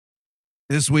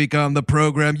This week on the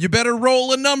program, you better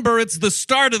roll a number. It's the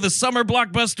start of the summer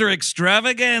blockbuster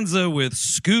extravaganza with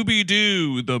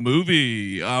Scooby-Doo, the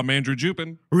movie. I'm Andrew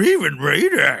Jupin. Raven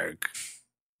Radek.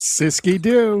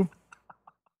 Siskey-Doo.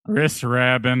 Chris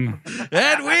Rabin.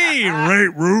 And we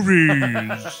rate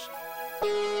movies.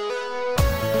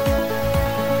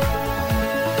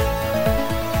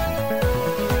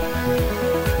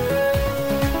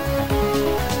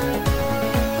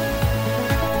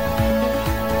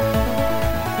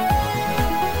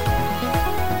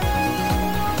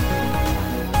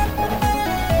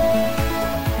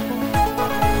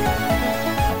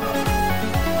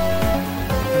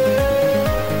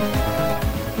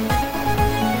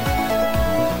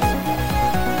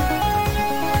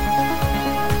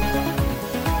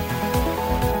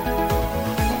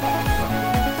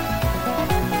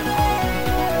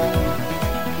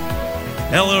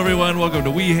 Hello, everyone. Welcome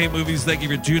to We Hate Movies. Thank you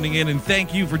for tuning in, and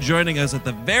thank you for joining us at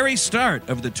the very start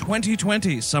of the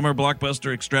 2020 Summer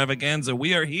Blockbuster Extravaganza.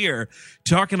 We are here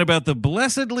talking about the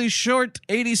blessedly short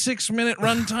 86-minute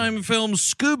runtime film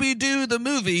Scooby-Doo, the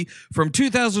movie from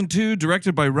 2002,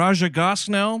 directed by Raja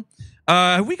Gosnell.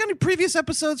 Have we got any previous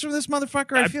episodes from this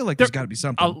motherfucker? I feel like there's got to be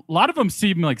something. A lot of them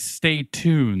seem like stay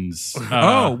tunes.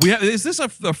 Is this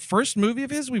the first movie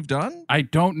of his we've done? I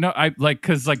don't know.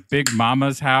 Because Big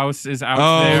Mama's House is out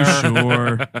there. Oh,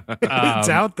 sure. It's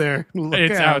out there.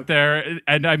 It's out there.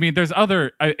 And I mean, there's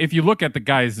other. If you look at the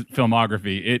guy's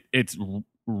filmography, it's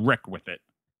wreck with it.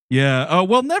 Yeah. Oh,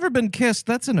 well, Never Been Kissed.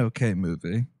 That's an okay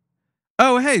movie.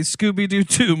 Oh, hey, Scooby-Doo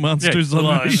 2, Monsters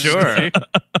Unleashed. Sure.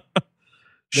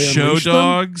 Show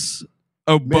Dogs.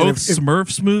 Oh, Man, both if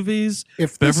Smurfs movies.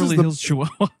 If this Beverly is Hills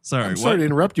Chihuahua. I'm sorry to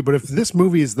interrupt you, but if this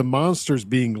movie is the monsters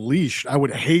being leashed, I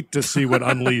would hate to see what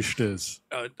Unleashed is.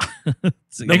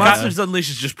 The Monsters Unleashed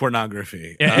is just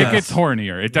pornography. It gets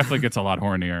hornier. It definitely gets a lot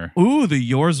hornier. Ooh, the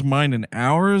Yours, Mine, and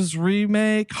Ours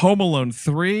remake. Home Alone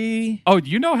 3. Oh, do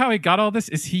you know how he got all this?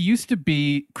 Is he used to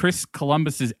be Chris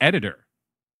Columbus's editor.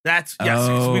 That's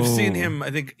so we've seen him. I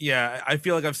think, I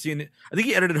feel like I've seen it. I think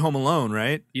he edited Home Alone,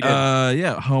 right? He did.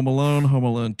 Home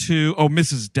Alone 2. Oh,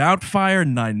 Mrs. Doubtfire,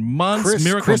 9 Months.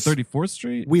 Miracle on 34th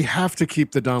Street. We have to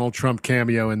keep the Donald Trump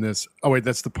cameo in this. Oh, wait,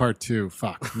 that's the part 2.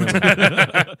 Fuck. No.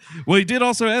 Well, he did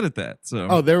also edit that. So.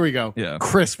 Oh, there we go. Yeah.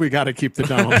 Chris, we got to keep the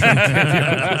Donald Trump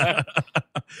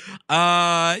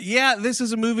cameo. This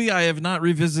is a movie I have not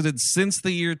revisited since the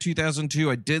year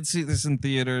 2002. I did see this in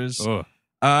theaters. Ugh.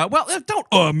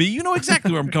 Don't me. You know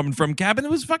exactly where I'm coming from, Cabin. It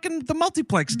was fucking the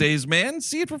multiplex days, man.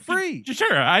 See it for free.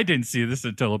 Sure, I didn't see this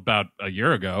until about a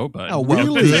year ago, but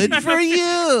good for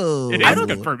you. It is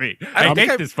good for me. I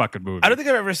hate this fucking movie. I don't think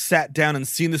I've ever sat down and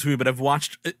seen this movie, but I've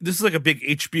watched. This is like a big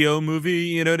HBO movie.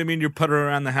 You know what I mean? You're puttering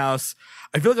around the house.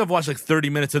 I feel like I've watched like 30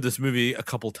 minutes of this movie a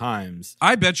couple times.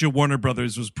 I bet you Warner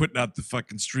Brothers was putting out the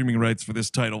fucking streaming rights for this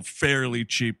title fairly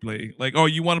cheaply. Like, oh,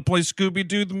 you want to play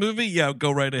Scooby-Doo the movie? Yeah,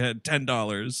 go right ahead.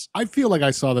 $10. I feel like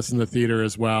I saw this in the theater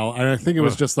as well. And I think it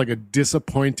was just like a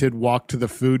disappointed walk to the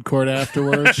food court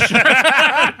afterwards.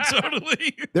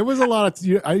 Totally. There was a lot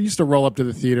of. I used to roll up to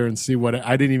the theater and see what.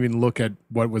 I didn't even look at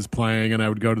what was playing, and I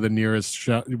would go to the nearest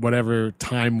show, whatever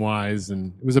time wise,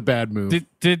 and it was a bad move.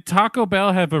 Did Taco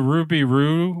Bell have a Ruby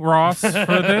Roo Ross for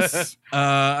this?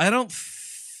 I don't.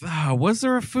 Was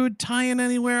there a food tie-in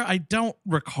anywhere? I don't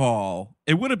recall.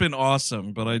 It would have been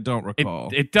awesome, but I don't recall.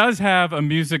 It does have a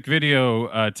music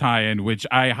video tie-in, which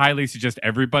I highly suggest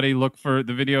everybody look for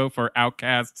the video for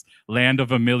Outkast's "Land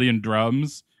of a Million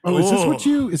Drums." Oh, is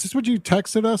this what you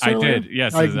texted us earlier? I did,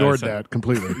 yes. I ignored that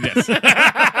completely. Yes.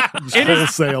 Just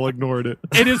wholesale ignored it.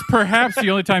 It is perhaps the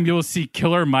only time you will see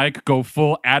Killer Mike go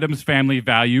full Addams Family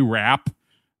Value rap.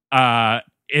 Like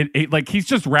he's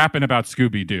just rapping about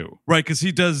Scooby-Doo. Right, because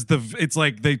he does it's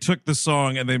like they took the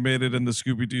song and they made it in the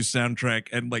Scooby-Doo soundtrack,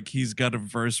 and like he's got a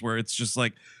verse where it's just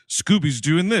like Scooby's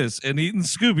doing this and eating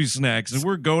Scooby snacks, and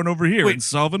we're going over here and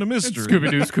solving a mystery.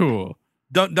 Scooby-Doo's cool.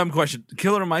 Dumb question.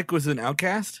 Killer Mike was an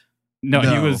Outcast? No,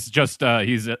 he was just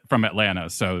he's from Atlanta,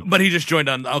 so but he just joined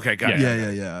on. Okay, got it.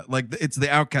 Yeah. Like it's the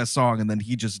Outkast song, and then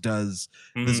he just does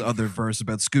this other verse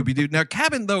about Scooby-Doo. Now,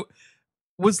 Cabin, though,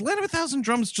 was Land of a Thousand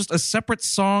Drums just a separate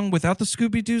song without the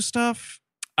Scooby-Doo stuff?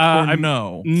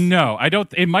 No, I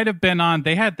don't. It might have been on.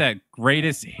 They had that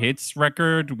greatest hits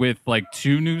record with like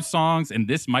 2 new songs, and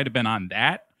this might have been on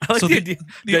that. I like so the idea.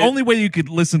 The only way you could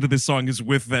listen to this song is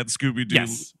with that Scooby-Doo.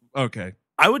 Yes. Okay.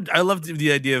 I loved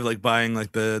the idea of like buying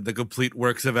like the complete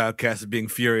works of Outkast and being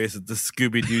furious that the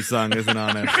Scooby-Doo song isn't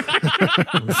on it.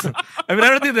 I mean, I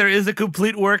don't think there is a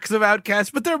complete works of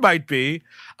Outkast, but there might be.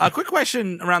 A quick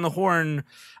question around the horn.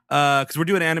 because we're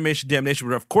doing Animation Damnation.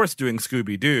 We're, of course, doing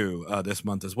Scooby-Doo this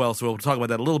month as well. So we'll talk about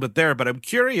that a little bit there. But I'm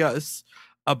curious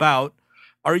about,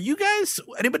 are you guys,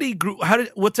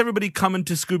 what's everybody coming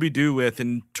to Scooby-Doo with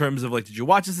in terms of, like, did you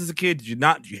watch this as a kid? Did you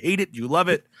not? Did you hate it? Did you love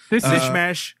it? This is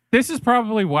Mishmash? This is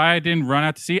probably why I didn't run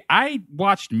out to see. I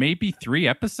watched maybe 3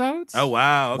 episodes. Oh,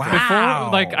 wow. Okay.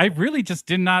 Before, like, I really just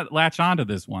did not latch onto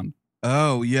this one.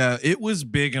 Oh, yeah. It was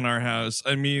big in our house.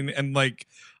 I mean, and like,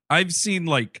 I've seen,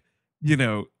 like, you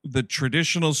know, the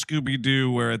traditional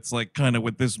Scooby-Doo where it's like kind of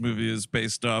what this movie is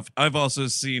based off. I've also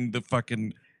seen the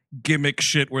fucking gimmick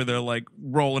shit where they're like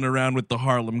rolling around with the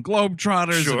Harlem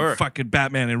Globetrotters and fucking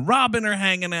Batman and Robin are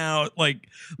hanging out. Like,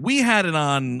 we had it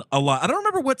on a lot. I don't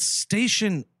remember what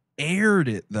station aired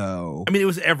it though. I mean, it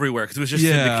was everywhere because it was just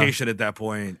syndication at that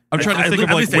point. I'm trying to think of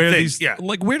like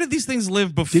where did these things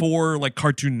live before like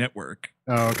Cartoon Network?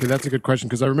 Oh, okay, that's a good question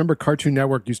because I remember Cartoon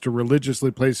Network used to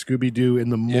religiously play Scooby-Doo in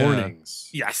the mornings.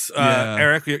 Yes.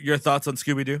 Eric, your thoughts on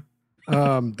Scooby-Doo?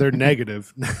 They're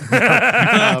negative.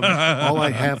 All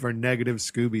I have are negative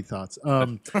Scooby thoughts.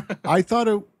 I thought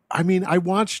I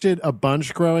watched it a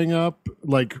bunch growing up.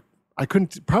 Like, I've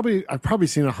probably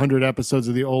seen 100 episodes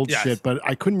of the old shit, but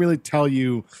I couldn't really tell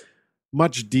you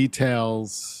much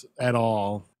details at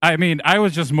all. I mean, I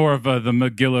was just more of the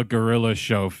Magilla Gorilla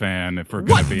Show fan, if we're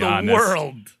going to be honest. What in the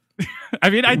world? I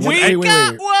mean, Wait.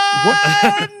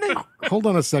 Hold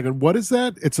on a second. What is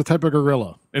that? It's a type of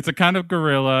gorilla. It's a kind of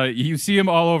gorilla. You see him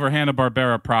all over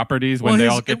Hanna-Barbera properties when they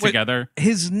all get together.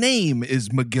 His name is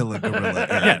Magilla Gorilla.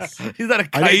 Yes. He's not a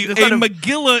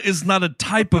Magilla is not a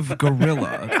type of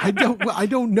gorilla. I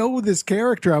don't know this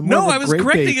character. I was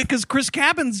correcting it because Chris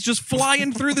Cabin's just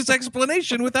flying through this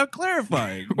explanation without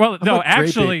clarifying. Well, no,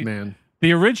 actually, ape, man.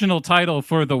 The original title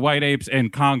for the white apes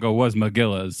in Congo was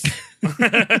Magillas.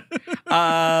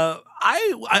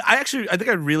 I think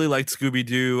I really liked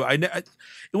Scooby-Doo.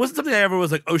 It wasn't something I ever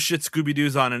was like, oh shit,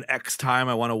 Scooby-Doo's on an X time,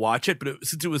 I want to watch it. But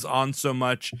since it was on so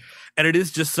much, and it is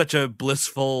just such a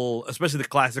blissful, especially the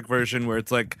classic version where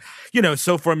it's like, you know,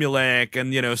 so formulaic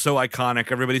and, you know, so iconic.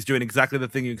 Everybody's doing exactly the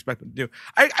thing you expect them to do.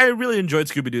 I really enjoyed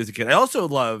Scooby-Doo as a kid. I also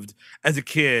loved, as a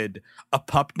kid, a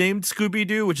pup named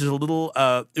Scooby-Doo, which is a little,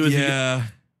 it was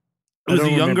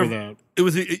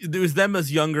them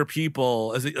as younger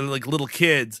people, as like little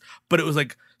kids, but it was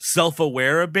like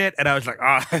self-aware a bit, and I was like,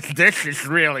 oh, this is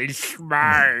really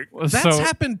smart. That's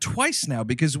happened twice now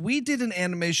because we did an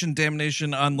Animation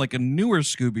Damnation on like a newer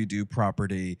Scooby-Doo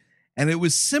property, and it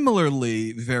was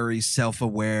similarly very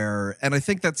self-aware, and I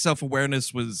think that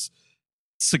self-awareness was,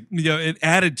 you know, it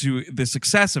added to the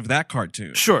success of that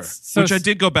cartoon. Sure. Which I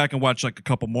did go back and watch like a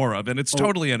couple more of, and it's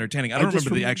totally entertaining. I don't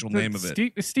remember the actual name of it.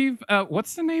 Steve,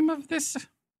 what's the name of this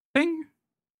thing?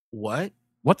 What?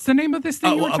 What's the name of this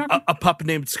thing? A pup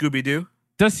named Scooby-Doo.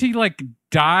 Does he like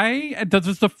die?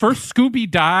 Does the first Scooby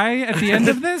die at the end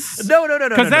of this? No.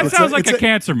 Because that sounds like a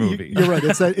cancer movie. You're right.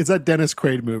 It's that Dennis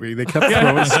Quaid movie. They kept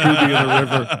throwing Scooby in the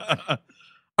river.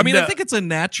 I mean, I think it's a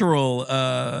natural,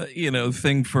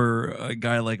 thing for a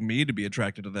guy like me to be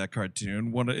attracted to that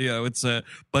cartoon. It's a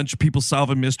bunch of people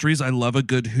solving mysteries. I love a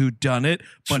good whodunit,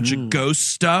 bunch of ghost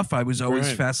stuff. I was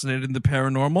always fascinated in the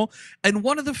paranormal. And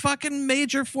one of the fucking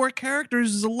major 4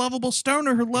 characters is a lovable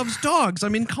stoner who loves dogs. I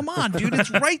mean, come on, dude.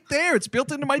 It's right there. It's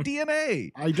built into my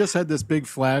DNA. I just had this big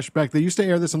flashback. They used to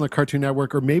air this on the Cartoon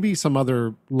Network or maybe some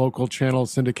other local channel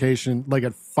syndication, like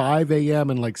at 5 a.m.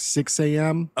 and like 6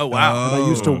 a.m. Oh, wow. And I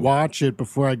used to watch it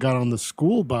before I got on the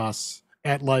school bus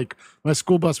at like, my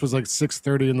school bus was like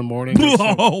 6:30 in the morning.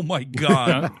 Oh my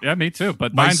God. Yeah, me too.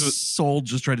 But my soul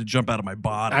just tried to jump out of my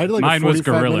body. I had like mine a 45 was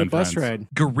Gorilla minute and bus Friends. ride.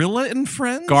 Gorilla and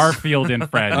Friends? Garfield and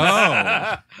Friends.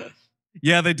 Oh.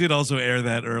 Yeah, they did also air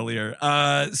that earlier.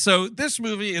 So this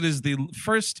movie, it is the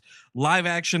first live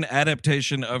action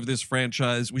adaptation of this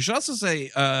franchise. We should also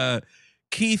say,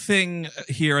 key thing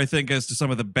here, I think, as to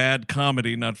some of the bad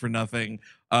comedy, not for nothing,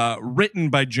 written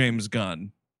by James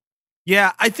Gunn.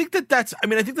 Yeah, I think that's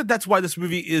why this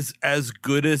movie is as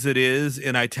good as it is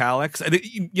in italics. I think,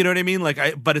 you know what I mean?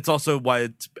 But it's also why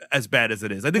it's as bad as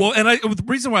it is. I think. Well, and the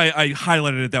reason why I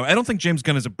highlighted it that way, I don't think James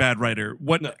Gunn is a bad writer.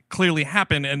 What clearly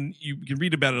happened, and you can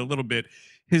read about it a little bit,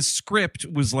 his script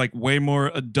was like way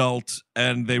more adult,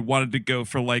 and they wanted to go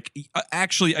for like,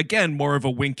 actually, again, more of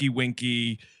a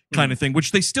winky kind of thing,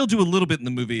 which they still do a little bit in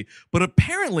the movie. But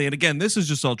apparently, and again, this is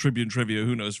just all Tribune trivia,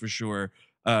 who knows for sure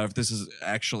if this is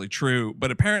actually true,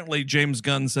 but apparently James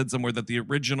Gunn said somewhere that the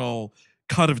original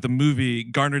cut of the movie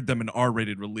garnered them an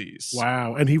R-rated release.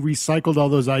 Wow. And he recycled all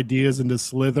those ideas into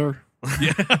Slither.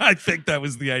 Yeah, I think that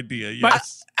was the idea.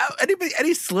 Yes.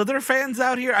 Any Slither fans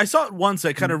out here? I saw it once.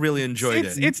 I kind of really enjoyed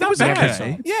it. It's not okay.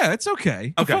 bad. Yeah, it's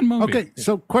okay. It's a fun movie. Okay,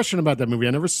 so question about that movie.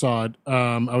 I never saw it.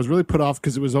 I was really put off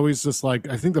because it was always just like,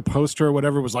 I think the poster or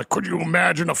whatever was like, could you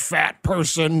imagine a fat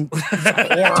person?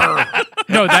 Horror.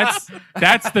 No,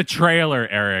 that's the trailer,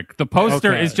 Eric. The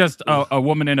poster is just a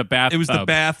woman in a bathtub. It was the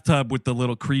bathtub with the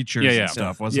little creatures and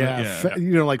stuff, wasn't it?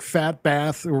 Yeah. Like Fat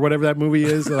Bath or whatever that movie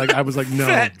is. Like I was like, no.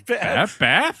 Fat Fat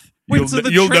Bath?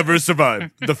 You'll never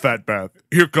survive the Fat Bath.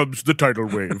 Here comes the tidal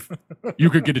wave. You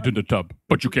can get it in the tub,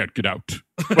 but you can't get out.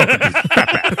 Welcome to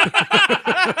Fat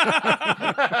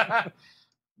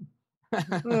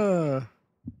Bath.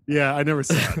 Yeah, I never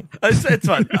saw it. It's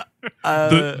fun.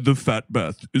 The Fat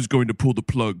Bath is going to pull the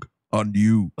plug on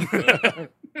you.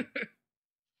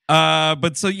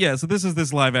 So this is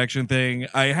this live action thing.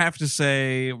 I have to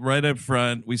say right up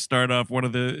front, we start off one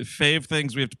of the fave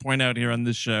things we have to point out here on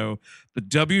this show. The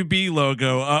WB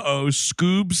logo.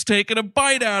 Scoob's taking a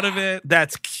bite out of it.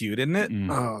 That's cute, isn't it?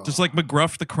 Oh. Just like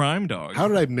McGruff the crime dog. How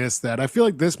did I miss that? I feel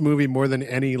like this movie more than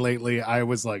any lately, I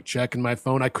was like checking my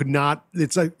phone. I could not.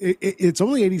 It's like it's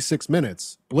only 86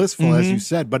 minutes. Blissful, as you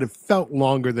said, but it felt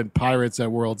longer than Pirates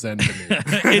at World's End to me.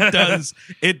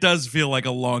 It does feel like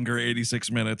a longer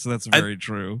 86 minutes. That's very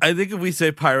true. I think if we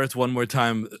say Pirates one more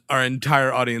time, our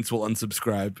entire audience will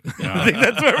unsubscribe. I think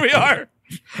that's where we are.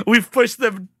 We've pushed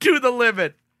them to the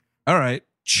limit. All right.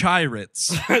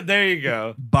 Chirates. There you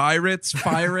go. Pirates.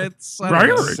 Pirates.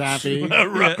 Sappy.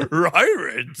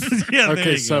 Pirates. Yeah,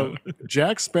 Okay, so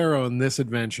Jack Sparrow in this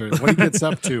adventure, what he gets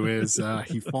up to is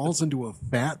he falls into a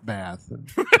fat bath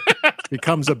and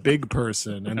becomes a big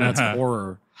person, and that's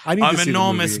horror. I'm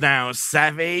enormous now,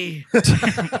 savvy.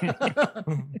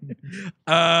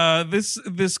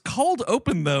 This cold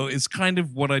open though is kind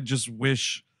of what I just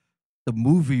wish the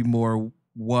movie more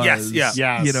was. Yes,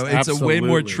 you know, it's absolutely. a way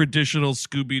more traditional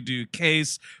Scooby-Doo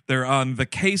case. They're on the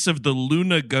case of the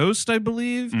Luna ghost, I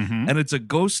believe, and it's a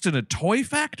ghost in a toy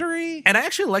factory. And I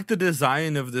actually like the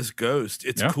design of this ghost.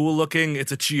 It's cool looking.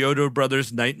 It's a Chiodo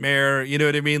Brothers nightmare. You know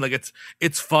what I mean? Like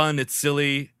it's fun. It's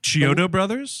silly. Chiodo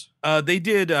Brothers? They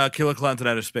did Killer Clowns in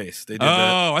Outer Space. They did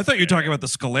I thought you were talking about the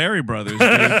Scoleri brothers.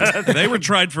 They were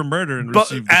tried for murder and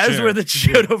received the as chair. were the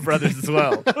Chiodo Brothers as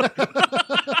well.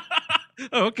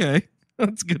 Okay.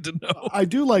 That's good to know. I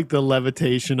do like the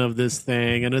levitation of this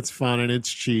thing, and it's fun and it's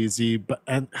cheesy, but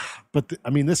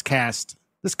this cast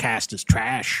is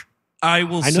trash. I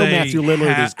will I know say Matthew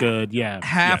Lillard is good. Yeah,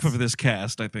 half of this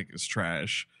cast I think is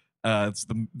trash. It's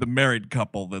the married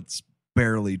couple that's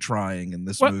barely trying in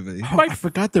this movie. Oh, I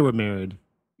forgot they were married.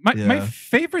 My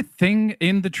favorite thing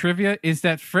in the trivia is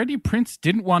that Freddie Prinze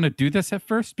didn't want to do this at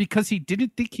first because he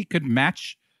didn't think he could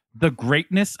match the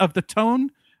greatness of the tone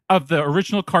of the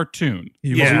original cartoon.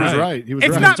 He was right. He was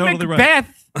it's right. not totally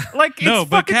Macbeth. Like, it's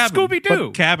fucking Scooby-Doo.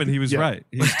 But Cabin, he was right.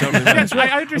 He's totally right. Yes,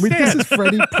 I understand. this is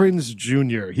Freddie Prinze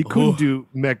Jr. He couldn't do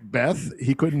Macbeth.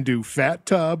 He couldn't do Fat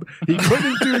Tub. He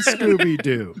couldn't do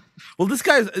Scooby-Doo. Well,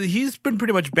 he's been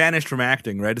pretty much banished from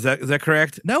acting, right? Is that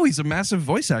correct? No, he's a massive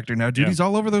voice actor now, dude. He's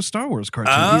all over those Star Wars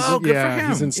cartoons. Oh, good for him.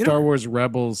 He's in Star Wars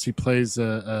Rebels. He plays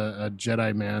a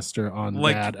Jedi Master on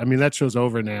that. I mean, that show's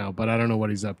over now, but I don't know what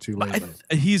he's up to lately.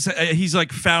 He's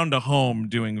like found a home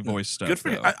doing voice stuff. Good for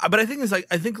him. But I think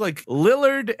I think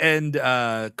Lillard and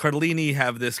Cardellini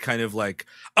have this kind of like,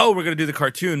 oh, we're gonna do the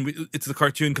cartoon. It's the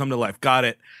cartoon come to life. Got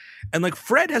it. And like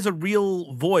Fred has a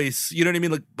real voice, you know what I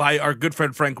mean? Like by our good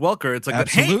friend Frank Welker, it's like,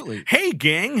 absolutely. Hey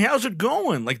gang, how's it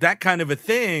going? Like that kind of a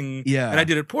thing. Yeah. And I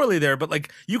did it poorly there, but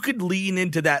like you could lean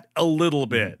into that a little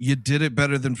bit. You did it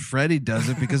better than Freddie does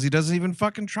it because he doesn't even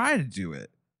fucking try to do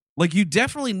it. Like you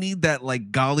definitely need that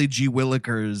like Golly G.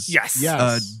 Willikers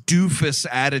doofus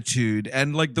attitude.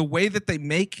 And like the way that they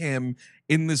make him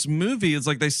in this movie is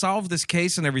like they solve this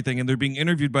case and everything and they're being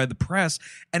interviewed by the press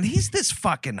and he's this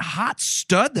fucking hot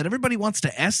stud that everybody wants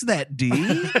to S that D.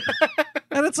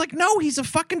 And it's like, no, he's a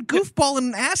fucking goofball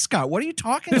and an ascot. What are you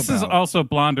talking about? This is also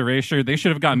blonde erasure. They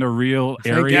should have gotten a real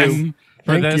Aryan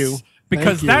for this.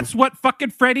 Because that's what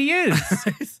fucking Freddy is.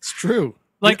 It's true.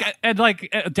 Like, and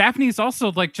like Daphne's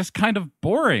also like just kind of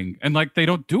boring and like they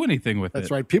don't do anything with it. That's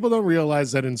right. People don't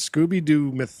realize that in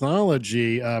Scooby-Doo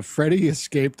mythology, Freddy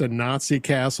escaped a Nazi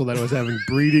castle that was having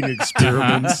breeding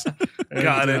experiments.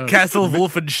 Got it. Castle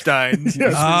Wolfenstein. Yes,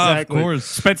 exactly. Of course.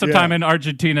 Spent some time in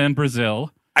Argentina and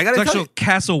Brazil. It's actually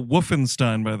Castle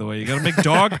Wolfenstein, by the way. You got to make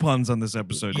dog puns on this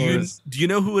episode. Do you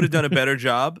know who would have done a better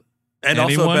job? And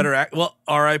also a better act? Well,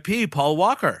 R.I.P. Paul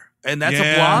Walker. and that's Yeah.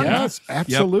 a blonde. Yes,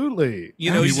 absolutely.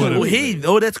 You know, Absolutely. hey,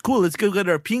 that's cool. Let's go get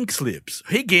our pink slips.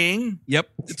 Hey, gang. Yep,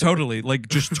 totally. Like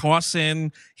just toss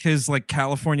in his like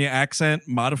California accent,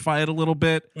 modify it a little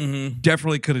bit. Mm-hmm.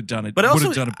 Definitely could have done it. But Would also,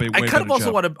 have done a way I kind of better also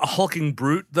job. want a hulking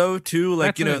brute though too.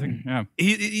 Like That's yeah.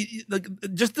 he like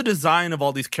just the design of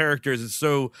all these characters is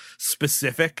so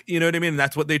specific. You know what I mean? And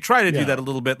that's what they try to do Yeah. that a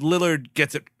little bit. Lillard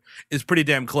gets it. Is pretty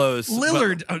damn close.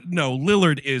 Lillard, no,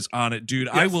 Lillard is on it, dude.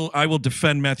 Yes. I will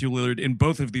defend Matthew Lillard in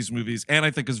both of these movies, and I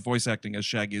think his voice acting as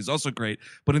Shaggy is also great.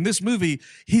 But in this movie,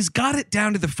 he's got it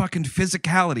down to the fucking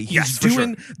physicality. He's Yes, for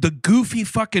doing the goofy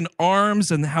fucking arms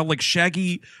and how like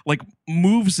Shaggy like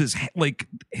moves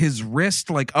his wrist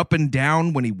like up and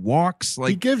down when he walks. He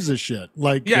Like gives a shit.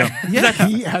 Like, Yeah.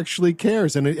 he actually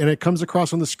cares, and it comes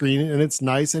across on the screen, and it's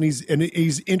nice, and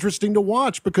he's interesting to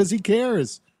watch because he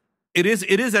cares. It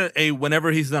is a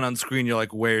whenever he's not on screen, you're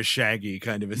like, where's Shaggy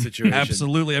kind of a situation.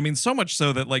 absolutely. I mean, so much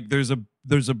so that like there's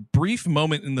a brief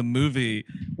moment in the movie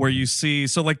where you see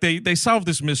so like they solve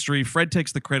this mystery. Fred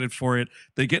takes the credit for it.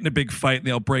 They get in a big fight and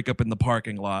they all break up in the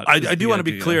parking lot. I is do the want to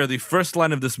be idea. clear. The first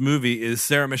line of this movie is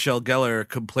Sarah Michelle Gellar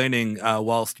complaining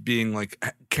whilst being like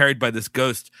carried by this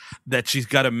ghost that she's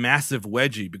got a massive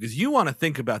wedgie, because you want to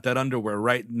think about that underwear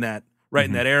right in that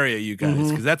area, you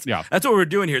guys, because that's what we're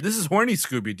doing here. This is horny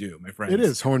Scooby-Doo, my friends. It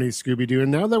is horny Scooby-Doo.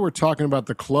 And now that we're talking about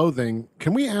the clothing,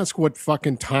 can we ask what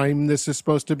fucking time this is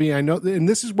supposed to be? I know, and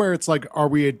this is where it's like, are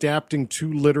we adapting too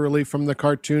literally from the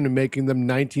cartoon and making them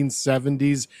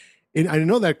 1970s? And I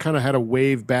know that kind of had a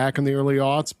wave back in the early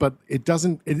aughts, but it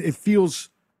doesn't, it feels,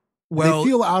 they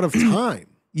feel out of time.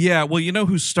 Yeah, well, you know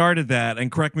who started that, and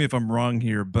correct me if I'm wrong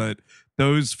here, but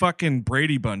those fucking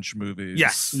Brady Bunch movies.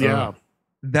 Yes. Yeah.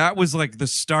 That was like the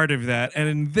start of that. And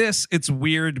in this, it's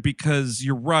weird because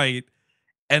you're right.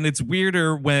 And it's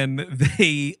weirder when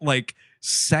they like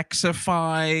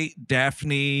sexify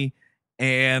Daphne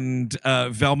and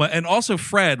Velma and also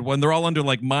Fred when they're all under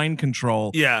like mind control.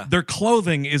 Yeah. Their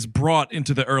clothing is brought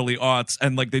into the early aughts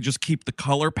and like they just keep the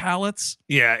color palettes.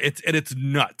 Yeah, it's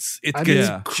nuts. It's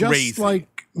crazy. Just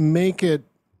like make it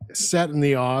set in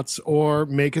the aughts or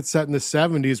make it set in the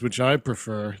 70s, which I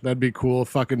prefer. That'd be cool.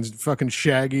 Fucking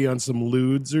Shaggy on some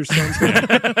lewds or something.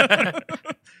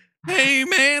 Hey,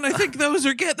 man, I think those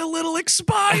are getting a little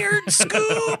expired,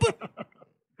 Scoob.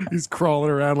 He's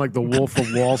crawling around like the Wolf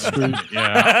of Wall Street.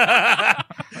 Yeah.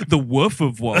 The Wolf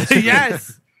of Wall Street.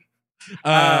 Yes.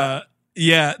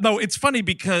 Yeah, no, it's funny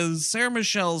because Sarah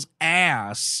Michelle's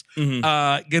ass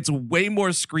gets way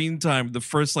more screen time the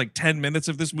first like 10 minutes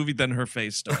of this movie than her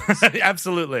face does.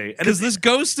 Absolutely. Because this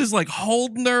ghost is like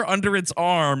holding her under its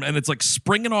arm and it's like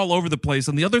springing all over the place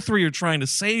and the other three are trying to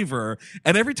save her.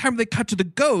 And every time they cut to the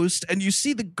ghost and you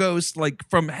see the ghost like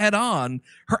from head on,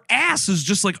 her ass is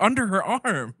just like under her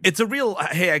arm. It's a real,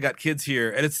 hey, I got kids here.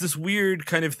 And it's this weird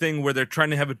kind of thing where they're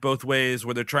trying to have it both ways,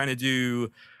 where they're trying to do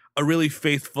a really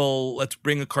faithful, let's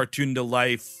bring a cartoon to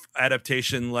life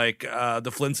adaptation like the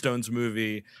Flintstones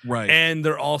movie. Right. And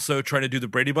they're also trying to do the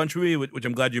Brady Bunch movie, which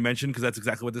I'm glad you mentioned because that's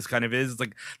exactly what this kind of is. It's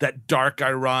like that dark,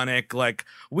 ironic, like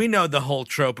we know the whole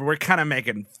trope, but we're kind of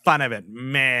making fun of it,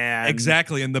 man.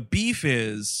 Exactly. And the beef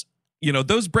is, you know,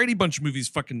 those Brady Bunch movies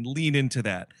fucking lean into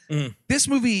that. This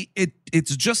movie,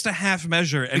 it's just a half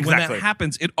measure. And when that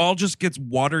happens, it all just gets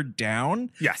watered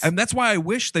down. Yes. And that's why I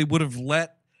wish they would have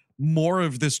let more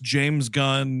of this James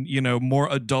Gunn, you know, more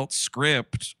adult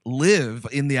script live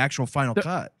in the actual final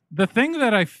cut. The thing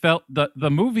that I felt,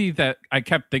 the movie that I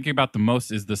kept thinking about the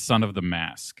most is The Son of the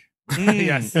Mask.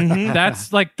 Yes. That's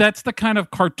the kind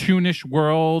of cartoonish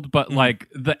world, but like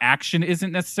the action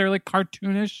isn't necessarily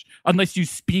cartoonish unless you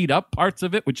speed up parts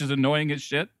of it, which is annoying as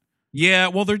shit. Yeah,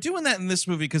 well, they're doing that in this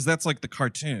movie because that's like the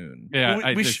cartoon. Yeah,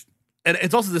 and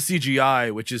it's also the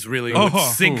CGI, which is really what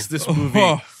sinks this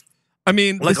movie. I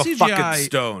mean, like the a CGI, fucking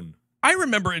stone. I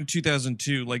remember in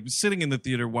 2002, like sitting in the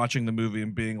theater watching the movie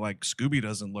and being like, Scooby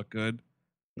doesn't look good.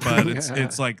 But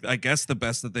it's like, I guess the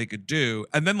best that they could do.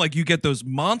 And then like you get those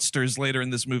monsters later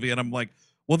in this movie and I'm like,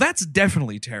 well, that's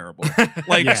definitely terrible.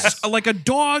 Like, like a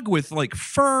dog with like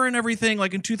fur and everything.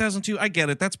 Like in 2002, I get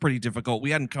it. That's pretty difficult.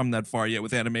 We hadn't come that far yet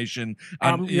with animation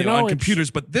on, on computers.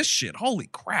 But this shit, holy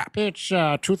crap! It's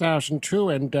 2002,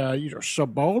 and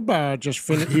Sebulba just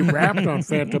finished. He rapped on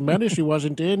Phantom Menace. He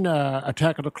wasn't in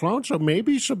Attack of the Clones, so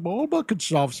maybe Sebulba could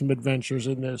solve some adventures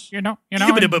in this. You know.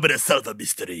 Solve the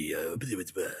mystery.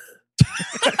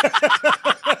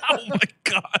 Oh my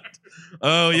god!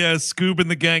 Oh yeah, Scoob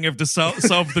and the gang have to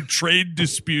solve the trade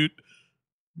dispute.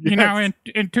 You know,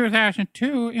 in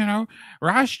 2002, you know,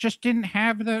 Ross just didn't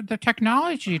have the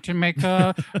technology to make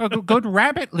a good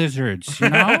rabbit lizards. You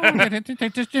know, they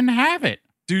just didn't have it.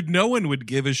 Dude, no one would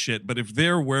give a shit, but if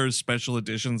there were special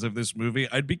editions of this movie,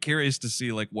 I'd be curious to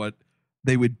see like what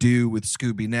they would do with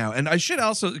Scooby now. And I should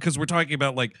also, because we're talking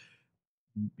about like,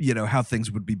 you know, how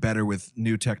things would be better with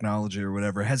new technology or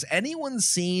whatever. Has anyone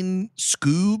seen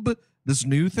Scoob, this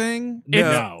new thing?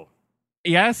 No.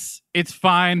 Yes, it's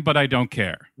fine, but I don't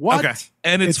care. What? Okay.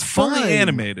 And it's fully fine.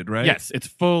 animated, right? Yes, it's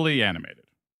fully animated.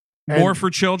 More And- for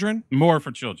children? More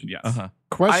for children, yes. Uh-huh.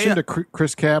 Question to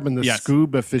Chris Cabin, the Yes. Scoob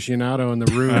aficionado in the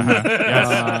room.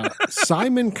 Yes.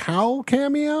 Simon Cowell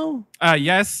cameo?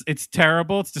 Yes, it's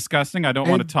terrible. It's disgusting. I don't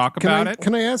want to And talk can about I, it.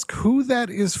 Can I ask who that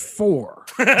is for?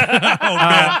 Oh,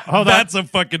 man. hold on. That's a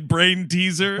fucking brain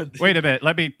teaser. Wait a minute.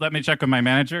 Let me check with my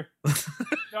manager.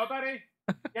 Nobody?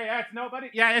 Yeah, it's nobody.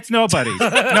 Yeah, it's nobody.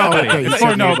 Nobody. Okay, you It's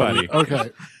said for nobody.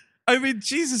 Okay. I mean,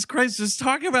 Jesus Christ, just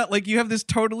talk about like you have this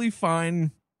totally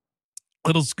fine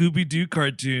little Scooby-Doo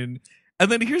cartoon,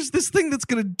 and then here's this thing that's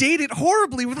going to date it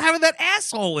horribly with having that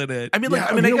asshole in it. I mean, Yeah,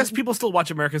 I you know- guess people still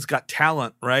watch America's Got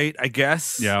Talent, right? I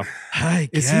guess. Yeah. I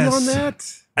Is he guess. on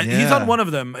that? He's Yeah. on one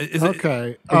of them. Is it?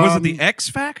 Okay. Or was it the X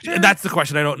Factor? That's the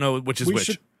question. I don't know which is we which.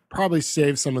 should probably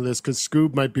save some of this because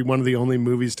Scoob might be one of the only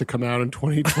movies to come out in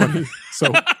 2020. So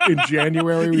in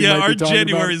January, we Yeah, might our be talking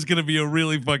January about is going to be a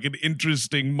really fucking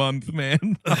interesting month,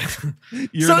 man.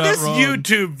 You're So not this wrong.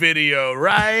 YouTube video,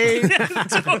 right?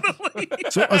 Totally.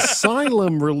 So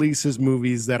Asylum releases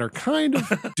movies that are kind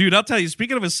of Dude, I'll tell you,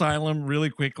 speaking of Asylum, really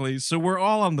quickly, so we're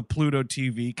all on the Pluto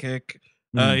TV kick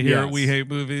here yes. at We Hate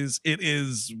Movies. It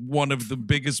is one of the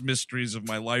biggest mysteries of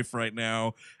my life right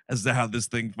now as to how this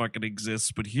thing fucking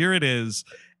exists. But here it is.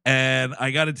 And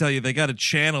I got to tell you, they got a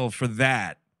channel for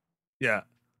that. yeah.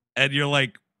 And you're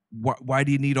like, why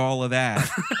do you need all of that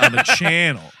on a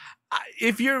channel?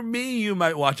 If you're me, you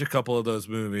might watch a couple of those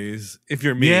movies. If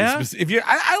you're me, Yeah? if you're,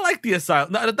 I like the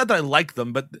Asylum. Not that I like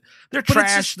them, but they're But it's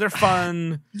trash. just- They're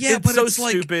fun. Yeah, it's but so it's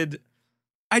like- stupid.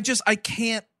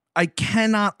 I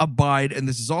cannot abide, and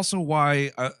this is also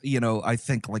why I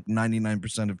think like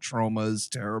 99% of trauma is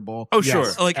terrible. Oh,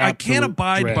 Yes. sure. Like I can't Absolute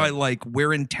abide dread. by like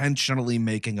we're intentionally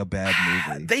making a bad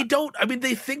movie. They don't. I mean,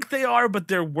 they think they are, but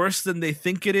they're worse than they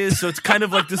think it is. So it's kind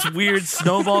of like this weird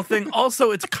snowball thing.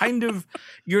 Also, it's kind of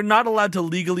you're not allowed to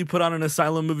legally put on an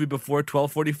Asylum movie before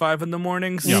 12:45 in the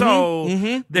morning. Yeah. So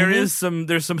Mhm, there mhm. is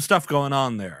there's some stuff going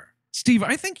on there. Steve,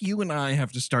 I think you and I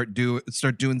have to start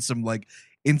doing some like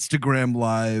Instagram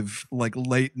live, like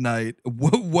late night.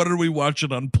 What are we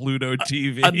watching on Pluto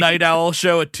TV? A night owl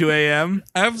show at 2 a.m.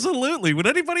 Absolutely. Would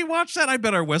anybody watch that? I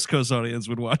bet our West Coast audience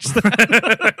would watch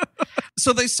that.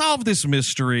 So they solve this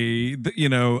mystery.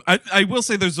 I will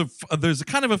say there's a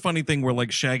kind of a funny thing where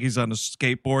like Shaggy's on a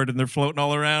skateboard and they're floating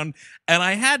all around. And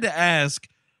I had to ask,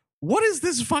 what is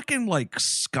this fucking like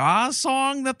ska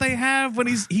song that they have when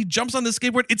he jumps on the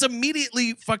skateboard? It's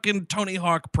immediately fucking Tony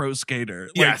Hawk Pro Skater.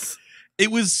 Like, Yes. It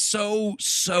was so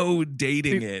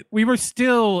dating it. We were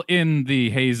still in the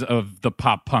haze of the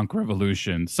pop punk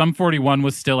revolution. Sum 41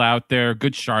 was still out there.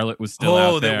 Good Charlotte was still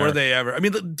out there. Were they ever? I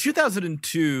mean,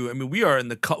 2002. I mean, we are in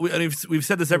the. We've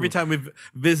said this every time we've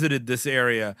visited this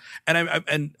area,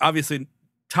 and obviously,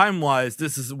 time wise,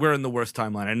 we're in the worst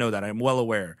timeline. I know that. I'm well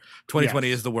aware. 2020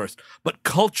 Yes. is the worst, but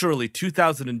culturally,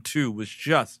 2002 was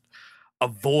just a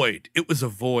void. It was a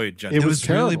void, gentlemen. It was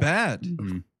really terrible. bad.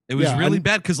 Mhm. It was Yeah, really and-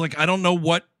 bad because, like, I don't know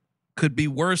what could be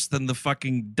worse than the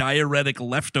fucking diuretic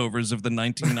leftovers of the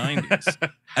 1990s,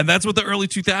 and that's what the early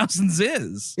 2000s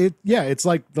is. It's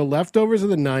like the leftovers of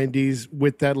the 90s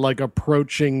with that like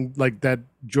approaching like that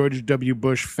George W.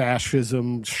 Bush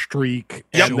fascism streak.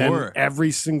 Yep. And then Sure.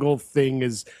 every single thing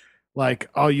is like,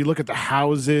 oh, you look at the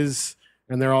houses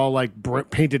and they're all like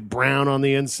painted brown on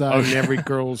the inside, and every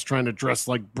girl's trying to dress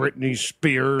like Britney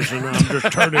Spears, and I'm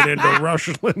just turning into Rush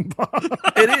Limbaugh.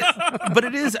 It is, but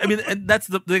it is. I mean, and that's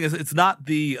the thing is, it's not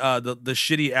the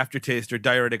shitty aftertaste or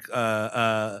diuretic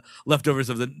leftovers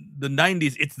of the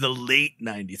 90s. It's the late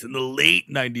 90s, and the late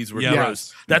 90s were Yeah.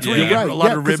 gross. That's where Yeah. you get Right, a lot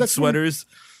yeah, of 'cause ribbed that's when- sweaters.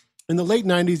 In the late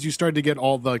 90s, you started to get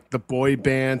all the boy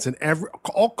bands, and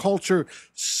all culture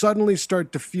suddenly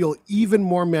start to feel even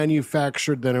more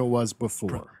manufactured than it was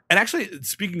before. And actually,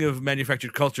 speaking of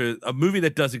manufactured culture, a movie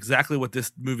that does exactly what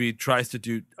this movie tries to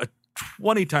do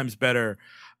 20 times better.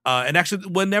 And actually,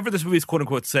 whenever this movie is quote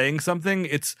unquote saying something,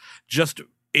 it's just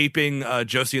aping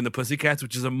Josie and the Pussycats,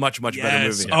 which is a much better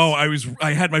movie. Oh,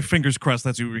 I had my fingers crossed.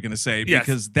 That's what you were going to say, Yes.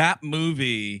 because that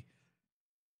movie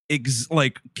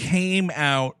came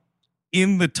out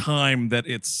in the time that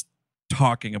it's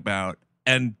talking about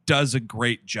and does a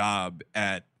great job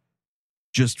at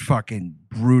just fucking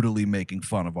brutally making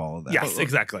fun of all of that. Yes,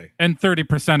 exactly. And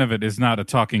 30% of it is not a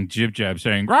talking jib jab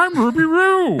saying, I'm Ruby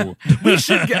Roo. We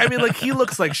should get, I mean, like, he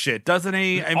looks like shit, doesn't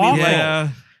he? I mean, Awful. Yeah.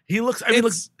 he looks, I mean,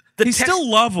 look, He's still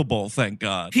lovable, thank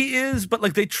God. he is, but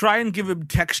like they try and give him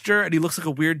texture and he looks like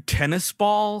a weird tennis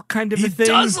ball kind of He a thing.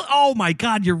 does. Oh my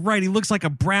God, you're right. He looks like a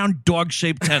brown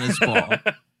dog-shaped tennis ball.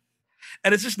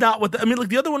 And it's just not what I mean, like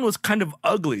the other one was kind of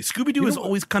ugly. Scooby-Doo is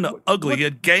always kind of ugly. He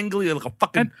had gangly, like a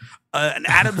fucking, an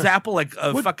Adam's apple, like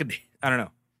a fucking, I don't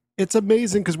know. It's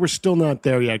amazing because we're still not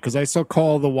there yet. Because I saw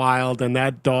Call of the Wild, and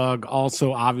that dog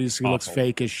also obviously looks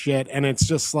fake as shit. And it's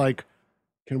just like,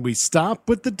 can we stop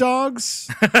with the dogs?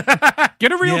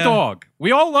 Get a real Yeah. dog.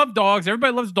 We all love dogs.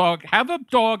 Everybody loves dog. Have a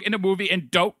dog in a movie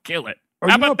and don't kill it. Or,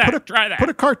 How you know, about that? Try that. Put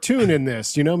a cartoon in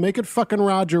this. Make it fucking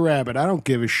Roger Rabbit. I don't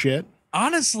give a shit.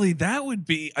 Honestly, that would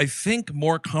be, I think,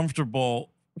 more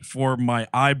comfortable for my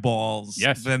eyeballs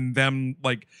than them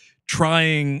like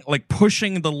trying, like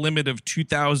pushing the limit of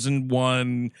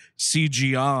 2001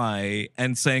 CGI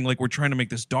and saying like we're trying to make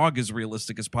this dog as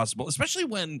realistic as possible. Especially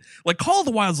when like Call of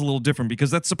the Wild's a little different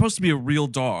because that's supposed to be a real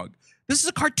dog. This is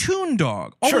a cartoon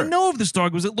dog. All we know of this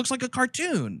dog was it looks like a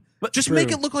cartoon. But just make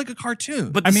it look like a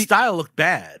cartoon. But the style looked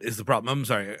bad is the problem. I'm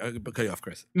sorry. I'll cut you off,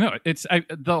 Chris. No, it's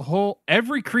the whole,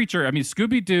 every creature, I mean,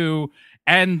 Scooby-Doo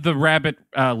and the rabbit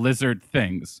lizard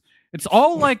things. It's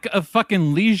all like a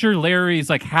fucking Leisure Larry's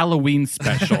like Halloween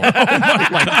special. Oh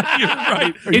my God, you're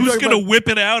right. Who's going to whip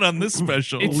it out on this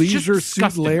special? It's Leisure just Suit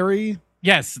disgusting. Larry?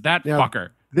 Yes, that fucker.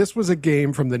 This was a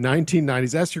game from the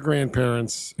 1990s. Ask your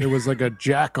grandparents. It was like a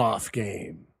jack-off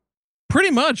game. Pretty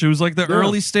much. It was like the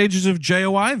early stages of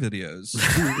JOI videos.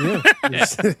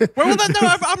 Well,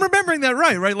 I'm remembering that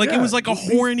right? Like it was like a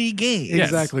horny game.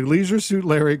 Exactly. Leisure Suit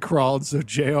Larry crawled so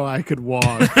JOI could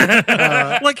walk.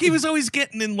 Like he was always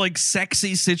getting in like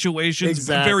sexy situations,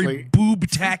 very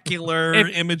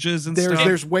boob-tacular images and stuff.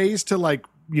 There's ways to like,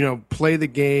 play the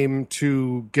game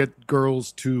to get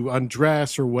girls to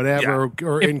undress or whatever,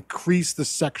 or increase the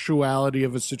sexuality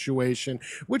of a situation,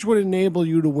 which would enable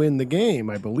you to win the game,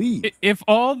 I believe. If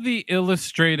all the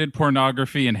illustrated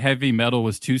pornography and heavy metal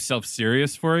was too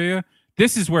self-serious for you,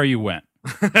 this is where you went.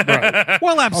 Right.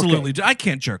 Well, absolutely. Okay. I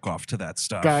can't jerk off to that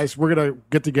stuff. Guys, we're going to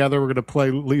get together. We're going to play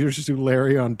Leisure Suit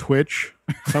Larry on Twitch.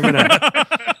 Coming up.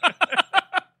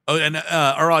 Oh, and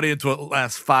our audience will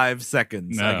last 5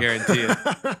 seconds. I guarantee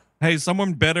it. Hey,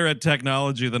 someone better at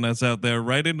technology than us out there,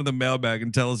 write into the mailbag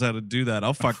and tell us how to do that.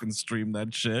 I'll fucking stream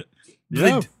that shit.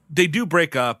 Yeah. They do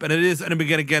break up, and it is, and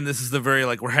again, this is the very,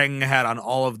 like, we're hanging a hat on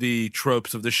all of the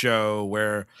tropes of the show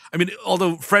where, I mean,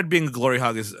 although Fred being a glory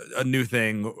hog is a new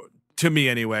thing, to me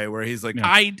anyway, where he's like...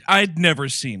 I'd never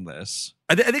seen this.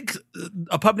 I think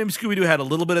A Pup Named Scooby-Doo had a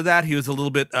little bit of that. He was a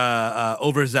little bit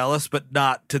overzealous, but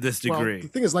not to this degree. Well, the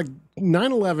thing is, like,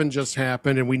 9/11 just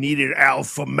happened, and we needed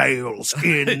alpha males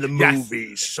in the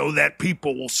movies so that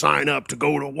people will sign up to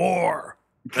go to war.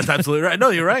 That's absolutely right. No,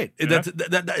 you're right.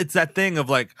 It's that thing of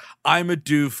like, I'm a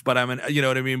doof, but you know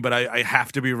what I mean? But I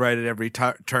have to be right at every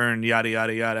turn, yada,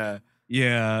 yada, yada.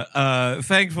 Yeah.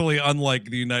 Thankfully, unlike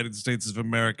the United States of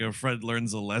America, Fred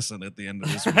learns a lesson at the end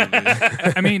of this movie.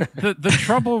 I mean, the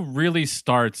trouble really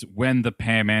starts when the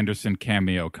Pam Anderson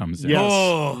cameo comes in. Yes.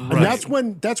 Oh, and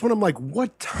that's when I'm like,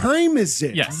 what time is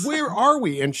it? Yes. Where are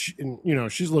we? And,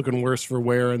 she's looking worse for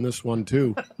wear in this one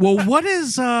too. Well, what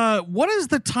is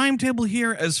the timetable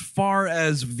here as far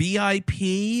as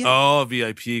VIP? Oh,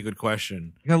 VIP, good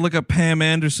question. I gotta look up Pam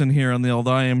Anderson here on the old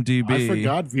IMDb. I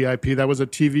forgot VIP. That was a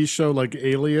TV show like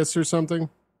Alias or something.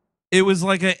 It was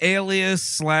like an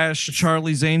Alias /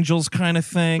 Charlie's Angels kind of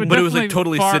thing. But it was like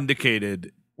Definitely totally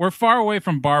syndicated. We're far away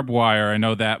from Barbed Wire. I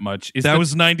know that much. That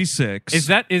was 96.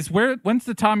 When's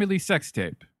the Tommy Lee sex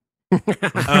tape?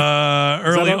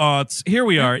 Early aughts. Here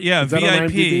we are. Yeah,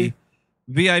 VIP.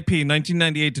 VIP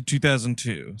 1998 to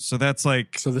 2002. So that's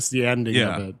like. So this is the ending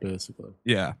of it, basically.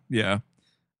 Yeah.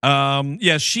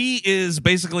 She is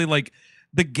basically like.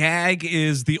 The gag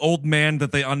is the old man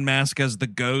that they unmask as the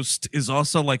ghost is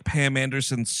also like Pam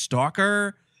Anderson's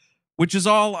stalker, which is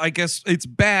all, I guess, it's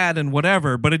bad and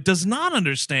whatever, but it does not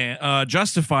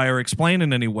justify or explain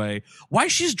in any way why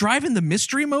she's driving the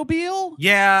mystery mobile.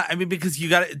 Yeah, I mean, because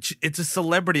it's a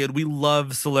celebrity, and we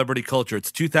love celebrity culture.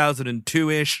 It's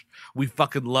 2002-ish. we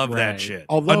fucking love that Right. shit.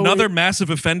 Although Another massive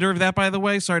offender of that, by the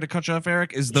way, sorry to cut you off,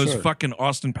 Eric, is those Sure. fucking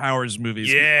Austin Powers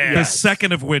movies. Yeah. The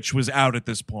second of which was out at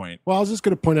this point. Well, I was just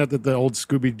going to point out that the old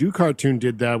Scooby-Doo cartoon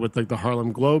did that with like the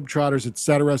Harlem Globetrotters,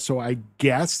 etc. So I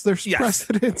guess there's Yes.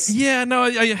 precedence. Yeah, no,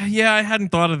 I hadn't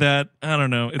thought of that. I don't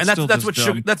know. It's And that's still that's just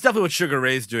what dumb. that's definitely what Sugar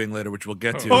Ray's doing later, which we'll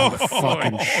get to. Oh.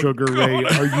 Fucking Sugar Ray.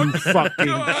 Are you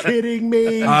fucking kidding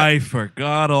me? I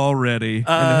forgot already.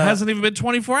 And it hasn't even been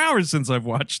 24 hours since I've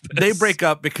watched this. They break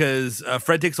up because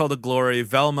Fred takes all the glory.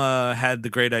 Velma had the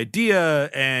great idea,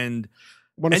 and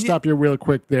Want to stop you real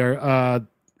quick there.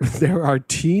 There are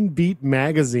Teen Beat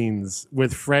magazines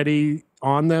with Freddie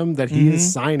on them that he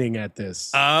is signing at this.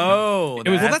 oh,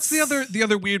 Well, that's the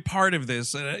other weird part of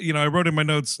this. I wrote in my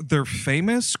notes, they're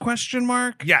famous, question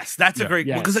mark. Yes, that's a great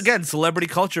Yes. because again, celebrity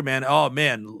culture, man. Oh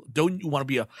man, don't you want to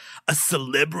be a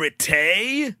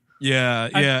celebrity?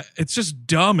 Yeah. It's just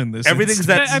dumb in this. Everything's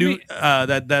instance. that new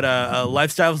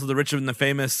Lifestyles of the Rich and the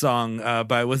Famous song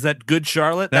by was that Good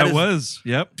Charlotte? That was.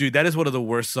 Yep. Dude, that is one of the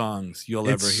worst songs you'll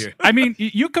ever It's- hear. I mean,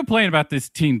 you complain about this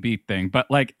Teen Beat thing, but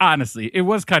like honestly, it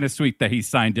was kind of sweet that he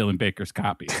signed Dylan Baker's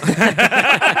copy.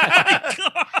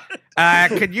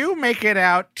 Can you make it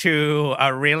out to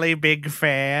a really big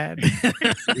fan?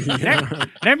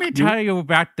 Let me tell you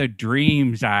about the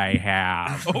dreams I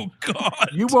have. Oh God.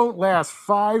 You won't last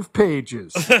 5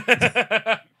 pages.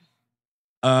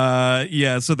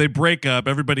 Yeah. So they break up.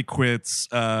 Everybody quits.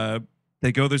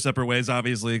 They go their separate ways,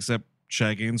 obviously, except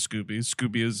Shaggy and Scooby.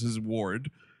 Scooby is his ward.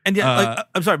 And yeah,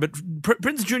 I'm sorry, but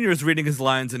Prince Jr. is reading his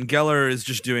lines, and Geller is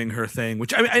just doing her thing.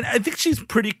 Which I mean, I think she's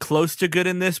pretty close to good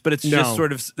in this, but it's just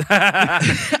sort of.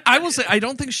 I will say I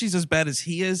don't think she's as bad as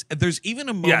he is. There's even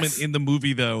a moment Yes. in the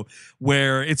movie though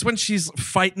where it's when she's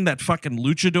fighting that fucking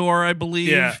luchador, I believe.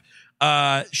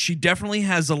 Yeah. She definitely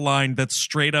has a line that's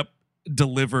straight up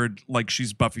delivered like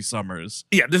she's Buffy Summers.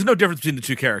 Yeah, there's no difference between the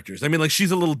two characters. I mean, like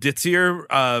she's a little ditzier,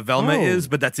 Velma Oh. is,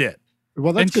 but that's it.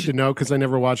 Well, that's And good she- to know because I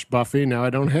never watched Buffy. Now I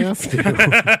don't have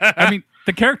to. I mean,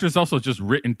 the character is also just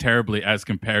written terribly as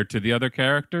compared to the other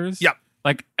characters. Yep.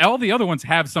 Like all the other ones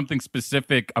have something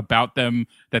specific about them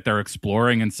that they're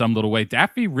exploring in some little way.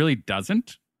 Daffy really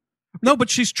doesn't. No, but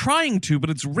she's trying to, but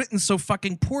it's written so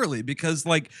fucking poorly because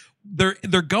like they're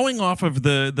going off of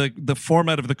the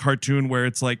format of the cartoon where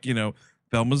it's like,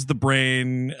 Velma's the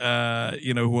brain,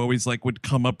 who always like would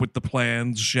come up with the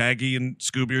plans. Shaggy and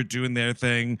Scooby are doing their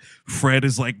thing. Fred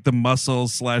is like the muscle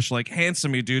 / like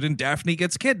handsomey dude, and Daphne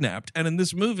gets kidnapped. And in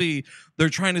this movie, they're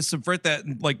trying to subvert that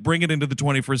and like bring it into the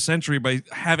 21st century by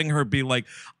having her be like,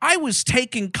 I was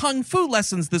taking kung fu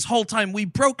lessons this whole time we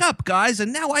broke up, guys,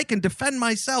 and now I can defend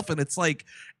myself. And it's like,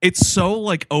 it's so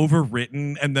like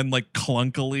overwritten and then like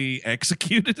clunkily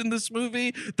executed in this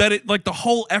movie that it like the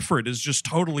whole effort is just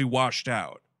totally washed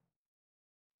out.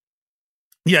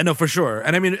 Yeah, no, for sure.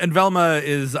 And I mean, and Velma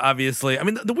is obviously. I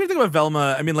mean, the weird thing about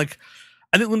Velma, I mean, like,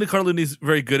 I think Linda Cardellini's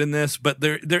very good in this, but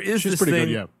there is She's this pretty thing.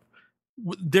 good, yeah.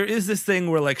 There is this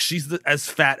thing where like she's as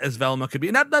fat as Velma could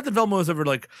be. Not that Velma was ever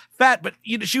like fat, but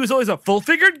she was always a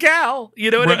full-figured gal.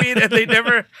 You know what I mean? And they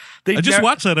never. I just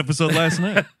watched that episode last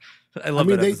night. I love I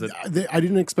mean, that episode. I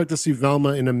didn't expect to see Velma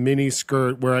in a mini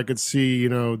skirt where I could see,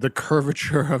 the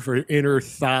curvature of her inner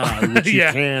thigh, which Yeah.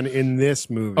 you can in this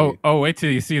movie. Wait till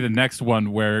you see the next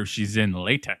one where she's in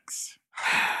latex.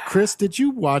 Chris, did you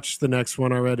watch the next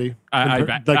one already? I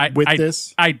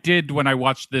This? I did when I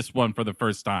watched this one for the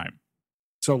first time.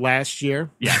 So last year?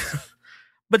 Yeah.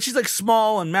 But she's like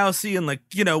small and mousy and like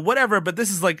whatever. But this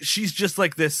is like she's just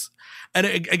like this. And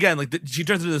again, like she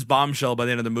turns into this bombshell by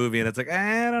the end of the movie, and it's like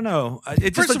I don't know.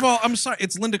 First of all, I'm sorry,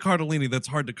 it's Linda Cardellini. That's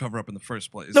hard to cover up in the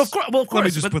first place. No, of course. Well, of course. Let me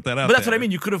just put that out But that's there. what I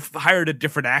mean. You could have hired a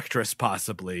different actress,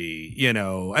 possibly.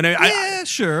 And Yeah,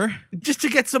 sure. just to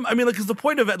get some. I mean, like, because the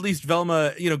point of at least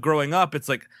Velma, growing up, it's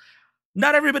like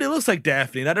not everybody looks like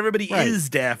Daphne. Not everybody Right. is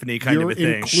Daphne, kind You're of a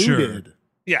thing. included.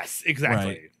 Yes, exactly.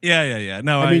 Right. Yeah.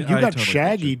 No, I mean, you got totally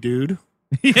Shaggy, dude.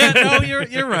 Yeah, no,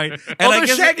 you're right. And Although I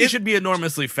guess Shaggy it- should be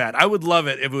enormously fat. I would love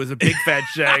it if it was a big fat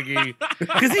Shaggy.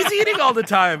 Because he's eating all the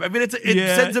time. I mean, it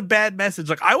Yeah. sends a bad message.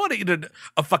 Like, I want to eat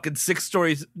a fucking 6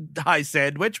 stories high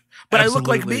sandwich, but I look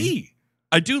like Absolutely. me.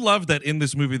 I do love that in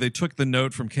this movie they took the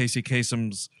note from Casey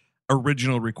Kasem's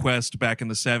original request back in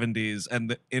the 70s,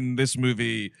 and in this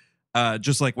movie,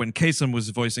 just like when Kasem was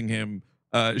voicing him,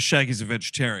 Shaggy's a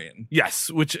vegetarian.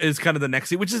 Yes, which is kind of the next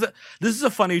scene, this is a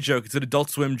funny joke. It's an Adult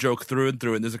Swim joke through and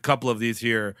through. And there's a couple of these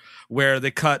here where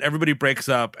they cut, everybody breaks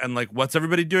up and like, what's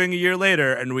everybody doing a year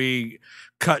later? And we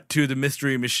cut to the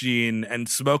Mystery Machine and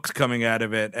smoke's coming out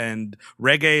of it and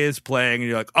reggae is playing and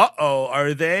you're like, uh-oh,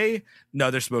 are they?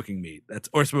 No, they're smoking meat.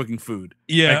 Or smoking food.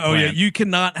 Yeah, Eggplant. You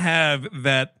cannot have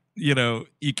that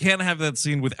you can't have that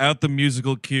scene without the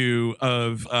musical cue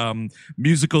of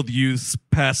musical youths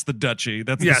Pass the Duchy.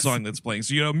 That's the song that's playing.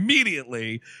 So you know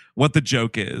immediately what the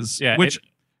joke is. Yeah, which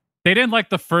they didn't like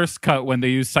the first cut when they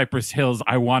used Cypress Hill's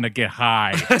I Want to Get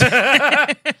High.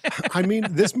 I mean,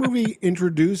 this movie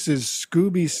introduces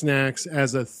Scooby snacks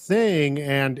as a thing,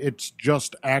 and it's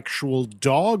just actual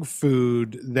dog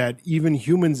food that even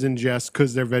humans ingest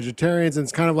because they're vegetarians. And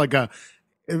it's kind of like a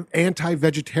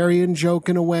anti-vegetarian joke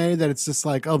in a way that it's just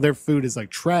like, oh, their food is like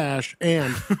trash,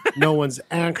 and no one's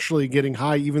actually getting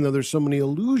high, even though there's so many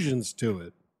allusions to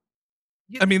it.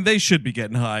 I mean, they should be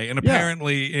getting high. And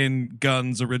apparently in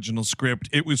Gunn's original script,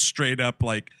 it was straight up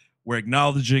like, we're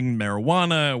acknowledging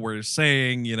marijuana. We're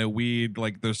saying, weed,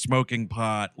 like they're smoking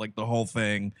pot, like the whole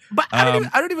thing. But I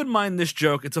don't even mind this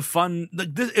joke. It's a fun,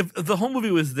 like this, if the whole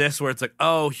movie was this, where it's like,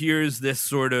 oh, here's this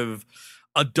sort of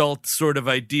adult sort of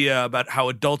idea about how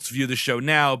adults view the show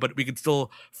now, but we can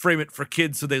still frame it for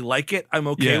kids so they like it. I'm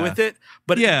okay with it.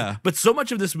 But but so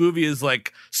much of this movie is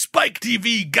like Spike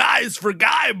TV guys for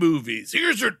guy movies.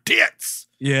 Here's her tits.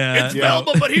 Yeah. It's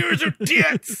Velma, but here's her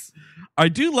tits. I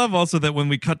do love also that when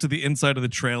we cut to the inside of the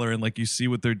trailer and like you see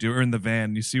what they're doing, or in the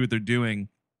van, you see what they're doing.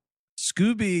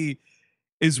 Scooby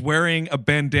is wearing a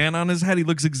bandana on his head. He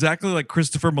looks exactly like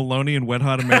Christopher Maloney in Wet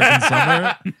Hot American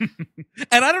Summer.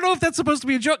 And I don't know if that's supposed to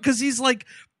be a joke because he's like,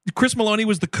 Chris Maloney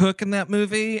was the cook in that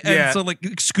movie. And so like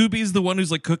Scooby's the one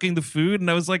who's like cooking the food. And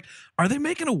I was like, are they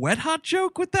making a Wet Hot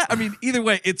joke with that? I mean, either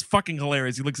way, it's fucking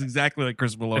hilarious. He looks exactly like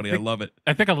Chris Maloney. I love it.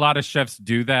 I think a lot of chefs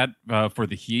do that for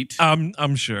the heat.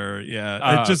 I'm sure.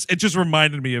 Yeah. It just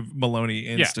reminded me of Maloney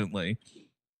instantly.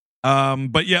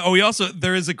 But yeah,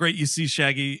 there is a great, you see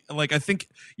Shaggy, like I think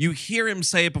you hear him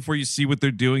say it before you see what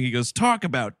they're doing. He goes, talk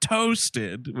about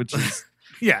toasted, which is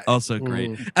also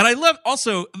great. And I love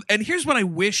also, and here's what I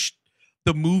wish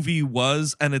the movie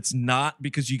was, and it's not,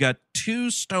 because you got two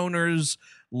stoners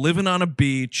living on a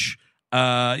beach,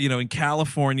 in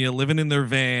California, living in their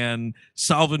van,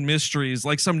 solving mysteries,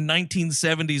 like some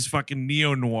 1970s fucking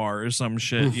neo-noir or some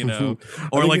shit,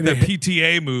 or like the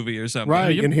PTA movie or something.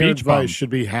 Right, Inherent Vice should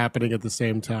be happening at the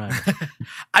same time.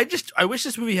 I wish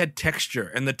this movie had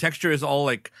texture, and the texture is all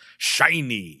like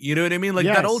shiny. You know what I mean? Like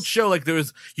that old show, like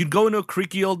you'd go into a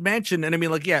creaky old mansion, and I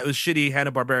mean, like, yeah, it was shitty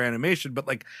Hanna-Barbera animation, but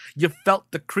like you felt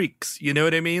the creaks. You know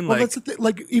what I mean? Well, that's the thing.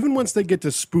 Like, even once they get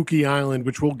to Spooky Island,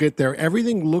 which we'll get there,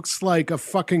 everything looks like a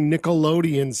fucking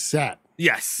Nickelodeon set.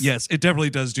 Yes, it definitely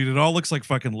does, dude. It all looks like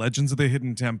fucking Legends of the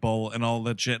Hidden Temple and all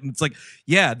that shit. And it's like,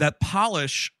 that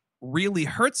polish really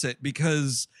hurts it,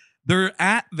 because they're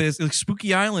at this, like,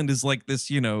 Spooky Island is like this,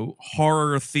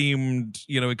 horror themed,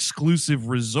 exclusive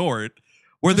resort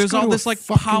where there's all this like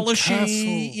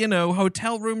polishy,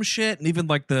 hotel room shit, and even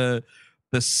like the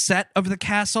set of the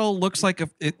castle looks like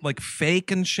like fake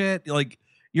and shit. Like,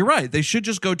 you're right. They should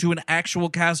just go to an actual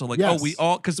castle. Like,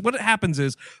 because what happens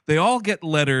is they all get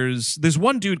letters. There's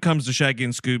one dude comes to Shaggy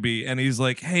and Scooby, and he's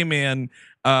like, hey, man,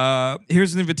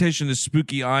 here's an invitation to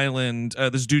Spooky Island.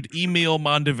 This dude, Emil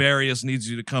Mondavarius, needs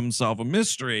you to come solve a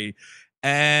mystery.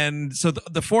 And so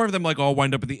the four of them like all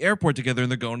wind up at the airport together,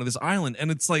 and they're going to this island.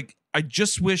 And it's like, I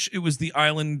just wish it was the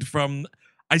island from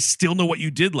I Still Know What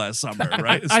You Did Last Summer,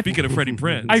 right? Speaking of Freddie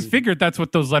Prinze. I figured that's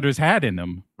what those letters had in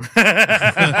them.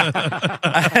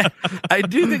 I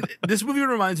do think this movie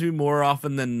reminds me more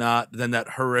often than not than that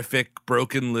horrific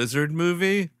Broken Lizard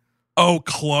movie. Oh,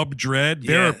 Club Dread.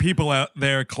 There are people out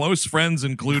there, close friends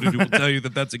included, who will tell you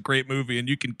that that's a great movie and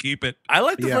you can keep it. I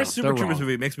like the first Super Troopers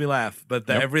movie. It makes me laugh. But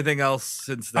everything else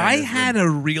since then. I had a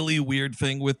really weird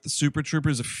thing with the Super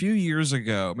Troopers a few years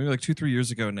ago, maybe like 2-3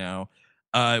 years ago now.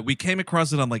 We came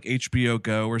across it on like HBO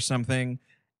Go or something,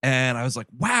 and I was like,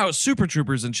 wow, Super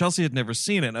Troopers, and Chelsea had never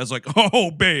seen it. And I was like,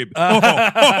 oh, babe.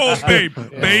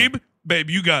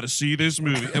 Babe, you got to see this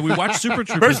movie. And we watched Super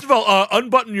Troopers. First of all,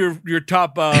 unbutton your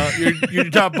top your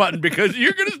top button, because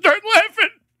you're going to start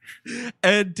laughing.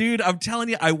 And dude, I'm telling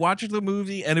you, I watched the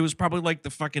movie, and it was probably like the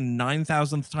fucking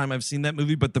 9,000th time I've seen that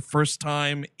movie, but the first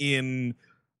time in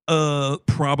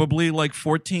probably like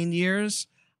 14 years.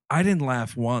 I didn't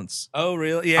laugh once. Oh,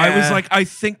 really? Yeah. I was like, I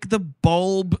think the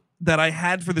bulb that I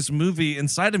had for this movie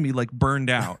inside of me like burned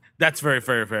out. That's very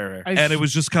fair. And it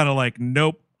was just kind of like,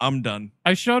 nope, I'm done.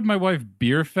 I showed my wife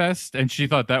Beer Fest, and she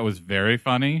thought that was very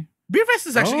funny. Beer Fest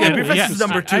is actually Beer Fest is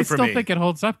number 2 for me. I still think it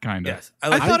holds up, kind of. Yes,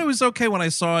 I thought it was okay when I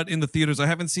saw it in the theaters. I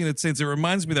haven't seen it since. It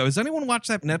reminds me though. Has anyone watched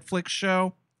that Netflix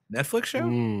show? Netflix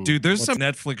show? Dude, there's some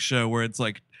Netflix show where it's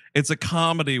like, it's a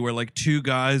comedy where like two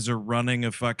guys are running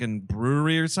a fucking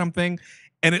brewery or something.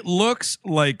 and it looks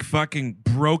like fucking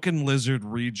Broken Lizard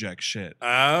reject shit.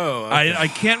 Oh, okay. I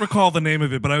can't recall the name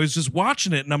of it, but I was just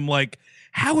watching it, and I'm like,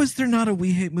 how is there not a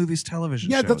We Hate Movies television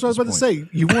show? Yeah, that's what I was about to say.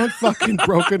 You want fucking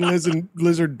Broken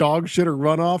Lizard dog shit or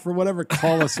runoff or whatever?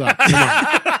 Call us up. Come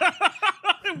on.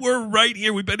 We're right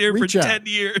here. We've been here Reach for out. 10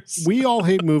 years. We all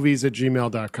hate movies at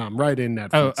gmail.com. Right in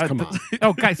Netflix. Come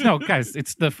on. Guys,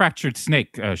 it's the Fractured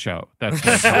Snake show. That's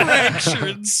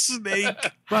Fractured Snake.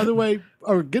 By the way,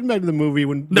 getting back to the movie.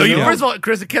 First of all,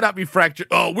 Chris, it cannot be fractured.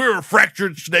 Oh, we're a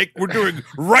fractured snake. We're doing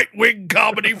right-wing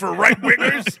comedy for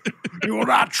right-wingers. You will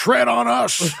not tread on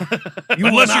us.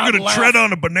 Unless you're going to tread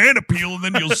on a banana peel and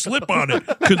then you'll slip on it.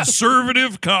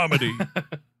 Conservative comedy.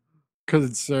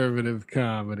 Conservative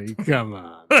comedy. Come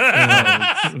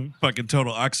on. Fucking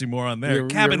total oxymoron there. You're-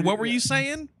 Cabin, you're- what were you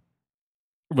saying?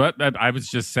 What I was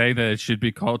just saying that it should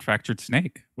be called Fractured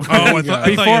Snake. Oh, I thought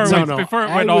you had said- Before it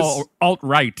went all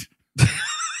alt-right.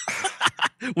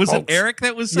 was it Eric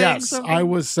that was saying Yes, something? I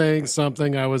was saying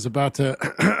something. I was about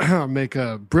to make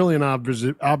a brilliant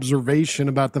observation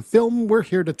about the film we're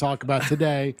here to talk about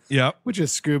today, Yep. which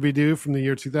is Scooby-Doo from the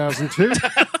year 2002.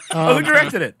 Who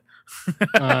directed it?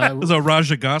 It was a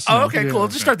Raja Gosling. Oh, okay, cool. Yeah,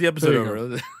 Let's just start the episode There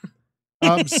you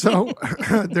over. So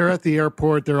they're at the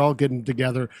airport. They're all getting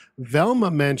together.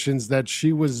 Velma mentions that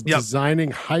she was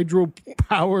designing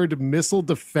hydro-powered missile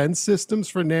defense systems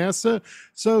for NASA.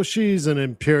 So she's an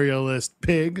imperialist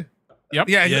pig. Yep.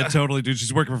 Yeah, totally, dude.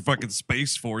 She's working for fucking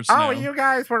Space Force now. Oh, you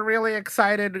guys were really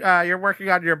excited. You're working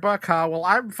on your book, huh? Well,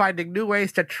 I'm finding new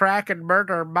ways to track and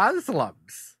murder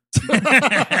Muslims.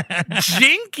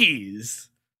 Jinkies.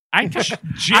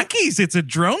 Jinkies, it's a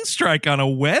drone strike on a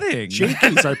wedding.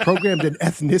 Jinkies, I programmed an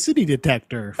ethnicity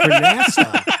detector for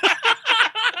NASA.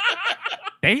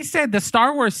 They said the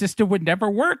Star Wars system would never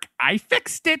work. I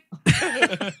fixed it.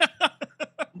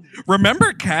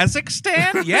 Remember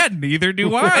Kazakhstan? Yeah, neither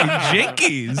do I.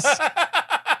 Jinkies.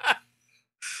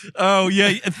 Oh,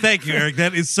 yeah. Thank you, Eric.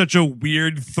 That is such a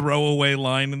weird throwaway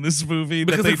line in this movie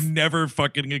that they never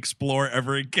fucking explore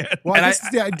ever again. Well, this is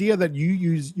the idea that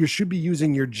you should be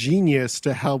using your genius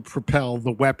to help propel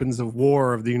the weapons of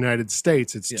war of the United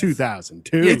States. It's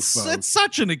 2002. It's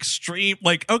such an extreme,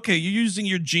 like, okay, you're using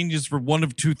your genius for one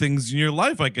of two things in your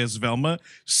life, I guess, Velma.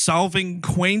 Solving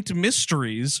quaint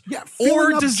mysteries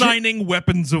or designing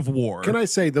weapons of war. Can I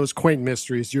say those quaint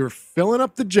mysteries? You're filling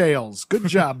up the jails. Good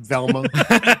job, Velma.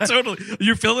 Totally.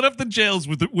 You're filling up the jails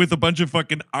with a bunch of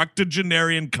fucking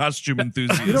octogenarian costume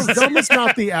enthusiasts. You know, Velma's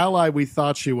not the ally we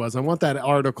thought she was. I want that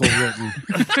article written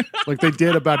like they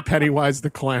did about Pennywise the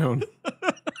Clown.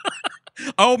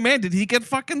 Oh, man, did he get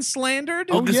fucking slandered?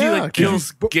 Oh, because he like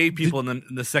kills Did you- gay people in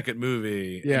the second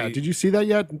movie. Yeah, did you see that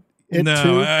yet?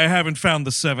 No, I haven't found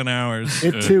the 7 hours.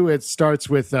 It starts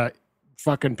with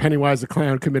fucking Pennywise the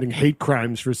Clown committing hate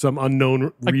crimes for some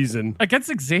unknown reason. Against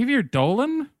Xavier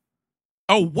Dolan?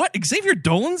 Oh, what? Xavier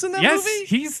Dolan's in that Yes, movie?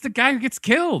 he's the guy who gets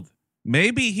killed.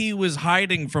 Maybe he was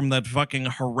hiding from that fucking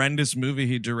horrendous movie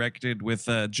he directed with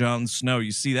Jon Snow.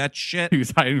 You see that shit? He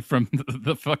was hiding from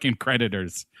the fucking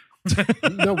creditors.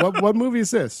 No, what movie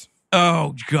is this?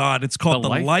 Oh, God. It's called The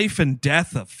The Life? Life and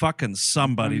Death of fucking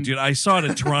somebody, dude. I saw it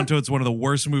in Toronto. It's one of the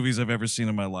worst movies I've ever seen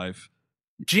in my life.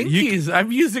 Jinkies.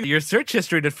 I'm using your search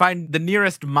history to find the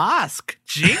nearest mosque.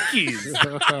 Jinkies.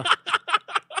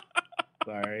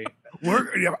 Sorry.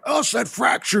 Us at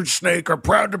Fractured Snake are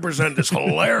proud to present this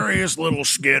hilarious little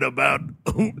skit about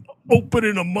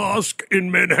opening a mosque in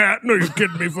Manhattan. Are you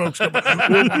kidding me, folks? Why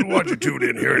don't you tune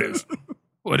in? Here it is.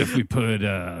 What if we put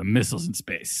missiles in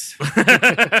space?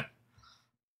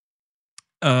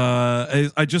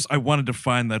 I wanted to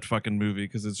find that fucking movie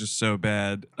because it's just so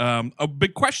bad. A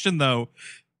big question though,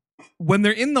 when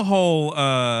they're in the whole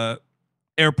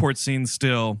airport scene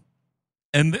still,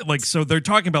 and like, so they're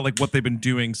talking about like what they've been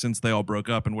doing since they all broke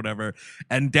up and whatever.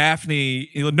 And Daphne,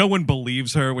 no one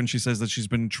believes her when she says that she's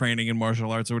been training in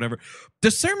martial arts or whatever.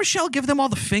 Does Sarah Michelle give them all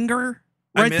the finger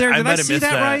right there? Did I see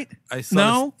that right? I saw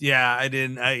No? Yeah, I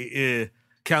didn't.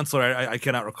 Counselor, I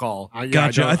cannot recall.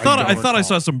 Gotcha. I thought I recall.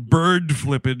 saw some bird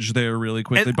flippage there really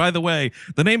quickly. And- By the way,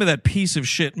 the name of that piece of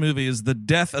shit movie is The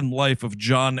Death and Life of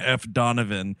John F.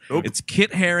 Donovan. Oop. It's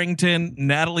Kit Harington,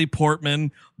 Natalie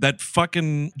Portman, that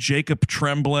fucking Jacob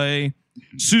Tremblay,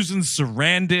 Susan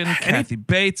Sarandon, Kathy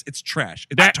Bates. It's trash.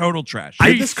 It's total trash.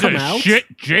 Did this come Piece of out?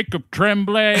 Shit, Jacob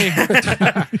Tremblay.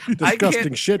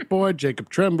 Disgusting shit boy, Jacob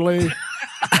Tremblay.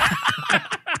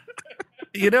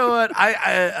 You know what?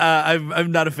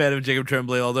 I'm not a fan of Jacob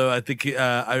Tremblay, although I think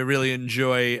I really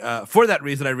enjoy. For that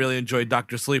reason, I really enjoy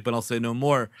Doctor Sleep, and I'll say no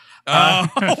more. Oh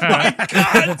my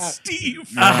God,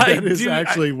 Steve! That is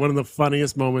actually one of the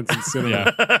funniest moments in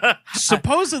cinema.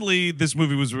 Supposedly, this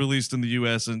movie was released in the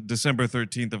U.S. on December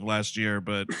 13th of last year,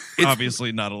 but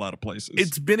obviously not a lot of places.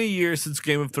 It's been a year since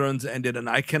Game of Thrones ended, and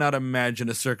I cannot imagine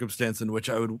a circumstance in which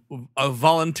I would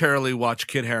voluntarily watch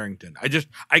Kit Harington.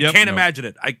 I can't imagine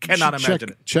it. I cannot imagine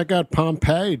it. Check out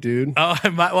Pompeii, dude. Oh,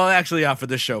 well, actually, yeah, for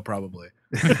this show, probably.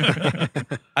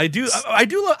 I do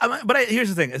love, but here's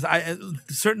the thing: is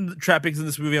certain trappings in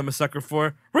this movie I'm a sucker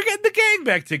for. We're getting the gang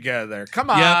back together. Come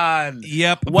on.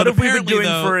 Yep. What But have we been apparently, doing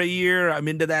though, for a year? I'm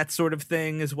into that sort of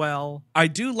thing as well. I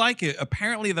do like it.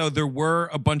 Apparently, though, there were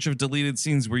a bunch of deleted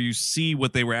scenes where you see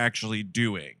what they were actually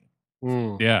doing.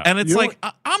 Yeah. And it's You know like,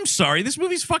 I'm sorry, this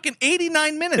movie's fucking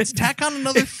 89 minutes. Tack on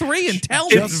another 3 and tell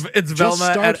me. It's Velma.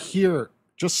 Just start here.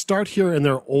 Just start here, and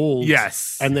they're old.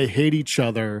 Yes. And they hate each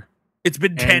other. It's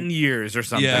been 10 years or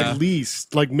something. Yeah. At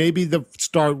least, like maybe the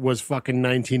start was fucking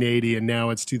 1980, and now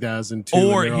it's 2002.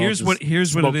 Or and they're all here's just what it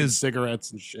smoking is.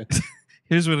 cigarettes and shit.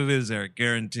 Here's what it is, Eric,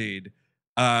 guaranteed.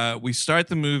 We start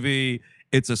the movie.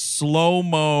 It's a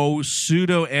slow-mo,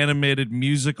 pseudo-animated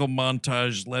musical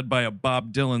montage led by a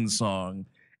Bob Dylan song.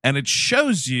 And it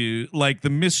shows you like the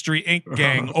Mystery Inc.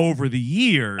 gang over the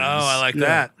years. Oh, I like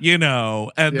that. You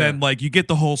know, and then like you get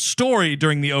the whole story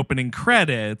during the opening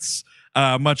credits.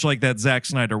 Much like that Zack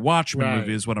Snyder Watchmen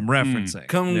movie is what I'm referencing.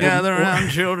 Come gather around,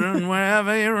 children,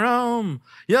 wherever you roam.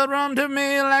 You'll run to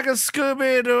me like a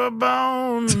Scooby to a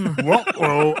bone.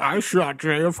 Whoa, I shot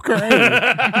JFK.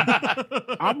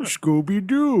 I'm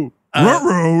Scooby-Doo.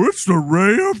 Ruh-roh, it's the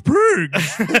Ray of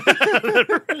Pigs.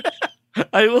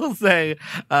 I will say,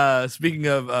 speaking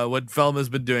of what Velma's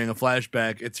been doing, a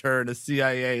flashback, it's her in a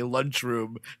CIA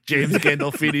lunchroom. James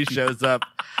Gandolfini shows up.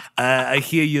 I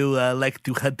hear you like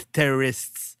to hunt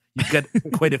terrorists. You've got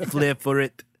quite a flair for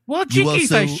it. Well,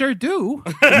 Jinkies, I sure do.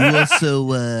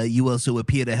 You also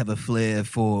appear to have a flair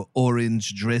for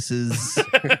orange dresses.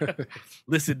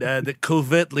 Listen,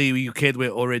 covertly, you can't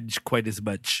wear orange quite as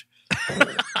much.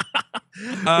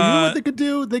 You know what they could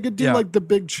do? They could do like the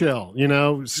Big Chill. You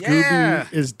know,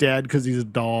 Scooby is dead because he's a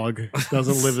dog.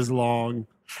 Doesn't live as long.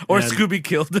 Or And- Scooby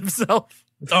killed himself.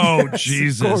 Oh,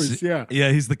 Jesus. Of course, yeah.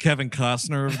 Yeah, he's the Kevin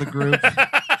Costner of the group.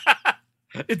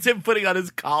 It's him putting on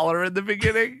his collar in the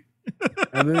beginning.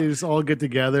 And then they just all get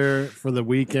together for the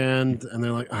weekend, and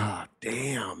they're like, "Ah,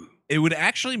 damn." It would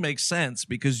actually make sense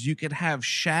because you could have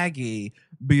Shaggy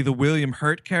be the William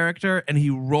Hurt character, and he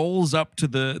rolls up to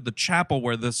the chapel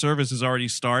where the service has already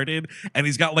started, and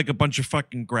he's got like a bunch of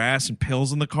fucking grass and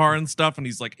pills in the car and stuff, and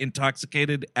he's like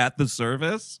intoxicated at the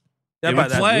service. It would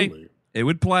play. Absolutely. It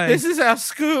would play. This is how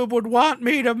Scoob would want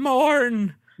me to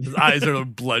mourn. His eyes are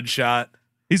bloodshot.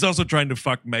 He's also trying to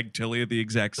fuck Meg Tilly at the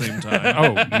exact same time.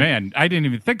 Oh, man. I didn't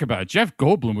even think about it. Jeff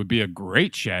Goldblum would be a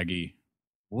great Shaggy.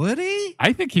 Would he?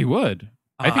 I think he would.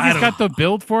 I think he's got the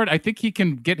build for it. I think he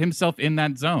can get himself in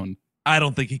that zone. I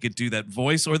don't think he could do that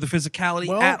voice or the physicality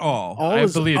at all. I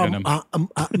believe in him.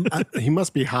 He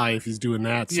must be high if he's doing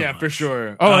that. So Yeah, much. for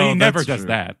sure. Oh, Oh, he never that's does true.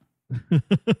 that.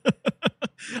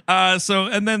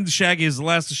 And then Shaggy is the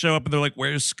last to show up, and they're like,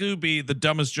 "Where's Scooby?" The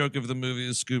dumbest joke of the movie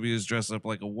is Scooby is dressed up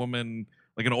like a woman,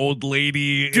 like an old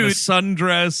lady in a Dude,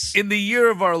 sundress. In the year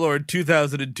of our Lord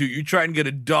 2002, you try and get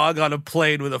a dog on a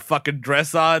plane with a fucking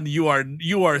dress on, you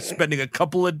are spending a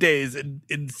couple of days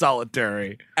in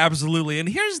solitary. Absolutely. And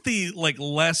here's the like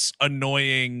less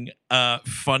annoying,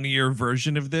 funnier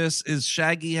version of this: is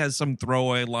Shaggy has some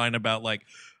throwaway line about like,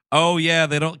 "Oh yeah,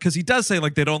 they don't," because he does say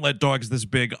like they don't let dogs this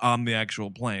big on the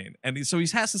actual plane, and he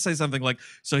has to say something like,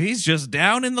 "So he's just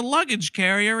down in the luggage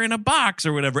carrier in a box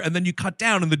or whatever," and then you cut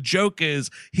down, and the joke is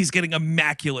he's getting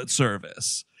immaculate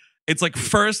service. It's like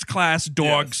first class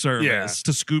dog service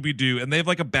to Scooby-Doo, and they have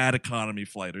like a bad economy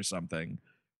flight or something.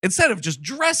 Instead of just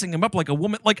dressing him up like a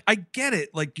woman, like I get it,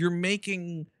 like you're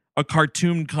making a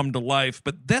cartoon come to life,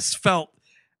 but this felt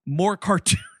more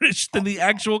cartoonish than the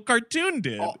actual cartoon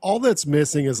did. All that's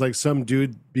missing is like some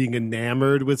dude being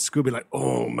enamored with Scooby, like,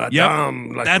 "Oh,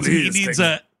 madame." Like, That's he please needs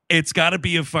take it's got to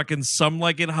be a fucking some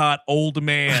like it hot old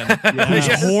man who's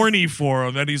horny for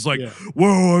him, and he's like,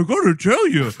 "Well, I gotta tell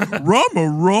you, Rama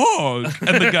wrong,"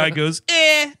 and the guy goes,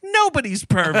 "Nobody's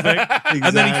perfect,"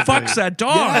 and then he fucks that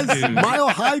dog. Yes, dude. Mile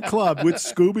High Club with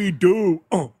Scooby-Doo.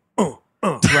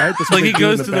 Right? That's what Like they he do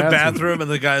goes in to the bathroom and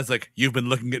the guy's like, "You've been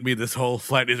looking at me this whole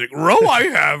flight." He's like, "Ro, I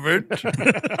haven't."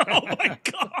 Oh my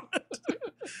god.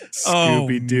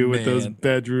 Scooby-Doo with those man.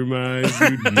 bedroom eyes,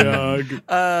 you dog.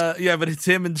 Yeah, but it's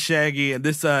him and Shaggy, and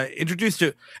this introduced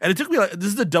to, and it took me like,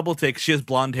 this is a double take. She has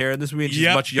blonde hair in this movie, and she's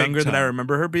Yep, much big younger than I time.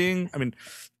 remember her being. I mean,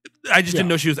 I just didn't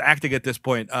know she was acting at this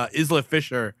point. Isla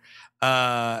Fisher,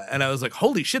 and I was like,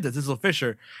 holy shit, that's Isla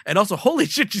Fisher, and also holy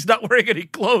shit, she's not wearing any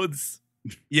clothes.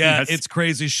 Yeah, Yes. it's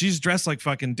crazy. She's dressed like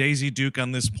fucking Daisy Duke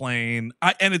on this plane.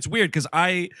 And it's weird because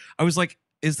I was like,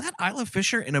 is that Isla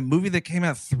Fisher in a movie that came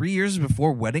out 3 years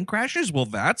before Wedding Crashers? Well,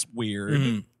 that's weird.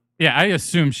 Mhm. Yeah, I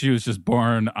assume she was just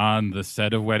born on the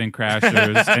set of Wedding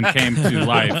Crashers and came to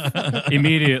life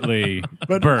immediately.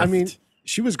 But birthed. I mean,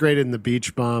 she was great in The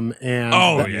Beach Bum, and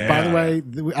Oh, by the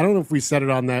way, I don't know if we said it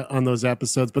on those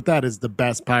episodes, but that is the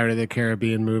best Pirate of the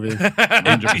Caribbean movie.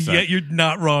 100%. Yeah, you're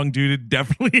not wrong, dude. It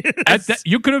definitely is.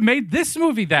 You could have made this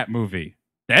movie that movie.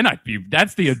 Then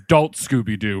that's the adult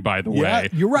Scooby-Doo, by the Yeah, way.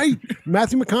 you're right.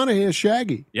 Matthew McConaughey is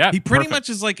Shaggy. Yeah, He pretty perfect. much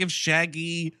is like if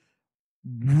Shaggy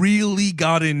really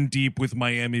got in deep with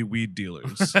Miami weed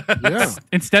dealers. Yeah,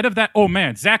 Instead of that, oh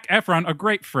man, Zac Efron, a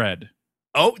great Fred.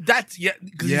 Oh, that's because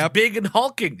he's Yep. big and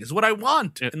hulking is what I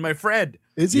want It- in my Fred.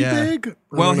 is he Yeah. big? I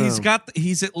Well, don't he's know.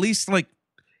 he's at least like,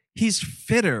 he's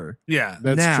fitter Yeah,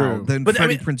 That's now true. than But, I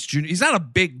Freddie mean- Prinze Jr. He's not a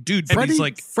big dude, but Freddie, he's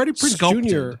like Freddie Prinze sculpted.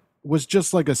 Jr. was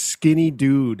just like a skinny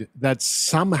dude that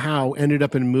somehow ended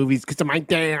up in movies because of my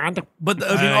dad. but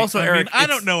I mean, also Eric, I it's-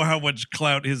 don't know how much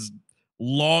clout his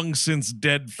long since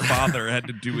dead father had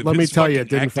to do with. Let me his tell you, it fucking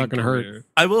didn't acting fucking hurt. career.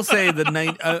 I will say in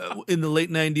the late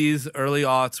 90s, early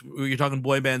aughts, you're talking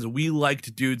boy bands, we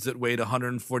liked dudes that weighed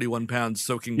 141 pounds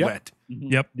soaking Yep. wet.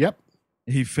 Yep.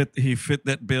 He fit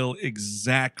that bill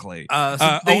exactly.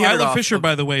 So they hit it Isla off. Fisher,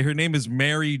 by the way, her name is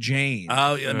Mary Jane.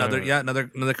 Oh, yeah,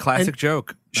 another classic And-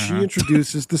 joke. She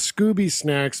introduces the Scooby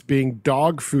snacks being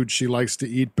dog food she likes to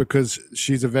eat because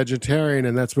she's a vegetarian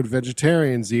and that's what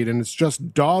vegetarians eat. And it's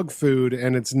just dog food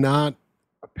and it's not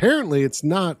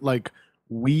like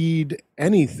weed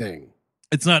anything.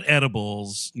 It's not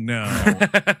edibles, no.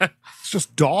 It's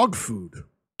just dog food.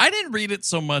 I didn't read it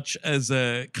so much as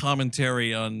a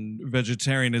commentary on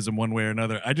vegetarianism one way or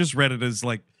another. I just read it as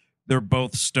like they're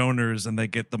both stoners and they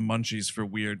get the munchies for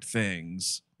weird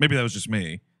things. Maybe that was just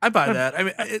me. I buy that. I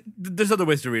mean, there's other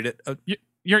ways to read it.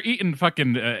 You're eating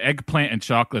fucking eggplant and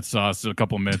chocolate sauce a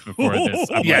couple minutes before this.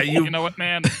 I'm Yeah, like, you- you know what,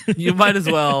 man? You might as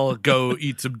well go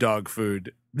eat some dog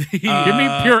food. Give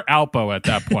me pure Alpo at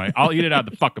that point. I'll eat it out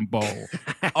of the fucking bowl.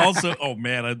 Also, oh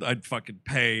man, I'd fucking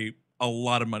pay a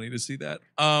lot of money to see that.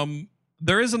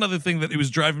 There is another thing that it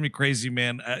was driving me crazy,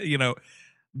 man.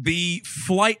 The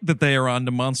flight that they are on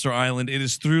to Monster Island, it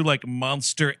is through like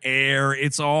Monster Air.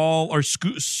 It's all or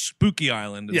Spooky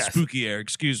Island, Yes. Spooky Air,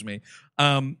 excuse me.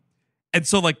 And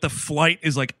so like the flight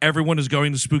is like everyone is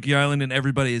going to Spooky Island and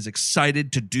everybody is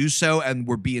excited to do so, and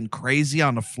we're being crazy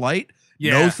on a flight.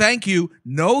 Yeah. No, thank you.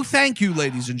 No, thank you,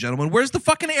 ladies and gentlemen. Where's the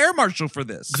fucking air marshal for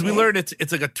this? Because we learned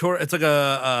it's like a tour, it's like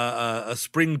a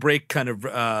spring break kind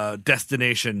of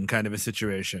destination kind of a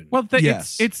situation. Well,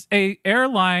 Yes. it's a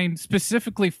airline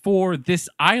specifically for this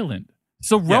island.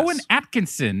 So Rowan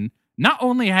Atkinson not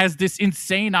only has this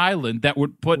insane island that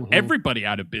would put everybody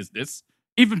out of business,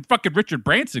 even fucking Richard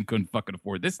Branson couldn't fucking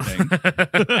afford this thing,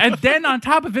 and then on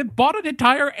top of it, bought an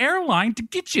entire airline to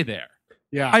get you there.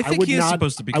 Yeah, I think would he is not,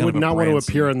 supposed to be I kind would of a not want to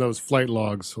Branson. appear in those flight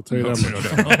logs. I'll tell you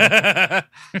that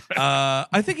much.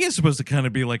 I think he is supposed to kind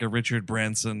of be like a Richard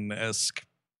Branson-esque,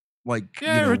 like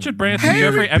Yeah, Richard Branson,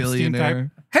 Jeffrey Epstein type.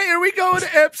 Hey, are we going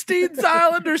to Epstein's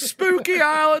Island or Spooky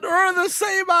Island or the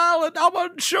same island? I'm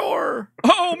unsure.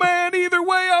 Oh man, either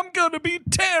way, I'm gonna be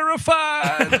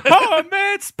terrified. Oh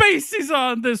man, Spacey's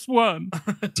on this one.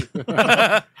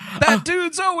 That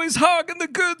dude's always hogging the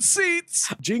good seats.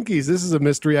 Jinkies, this is a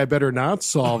mystery I better not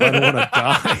solve. I don't want to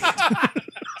die.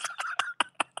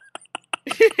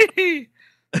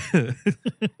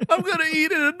 I'm gonna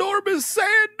eat an enormous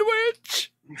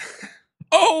sandwich.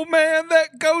 Oh man,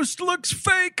 that ghost looks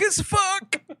fake as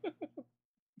fuck.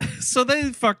 So they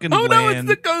fucking Oh no, it's land.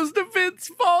 the ghost of Vince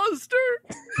Foster.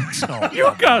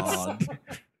 You got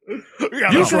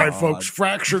Yeah, that's right, folks.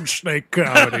 Fractured snake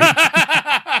comedy.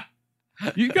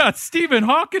 you got Stephen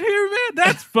Hawking here, man.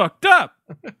 That's fucked up.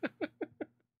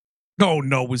 Oh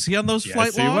no, was he on those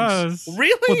flight Yes, he logs? was.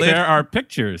 Really? Well, There are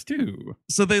pictures too.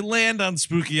 So they land on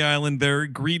Spooky Island. They're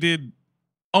greeted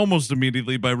almost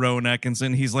immediately by Rowan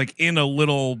Atkinson. He's like in a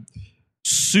little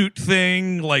suit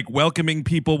thing, like welcoming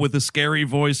people with a scary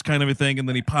voice kind of a thing. And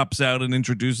then he pops out and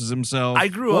introduces himself. I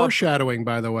grew up. Foreshadowing,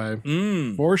 by the way.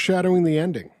 Mm, Foreshadowing the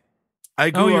ending. I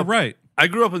grew Oh, you're up. right. I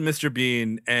grew up with Mr.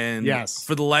 Bean, and Yes.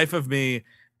 for the life of me,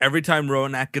 every time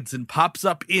Rowan Atkinson pops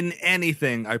up in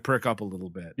anything, I perk up a little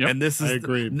bit. Yep, and this is I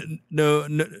agree.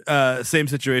 Same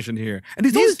situation here. And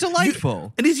He's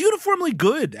delightful. and he's uniformly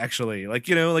good, actually. Like,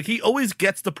 like he always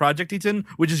gets the project he's in,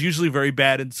 which is usually very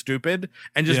bad and stupid,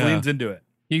 and just leans into it.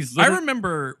 I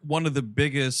remember one of the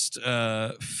biggest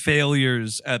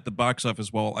failures at the box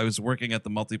office while I was working at the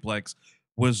multiplex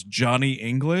was Johnny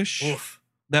English. Oof.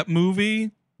 That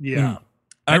movie. Yeah.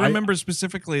 I remember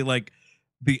specifically like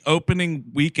the opening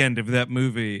weekend of that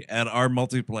movie at our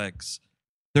multiplex.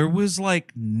 There was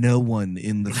like no one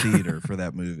in the theater for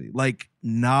that movie. Like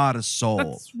not a soul.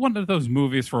 That's one of those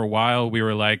movies for a while. We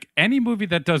were like, any movie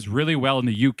that does really well in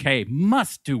the UK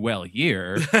must do well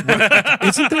here.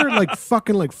 Isn't there like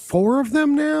fucking like 4 of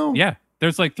them now? Yeah.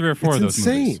 There's like 3 or 4 It's of those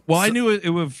insane. movies. Well, I knew it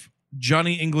was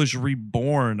Johnny English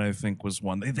Reborn, I think was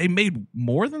one. They made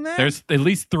more than that? There's at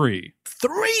least 3.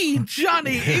 3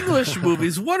 Johnny English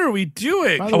movies. What are we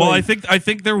doing? By the Well, way, I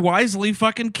think they're wisely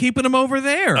fucking keeping them over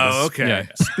there. Oh, okay. Yeah.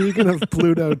 speaking of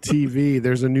Pluto TV,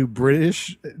 there's a new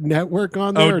British network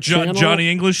on there. a channel. Johnny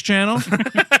English channel?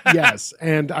 Yes,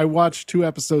 and I watched 2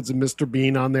 episodes of Mr.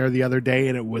 Bean on there the other day,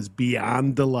 and it was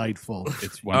beyond delightful.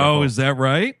 It's wonderful. Oh, is that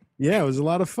right? Yeah, it was a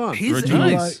lot of fun. He's He,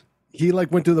 nice. like, he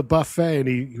like went to the buffet, and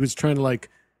he was trying to like,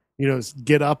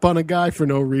 get up on a guy for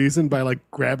no reason by like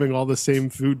grabbing all the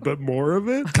same food but more of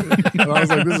it. And I was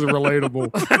like, this is relatable.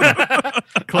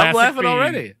 I'm Classic laughing Bean.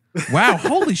 already. Wow,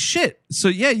 holy shit. So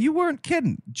yeah, you weren't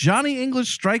kidding. Johnny English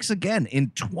Strikes Again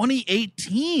in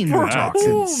 2018. we're That's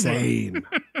talking. insane.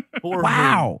 Poor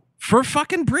Wow. For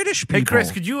fucking British people. Hey,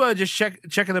 Chris, could you just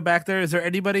check in the back there? Is there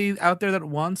anybody out there that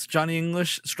wants Johnny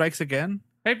English Strikes Again?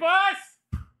 Hey, boss!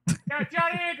 Got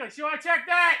Johnny English. You want to check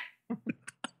that?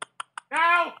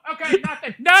 No? Okay,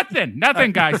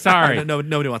 nothing, guys. Sorry. No,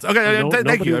 nobody wants. Okay, thank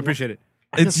nobody you. I wa- appreciate it.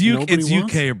 It's guess nobody it's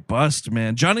wants UK or bust,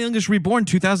 man. Johnny English Reborn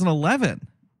 2011.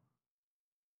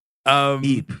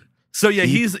 Eep. So yeah,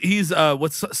 he's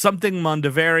what's something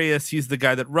Mondavarius. He's the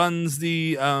guy that runs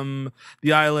the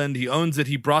island. He owns it.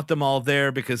 He brought them all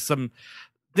there because some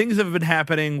things have been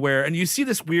happening where, and you see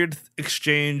this weird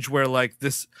exchange where like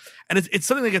this, and it's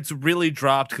something that gets really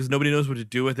dropped because nobody knows what to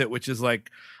do with it, which is like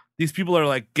these people are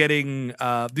like getting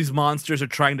these monsters are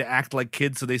trying to act like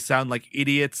kids, so they sound like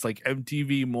idiots, like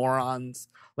MTV morons.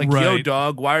 Like, yo, Right.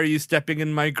 dog, why are you stepping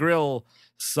in my grill,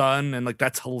 son? And like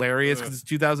that's hilarious because it's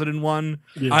 2001.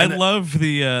 Yeah. I love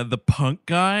the punk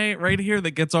guy right here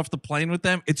that gets off the plane with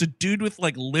them. It's a dude with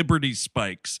like Liberty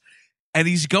spikes, and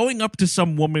he's going up to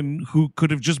some woman who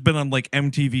could have just been on like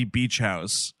MTV Beach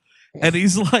House, and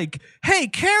he's like, "Hey,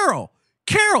 Carol,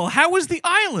 how was the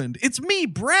island? It's me,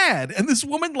 Brad." And this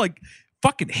woman like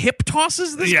fucking hip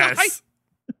tosses this guy.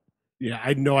 Yeah, I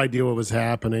had no idea what was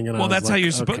happening. And I Well, was that's how like,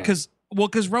 you're supposed okay.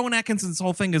 because Rowan Atkinson's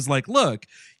whole thing is like, look,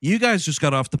 you guys just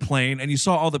got off the plane and you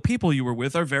saw all the people you were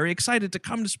with are very excited to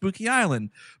come to Spooky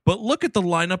Island. But look at the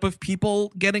lineup of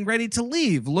people getting ready to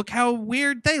leave. Look how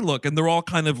weird they look. And they're all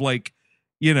kind of like,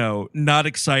 not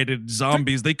excited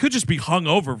zombies. They could just be hung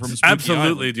over from Spooky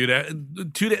Absolutely,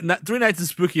 Island. dude. 3 nights in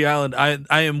Spooky Island.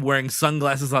 I am wearing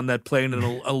sunglasses on that plane and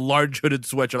a large hooded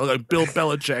sweatshirt. I look like Bill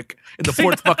Belichick in the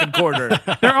fourth fucking quarter.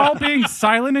 They're all being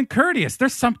silent and courteous.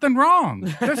 There's something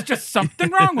wrong. There's just something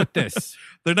wrong with this.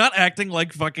 They're not acting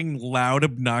like fucking loud,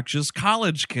 obnoxious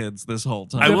college kids this whole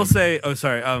time. I will say,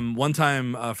 one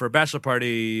time for a bachelor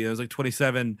party, I was like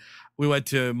 27. We went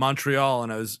to Montreal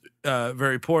and I was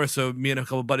very poor. So me and a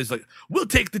couple of buddies like, we'll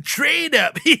take the train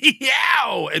up.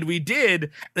 Yow! And we did.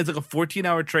 And it's like a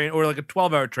 14-hour train or like a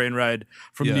 12-hour train ride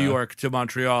from Yeah. New York to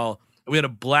Montreal. We had a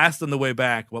blast on the way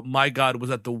back, but my God,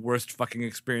 was that the worst fucking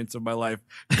experience of my life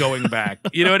going back.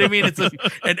 You know what I mean? It's like,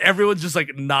 and everyone's just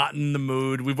like not in the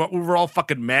mood. We were all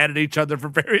fucking mad at each other for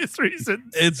various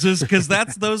reasons. It's just because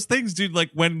that's those things, dude. Like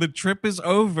when the trip is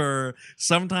over,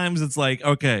 sometimes it's like,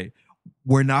 okay,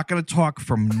 we're not going to talk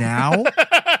from now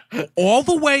all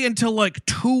the way until like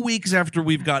 2 weeks after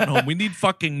we've gotten home. We need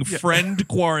fucking friend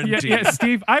quarantine. Yeah,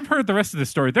 Steve, I've heard the rest of the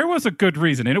story. There was a good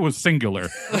reason, and it was singular.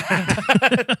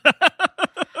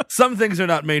 Some things are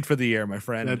not made for the air, my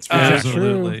friend. That's very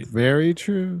Absolutely. true. Very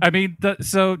true. I mean,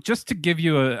 so just to give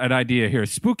you an idea here,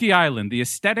 Spooky Island, the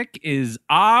aesthetic is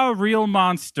real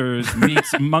monsters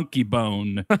meets monkey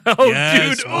bone. Oh,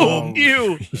 Yes. dude. Oh,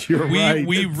 ew. You're right.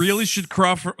 We really should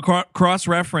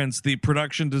cross-reference the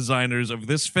production designers of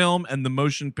this film and the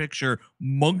motion picture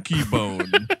Monkey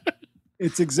Bone.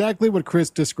 It's exactly what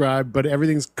Chris described, but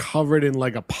everything's covered in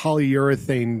like a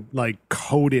polyurethane like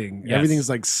coating. Yes. Everything's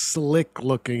like slick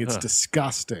looking. It's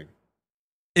disgusting.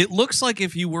 It looks like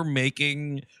if you were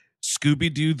making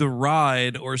Scooby-Doo the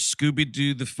ride or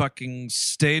Scooby-Doo the fucking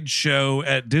stage show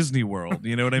at Disney World.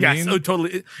 You know what I Yes, mean? oh,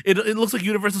 totally. It looks like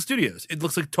Universal Studios. It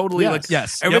looks like totally Yes. like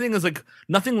Yes. everything is like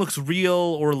nothing looks real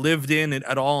or lived in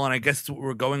at all. And I guess what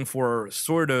we're going for,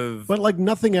 sort of. But like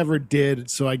nothing ever did,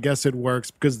 so I guess it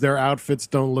works because their outfits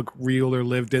don't look real or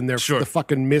lived in. Sure. The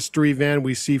fucking mystery van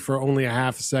we see for only a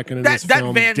half a second in that this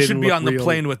film van didn't should be look on the real.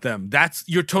 plane with them.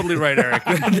 You're totally right,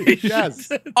 Eric. Yes.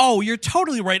 Oh, you're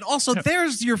totally right. Also,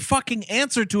 there's your fucking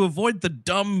answer to avoid the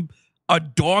dumb a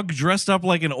dog dressed up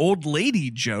like an old lady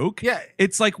joke. Yeah.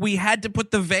 It's like we had to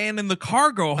put the van in the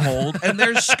cargo hold and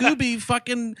there's Scooby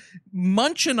fucking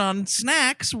munching on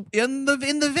snacks in the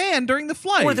van during the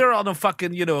flight. Or they're on a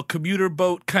fucking, a commuter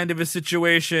boat kind of a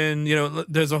situation.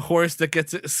 There's a horse that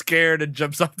gets scared and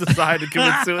jumps off the side and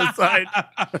commits suicide.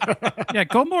 Yeah,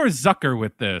 go more Zucker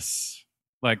with this.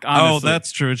 Like, honestly. Oh,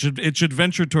 that's true. It should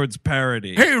venture towards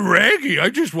parody. Hey, Raggy, I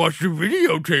just watched a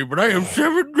videotape and I have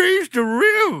 7 days to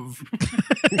live.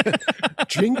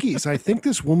 Jinkies, I think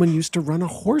this woman used to run a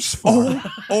horse farm.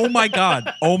 Oh my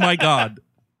God. Oh my God.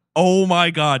 Oh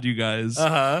my God, you guys.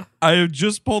 Uh-huh. I have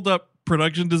just pulled up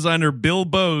production designer Bill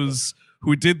Bowes,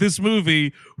 who did this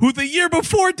movie, who the year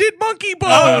before did Monkey Bone.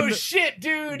 Oh, shit,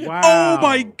 dude. Wow. Oh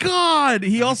my God.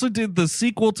 He also did the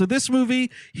sequel to this movie.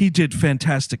 He did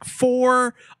Fantastic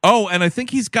Four. Oh, and I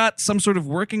think he's got some sort of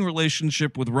working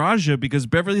relationship with Raja because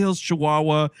Beverly Hills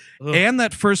Chihuahua and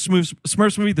that first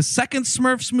Smurfs movie, the second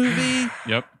Smurfs movie,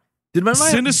 Yep. Did my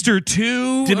man, Sinister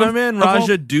 2. did my man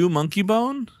Raja do Monkey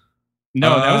Bone?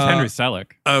 No, that was Henry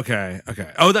Selick. Okay.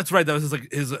 Oh, that's right. That was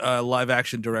his live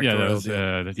action director. Yeah, that was,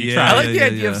 I Yeah. like the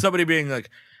idea of somebody being like,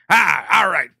 all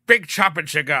right, big chopping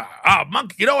cigar. Oh,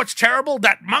 monkey. You know what's terrible?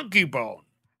 That Monkey Bone.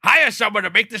 Hire someone to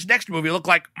make this next movie look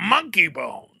like Monkey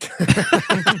Bone.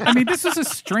 I mean, this is a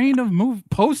strain of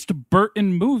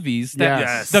post-Burton movies that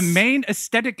Yes. the main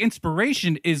aesthetic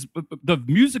inspiration is the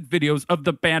music videos of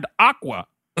the band Aqua.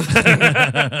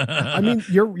 I mean,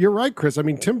 you're right, Chris. I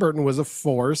mean, Tim Burton was a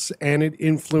force, and it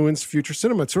influenced future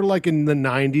cinema. It's sort of like in the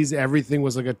 '90s, everything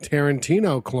was like a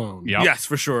Tarantino clone. Yep. Yes,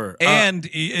 for sure. And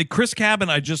Chris Cabin,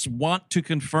 I just want to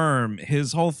confirm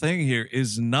his whole thing here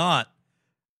is not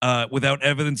without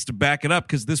evidence to back it up,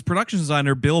 because this production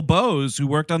designer, Bill Bowes, who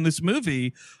worked on this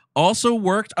movie, also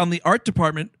worked on the art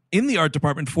department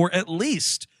for at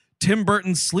least Tim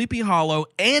Burton's Sleepy Hollow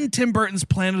and Tim Burton's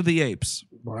Planet of the Apes.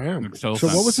 Wow. So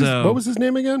What was his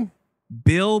name again?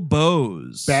 Bill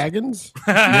Bowes. Baggins?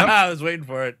 I was waiting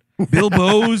for it. Bill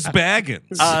Bowes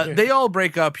Baggins. They all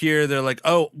break up here. They're like,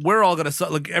 oh, we're all gonna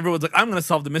everyone's like, I'm gonna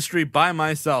solve the mystery by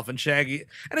myself. And Shaggy,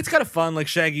 and it's kind of fun. Like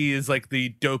Shaggy is like the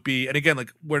dopey, and again,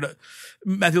 like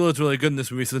Matthew Lillard's really good in this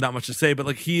movie, so there's not much to say. But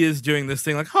like he is doing this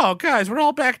thing, like, oh guys, we're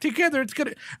all back together. It's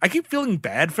gonna. I keep feeling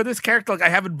bad for this character. Like I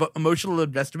have an emotional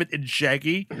investment in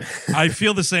Shaggy. I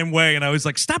feel the same way, and I was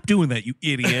like, stop doing that, you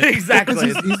idiot. Exactly.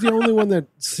 He's the only one that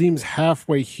seems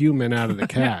halfway human out of the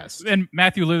cast. And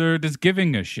Matthew Lillard is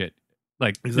giving a shit.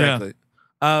 Like, Exactly.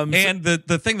 And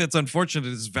the thing that's unfortunate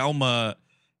is Velma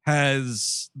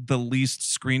has the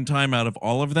least screen time out of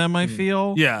all of them, I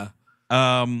feel. Yeah.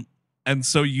 And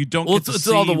so you don't Well, get to it's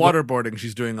see all the what- waterboarding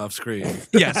she's doing off screen.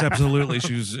 Yes, absolutely.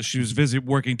 She was busy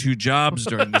working 2 jobs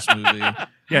during this movie.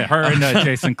 yeah, her and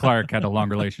Jason Clarke had a long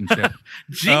relationship.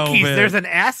 Jinkies, man. there's an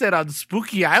asset on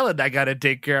Spooky Island I gotta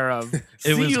take care of.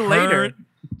 See It was you her, later.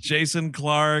 Jason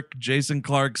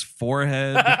Clark's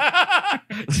forehead.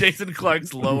 Jason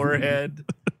Clark's lower head.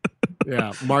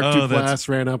 Yeah, Mark Oh, Duplass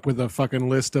ran up with a fucking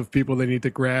list of people they need to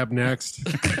grab next.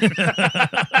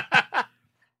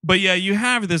 But yeah, you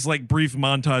have this like brief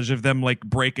montage of them like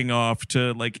breaking off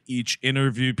to like each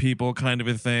interview people kind of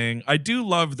a thing. I do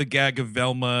love the gag of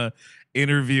Velma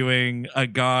interviewing a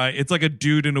guy. It's like a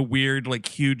dude in a weird like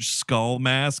huge skull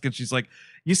mask, and she's like,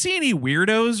 you see any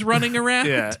weirdos running around?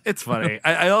 Yeah, it's funny.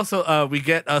 I also we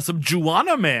get some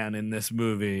Juana Man in this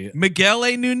movie. Miguel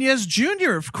A. Nunez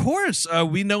Jr., of course.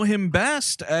 We know him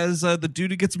best as the dude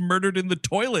who gets murdered in the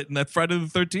toilet in that Friday the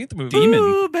 13th movie. Demon.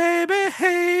 Ooh, baby,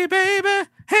 hey, baby,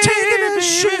 hey, Taking a baby,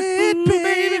 shit, ooh,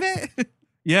 baby.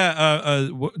 Yeah,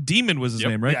 Demon was his Yep.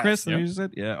 name, right, Yes, Chris? yep. You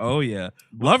said? Yeah. Oh, yeah.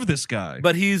 Love this guy.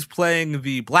 But he's playing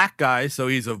the black guy, so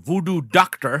he's a voodoo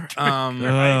doctor.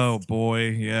 Oh, boy.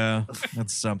 Yeah.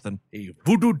 That's something. A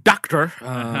voodoo doctor.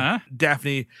 Uh-huh.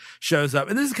 Daphne shows up,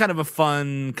 and this is kind of a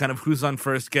fun kind of who's on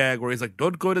first gag where he's like,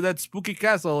 don't go to that spooky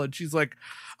castle, and she's like,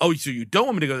 oh, so you don't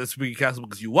want me to go to that spooky castle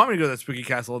because you want me to go to that spooky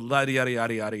castle, yada yada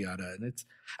yada yada yada. And it's,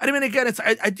 I mean, again, it's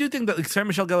I do think that like Sarah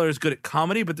Michelle Gellar is good at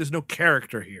comedy, but there's no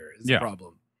character here is the Yeah.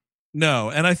 problem. No.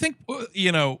 And I think,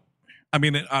 I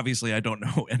mean, obviously, I don't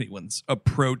know anyone's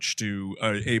approach to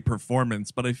a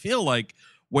performance, but I feel like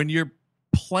when you're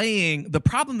playing, the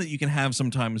problem that you can have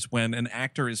sometimes when an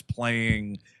actor is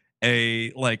playing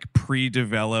a like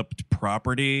pre-developed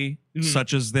property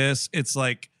such as this, it's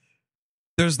like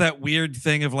there's that weird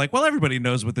thing of like, well, everybody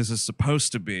knows what this is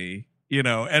supposed to be, you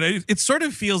know, and it sort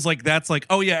of feels like that's like,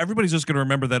 oh yeah, everybody's just going to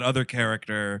remember that other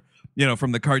character, you know,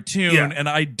 from the cartoon, and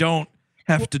I don't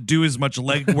have to do as much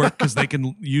legwork because they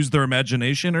can use their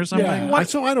imagination or something. Yeah,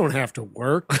 so I don't have to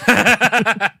work.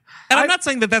 And I'm not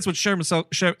saying that that's what Sarah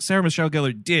Michelle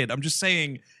Gellar did. I'm just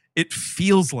saying it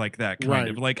feels like that kind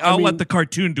of like I'll let the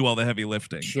cartoon do all the heavy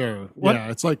lifting. Sure. Yeah,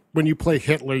 it's like when you play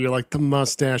Hitler, you're like, the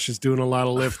mustache is doing a lot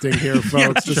of lifting here,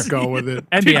 folks. Just go with it.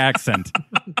 And the accent.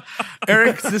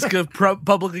 Eric Siska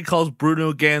publicly calls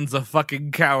Bruno Gans a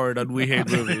fucking coward on We Hate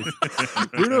Movies.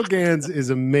 Bruno Gans is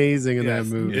amazing in that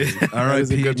movie. That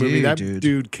is a good movie. That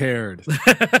dude cared.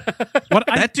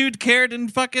 That dude cared in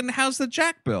fucking How's the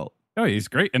Jack Built? Oh, he's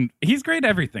great. And he's great at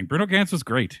everything. Bruno Gans was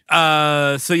great.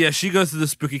 So yeah, she goes to the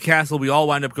spooky castle. We all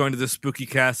wind up going to the spooky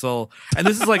castle. And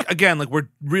this is like, again, like we're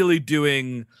really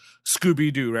doing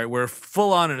Scooby-Doo, right? We're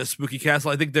full on in a spooky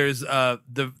castle. I think there's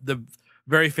the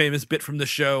very famous bit from the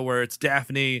show where it's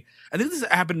Daphne. I think this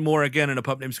happened more again in A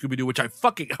Pup Named Scooby-Doo, which I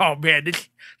fucking, oh man,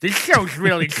 this show's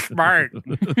really smart.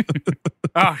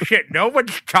 Oh shit, no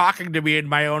one's talking to me in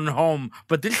my own home,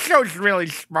 but this show's really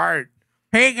smart.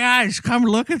 Hey guys, come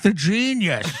look at the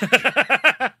genius.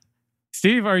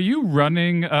 Steve, are you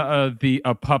running the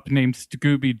A Pup Named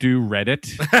Scooby-Doo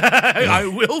Reddit? I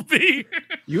will be.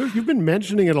 You've been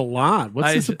mentioning it a lot.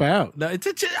 What's this about? No, it's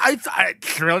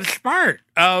really smart.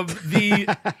 Are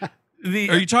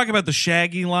you talking about the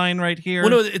Shaggy line right here?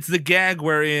 Well, no, it's the gag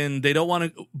wherein they don't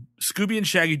want to. Scooby and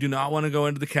Shaggy do not want to go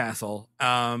into the castle.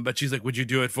 But she's like, "Would you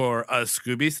do it for a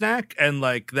Scooby snack?" And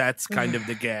like that's kind of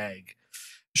the gag.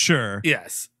 Sure.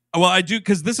 Yes. Well, I do,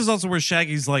 because this is also where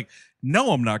Shaggy's like,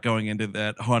 no, I'm not going into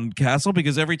that haunted castle,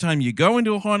 because every time you go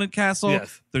into a haunted castle,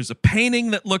 there's a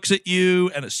painting that looks at you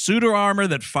and a suit of armor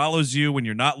that follows you when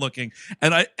you're not looking.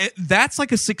 And that's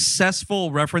like a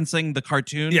successful referencing the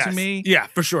cartoon to me. Yeah,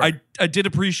 for sure. I did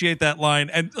appreciate that line.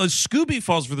 And Scooby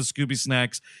falls for the Scooby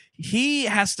snacks. He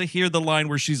has to hear the line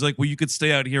where she's like, well, you could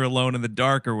stay out here alone in the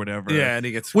dark or whatever. Yeah, and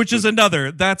he gets... Which is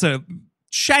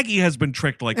Shaggy has been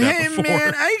tricked like that before. Hey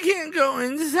man, I can't go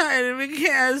inside of a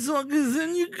castle because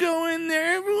then you go in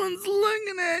there, everyone's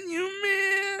looking at you,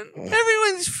 man.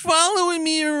 Everyone's following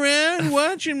me around,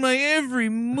 watching my every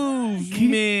move,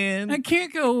 man. I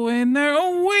can't go in there.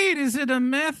 Oh wait, is it a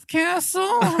meth castle?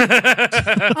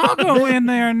 I'll go in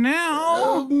there now.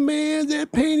 Oh man,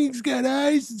 that painting's got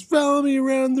eyes. It's following me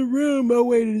around the room. Oh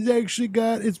wait,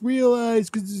 it's real eyes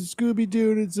because it's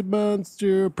Scooby-Doo and it's a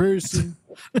monster, a person.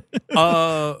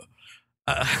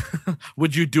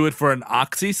 Would you do it for an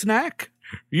Oxy snack?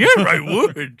 Yeah, I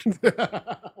would.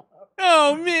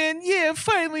 Oh man, yeah,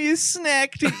 finally a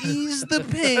snack to ease the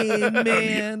pain,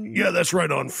 man. Yeah, that's right.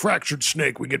 On Fractured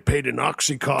Snake, we get paid in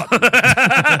Oxycontin.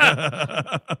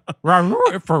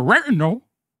 For retinol.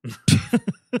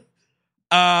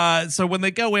 So when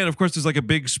they go in, of course, there's like a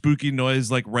big spooky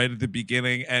noise like right at the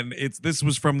beginning, and this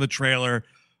was from the trailer.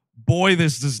 Boy,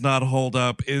 this does not hold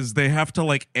up. Is they have to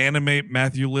like animate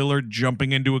Matthew Lillard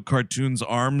jumping into a cartoon's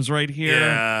arms right here.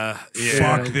 Yeah.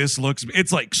 Fuck, this looks.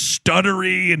 It's like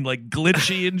stuttery and like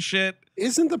glitchy and shit.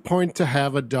 Isn't the point to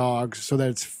have a dog so that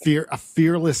it's a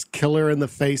fearless killer in the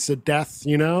face of death?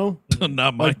 You know,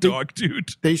 not my dog,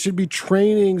 dude. They should be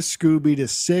training Scooby to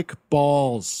sick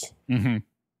balls. Mm-hmm.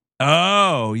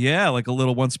 Oh yeah, like a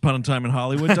little Once Upon a Time in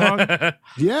Hollywood dog.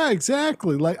 Yeah,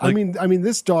 exactly. Like I mean,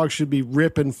 this dog should be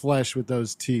ripping flesh with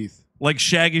those teeth. Like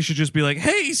Shaggy should just be like,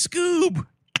 "Hey, Scoob,"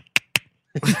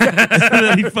 and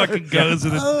then he fucking goes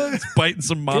and it's biting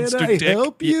some monster Can I dick.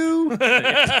 help you?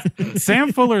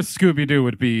 Sam Fuller's Scooby-Doo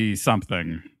would be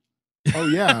something. Oh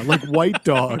yeah, like White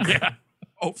Dog. Yeah.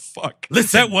 Oh fuck!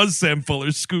 Listen. That was Sam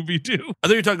Fuller's Scooby-Doo. I thought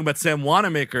you were talking about Sam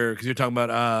Wanamaker because you're talking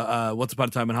about Once Upon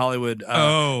a Time in Hollywood.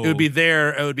 It would be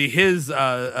there. It would be his.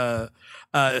 All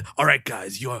right,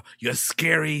 guys, you're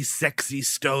scary, sexy,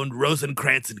 stoned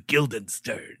Rosencrantz and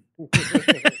Guildenstern.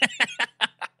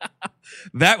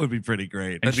 That would be pretty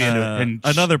great. And That'd be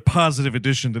another positive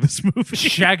addition to this movie.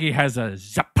 Shaggy has a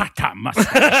Zapata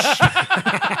mustache.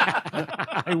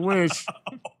 I wish.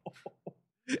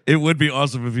 It would be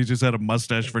awesome if he just had a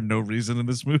mustache for no reason in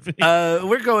this movie.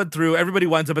 We're going through. Everybody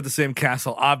winds up at the same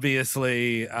castle,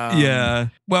 obviously. Yeah.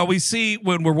 Well, we see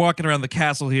when we're walking around the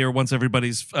castle here, once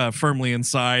everybody's firmly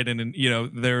inside, and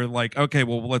they're like, okay,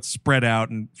 well, let's spread out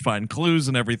and find clues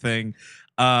and everything.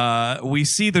 we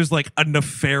see there's like a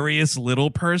nefarious little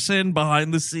person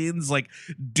behind the scenes, like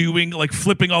doing, like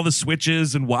flipping all the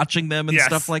switches and watching them and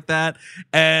stuff like that.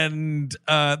 And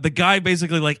the guy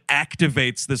basically like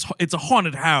activates this. It's a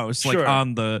haunted house, like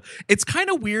on the. It's kind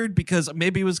of weird because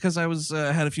maybe it was because I was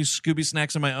had a few Scooby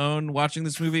snacks of my own watching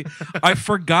this movie. I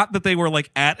forgot that they were like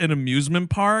at an amusement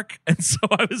park, and so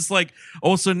I was like,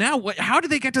 oh, so now what? How did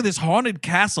they get to this haunted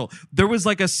castle? There was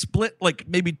like a split, like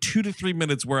maybe 2 to 3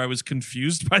 minutes where I was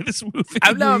confused by this movie.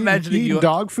 I'm now imagining you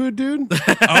dog food, dude.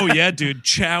 Oh yeah, dude,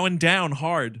 chowing down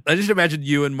hard. I just imagine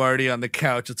you and Marty on the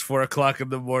couch. It's 4:00 in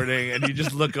the morning, and you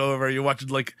just look over. You're watching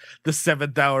like the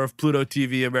 7th hour of Pluto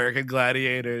TV, American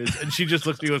Gladiators, and she just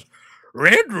looks at you and goes,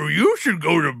 "Andrew, you should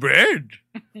go to bed."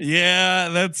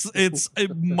 Yeah, it's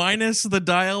minus the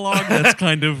dialogue. That's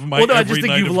kind of my. Well, no, I every just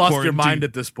think night you've of lost your quarantine. mind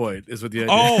at this point. Is what the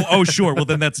idea. Oh, sure. Well,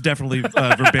 then that's definitely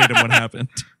verbatim what happened.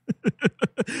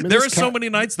 There are so many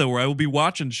nights though where I will be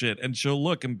watching shit and she'll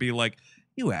look and be like,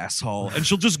 "You asshole," and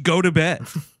she'll just go to bed.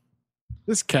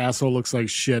 This castle looks like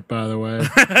shit, by the way.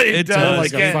 It does.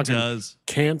 Like a It fucking does.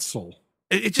 cancel.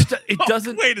 It just it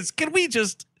doesn't. Wait, can we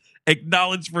just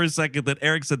acknowledge for a second that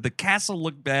Eric said the castle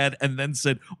looked bad and then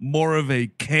said more of a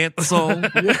cancel?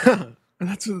 Yeah.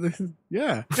 That's what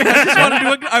yeah.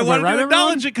 I wanted right, to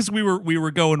acknowledge everyone? it because we were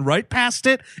going right past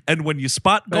it, and when you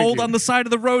spot gold you. on the side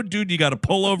of the road, dude, you got to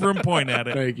pull over and point at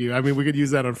it. Thank you. I mean, we could use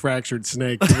that on Fractured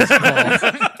Snake. For this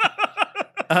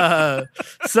call.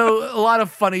 So a lot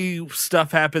of funny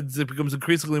stuff happens. It becomes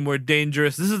increasingly more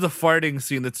dangerous. This is the farting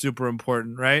scene that's super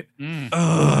important, right?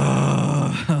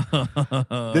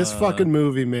 This fucking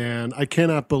movie, man. I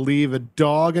cannot believe a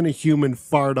dog and a human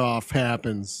fart off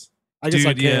happens. I guess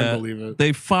I can believe it.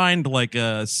 They find like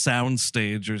a sound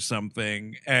stage or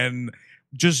something and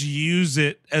just use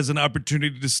it as an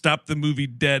opportunity to stop the movie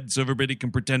dead so everybody can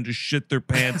pretend to shit their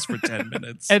pants for 10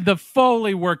 minutes. And the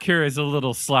Foley work here is a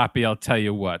little sloppy, I'll tell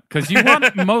you what, because you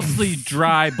want mostly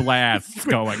dry blasts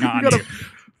going on here.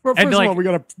 Well, first of all, we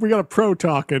got a pro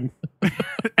talking.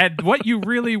 And what you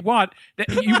really want,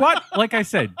 like I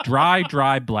said, dry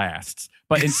blasts.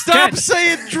 But Stop instead,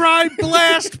 saying dry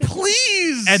blast,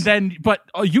 please. and then, but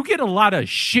you get a lot of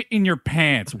shit in your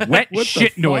pants, wet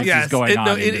shit noises going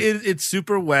on. It's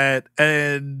super wet,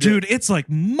 and dude, it's like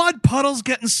mud puddles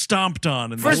getting stomped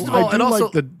on. And First of all, I do and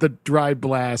also like the dry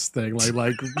blast thing,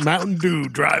 like Mountain Dew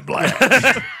dry blast.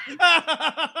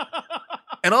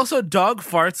 and also dog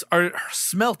farts are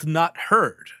smelt, not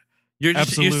heard. You're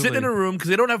sitting in a room because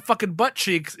they don't have fucking butt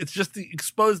cheeks. It's just the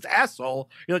exposed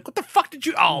asshole. You're like, what the fuck did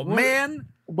you? Oh man!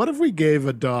 What if we gave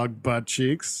a dog butt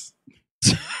cheeks?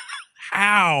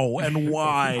 How and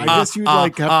why? I guess you'd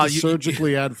have to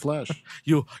surgically add flesh.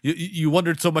 You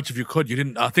wondered so much if you could. You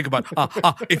didn't think about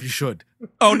if you should.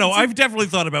 Oh no, I've definitely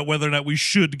thought about whether or not we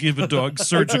should give a dog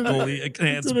surgically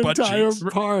enhanced butt Entire cheeks.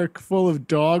 park full of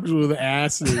dogs with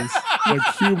asses, like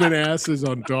human asses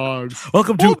on dogs.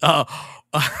 Welcome to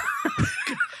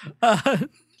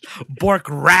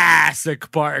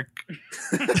Bork-Rassic Park.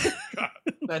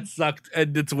 That sucked,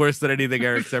 and it's worse than anything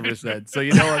Eric's ever said. So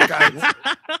you know what, guys?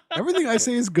 Everything I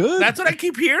say is good. That's what I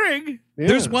keep hearing. Yeah.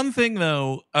 There's one thing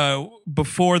though,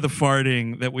 before the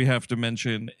farting that we have to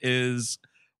mention is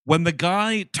when the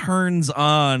guy turns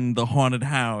on the haunted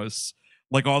house,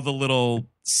 like all the little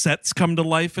sets come to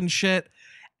life and shit.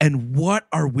 And what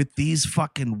are with these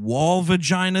fucking wall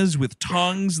vaginas with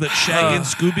tongues that Shaggy and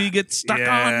Scooby get stuck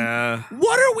on?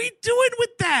 What are we doing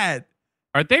with that?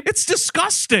 Are they? It's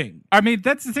disgusting. I mean,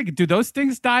 that's the thing. Do those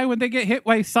things die when they get hit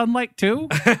by sunlight too?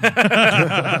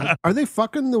 Are they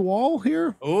fucking the wall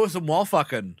here? Oh, some wall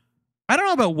fucking. I don't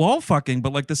know about wall fucking,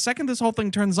 but like the second this whole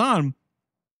thing turns on,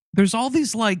 there's all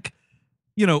these like,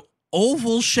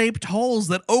 oval shaped holes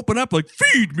that open up like,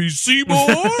 feed me, Seymour.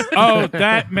 Oh,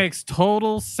 that makes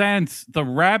total sense. The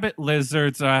rabbit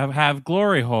lizards have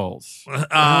glory holes.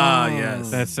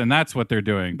 Yes. That's what they're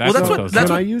doing. Well, that's what what- those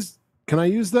that's are. Can I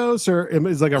use those, or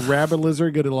is like a rabbit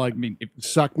lizard going to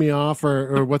suck me off,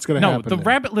 or what's going to No, happen? the there?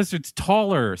 rabbit lizard's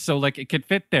taller, so like it could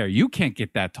fit there. You can't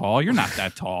get that tall. You're not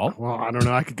that tall. Well, I don't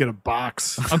know. I could get a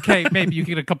box. Okay, maybe you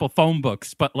get a couple phone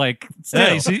books, but like, still.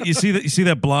 Yeah, you see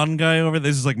that blonde guy over there?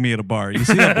 This is like me at a bar. You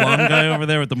see that blonde guy over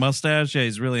there with the mustache? Yeah,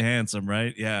 he's really handsome,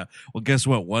 right? Yeah. Well, guess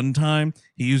what? One time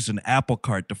he used an apple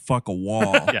cart to fuck a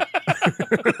wall. Yeah.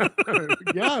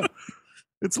 Yeah.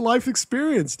 It's life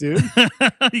experience, dude.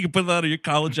 You can put that on your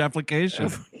college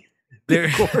application. There,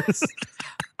 Of course.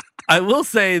 I will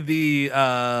say this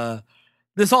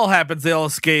all happens. They all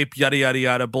escape. Yada yada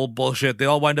yada. Bullshit. They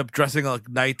all wind up dressing like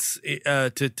knights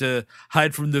to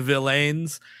hide from the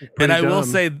villains. And I will dumb.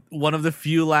 say one of the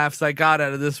few laughs I got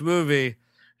out of this movie.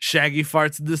 Shaggy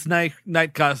farts in this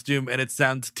night costume, and it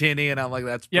sounds tinny, and I'm like,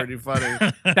 that's pretty funny.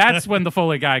 That's when the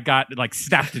Foley guy got like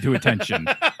snapped into attention.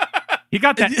 He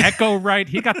got that echo right.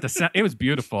 He got the sound. It was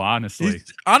beautiful, honestly.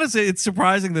 Honestly, it's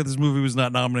surprising that this movie was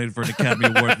not nominated for an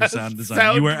Academy Award for sound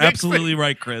design. You were absolutely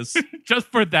right, Chris. Just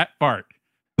for that part.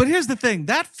 But here's the thing.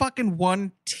 That fucking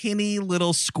one tinny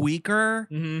little squeaker,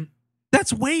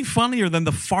 that's way funnier than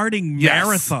the farting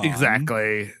marathon.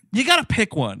 Exactly. You got to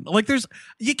pick one. Like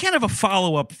you can't have a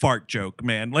follow-up fart joke,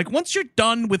 man. Like once you're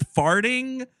done with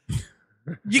farting,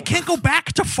 you can't go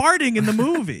back to farting in the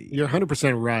movie. You're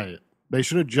 100% right. They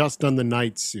should have just done the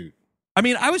night suit. I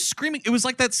mean, I was screaming. It was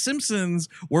like that Simpsons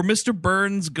where Mr.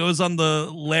 Burns goes on the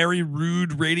Larry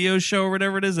Rude radio show or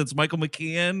whatever it is. It's Michael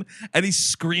McKean, and he's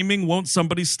screaming, "Won't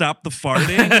somebody stop the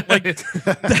farting?"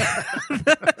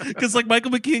 Because like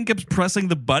Michael McKean keeps pressing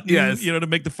the button, to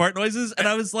make the fart noises, and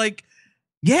I was like,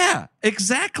 "Yeah,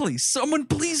 exactly. Someone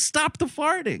please stop the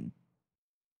farting."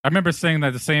 I remember saying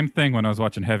that the same thing when I was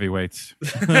watching Heavyweights.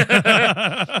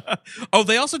 Oh,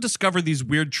 they also discovered these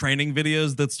weird training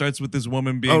videos that starts with this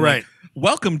woman being right.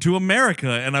 "Welcome to America."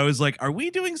 And I was like, are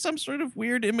we doing some sort of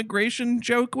weird immigration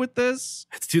joke with this?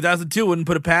 It's 2002, wouldn't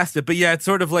put it past it. But yeah, it's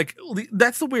sort of like,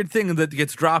 that's the weird thing that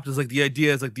gets dropped is like the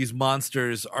idea is like these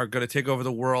monsters are going to take over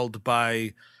the world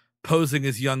by posing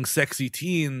as young, sexy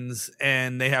teens,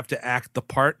 and they have to act the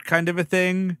part kind of a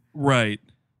thing. Right.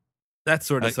 That's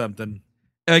sort of something.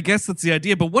 I guess that's the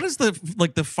idea, but what is the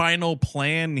final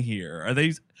plan here?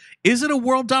 Is it a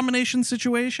world domination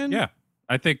situation? Yeah.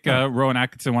 I think Rowan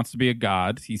Atkinson wants to be a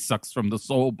god. He sucks from the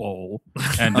soul bowl.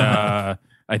 And I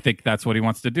think that's what he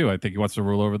wants to do. I think he wants to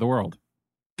rule over the world.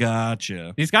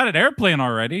 Gotcha. He's got an airplane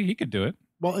already. He could do it.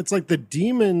 Well, it's like the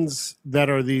demons that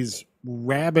are these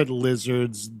rabbit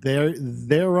lizards,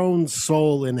 their own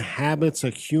soul inhabits a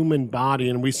human body.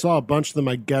 And we saw a bunch of them,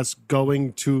 I guess,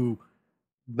 going to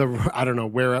I don't know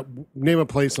where, name a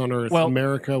place on Earth,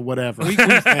 America, whatever.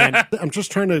 And I'm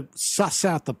just trying to suss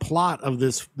out the plot of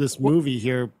this movie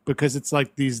here, because it's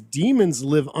like these demons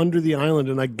live under the island,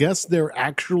 and I guess they're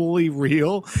actually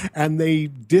real, and they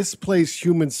displace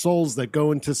human souls that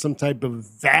go into some type of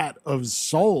vat of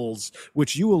souls,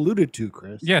 which you alluded to,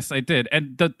 Chris. Yes, I did.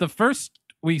 And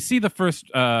we see the first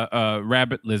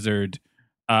rabbit lizard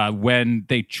when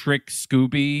they trick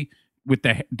Scooby with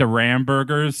the Ram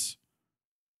burgers.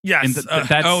 Yes.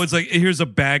 It's like, here's a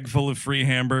bag full of free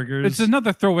hamburgers. It's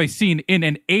another throwaway scene in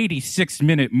an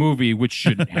 86-minute movie, which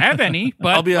shouldn't have any,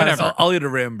 but I'll be honest, whatever. I'll eat a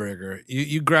ram burger.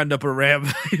 You ground up a ram.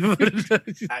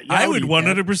 I would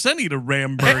 100% eat a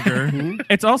ram burger.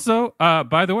 It's also,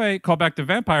 by the way, call back to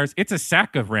vampires, it's a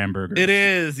sack of ram burgers. It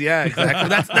is, yeah, exactly.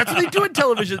 That's what they do in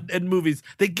television and movies.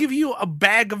 They give you a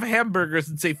bag of hamburgers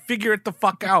and say, figure it the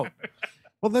fuck out.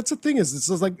 Well, that's the thing is, it's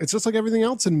just like everything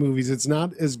else in movies. It's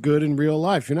not as good in real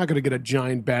life. You're not going to get a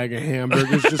giant bag of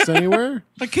hamburgers just anywhere.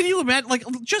 Like, can you imagine? Like,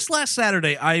 just last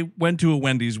Saturday, I went to a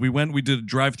Wendy's. We did a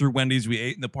drive-through Wendy's. We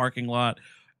ate in the parking lot.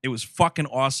 It was fucking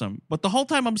awesome. But the whole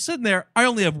time I'm sitting there, I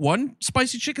only have one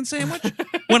spicy chicken sandwich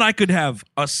when I could have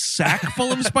a sack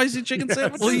full of spicy chicken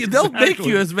sandwiches. Well, they'll make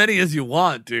you as many as you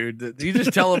want, dude. You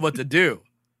just tell them what to do.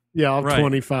 Yeah, I'll have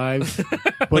 25.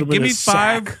 Like, give me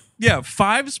 5. Yeah,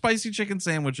 5 spicy chicken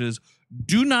sandwiches.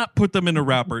 Do not put them in a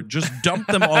wrapper. Just dump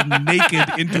them all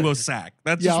naked into a sack.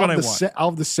 That's just what I want.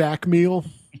 I'll have the sack meal.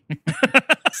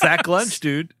 Sack lunch,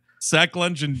 dude. Sack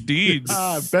lunch indeed.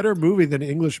 Better movie than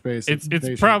English Based.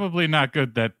 It's probably not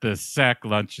good that the sack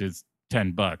lunch is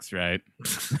 $10, right?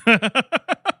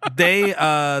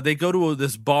 They go to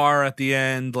this bar at the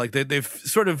end, like they've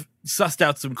sort of sussed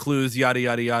out some clues, yada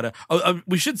yada yada.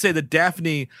 We should say that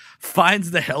Daphne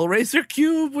finds the Hellraiser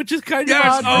cube, which is kind of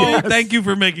odd. Oh, thank you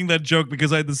for making that joke,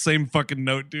 because I had the same fucking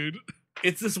note, dude.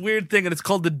 It's this weird thing, and it's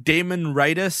called the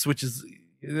Daemon-ritis, which is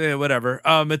whatever.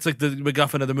 It's like the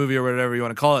MacGuffin of the movie or whatever you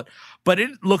want to call it. But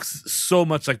it looks so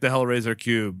much like the Hellraiser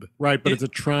cube. Right, but it's a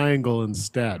triangle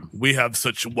instead. We have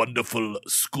such wonderful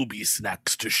Scooby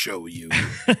snacks to show you.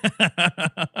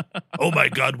 Oh my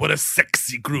God, what a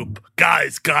sexy group.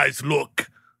 Guys, look.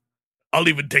 I'll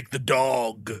even take the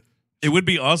dog. It would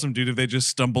be awesome, dude, if they just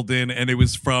stumbled in and it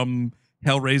was from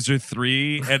Hellraiser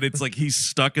 3 and it's like he's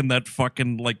stuck in that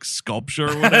fucking like sculpture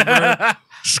or whatever.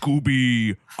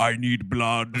 Scooby, I need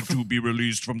blood to be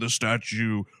released from the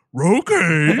statue.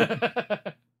 Okay.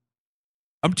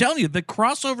 I'm telling you, the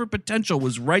crossover potential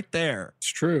was right there. It's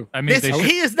true. I mean,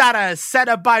 he is not a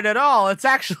Cenobite at all. It's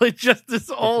actually just this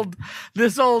old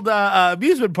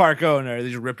amusement park owner. They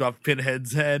just ripped off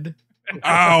Pinhead's head.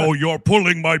 Ow, you're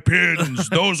pulling my pins.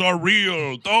 Those are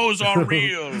real. Those are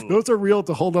real. Those are real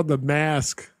to hold on the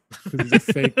mask. He's a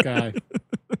fake guy.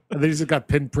 And then he's just got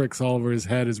pinpricks all over his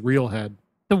head, his real head.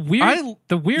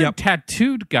 The weird Yep.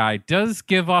 tattooed guy does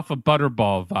give off a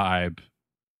Butterball vibe.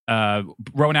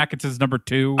 Rowan Atkinson's number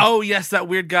 2. Oh yes, that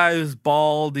weird guy who's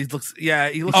bald. He looks.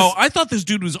 Oh, I thought this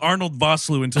dude was Arnold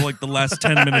Vosloo until like the last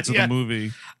 10 minutes of Yeah. the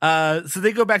movie. So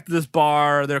they go back to this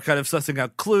bar. They're kind of sussing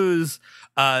out clues.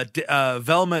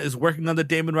 Velma is working on the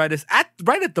Damon-itis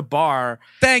right at the bar.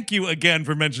 Thank you again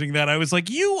for mentioning that. I was like,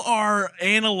 you are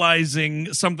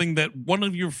analyzing something that one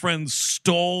of your friends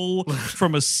stole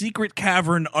from a secret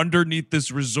cavern underneath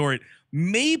this resort.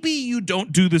 Maybe you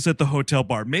don't do this at the hotel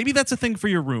bar. Maybe that's a thing for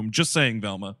your room. Just saying,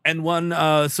 Velma. And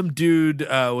some dude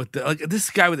with this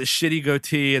guy with a shitty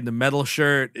goatee and the metal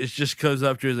shirt just goes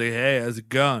up to her and is like, "Hey, how's it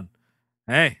going?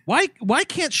 Hey." Why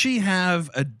can't she have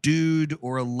a dude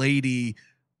or a lady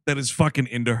that is fucking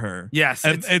into her? Yes,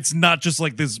 And it's not just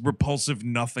like this repulsive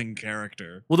nothing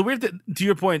character. Well, the weird thing, to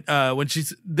your point, when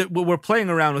we're playing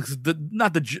around with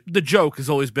the joke has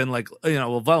always been like,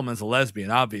 well, Velma's a lesbian,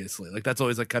 obviously. Like that's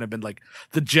always like kind of been like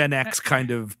the Gen X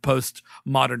kind of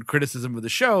postmodern criticism of the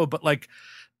show. But like,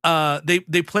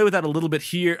 they play with that a little bit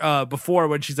here before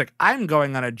when she's like, I'm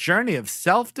going on a journey of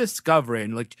self-discovery,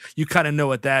 and like you kind of know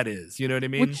what that is. You know what I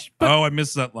mean? I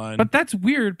missed that line. But that's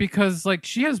weird because like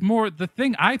she has more. The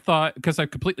thing I thought, because I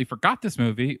completely forgot this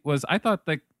movie, was I thought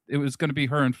like it was going to be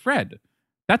her and Fred.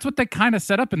 That's what they kind of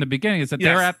set up in the beginning, is that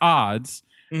they're at odds.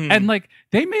 Mhm. And like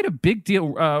they made a big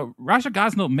deal. Raja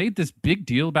Gosnell made this big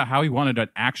deal about how he wanted an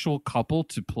actual couple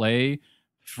to play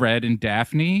Fred and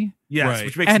Daphne. Yes, Right.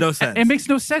 which makes no sense. It makes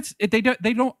no sense.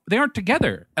 They aren't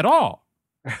together at all.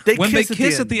 when they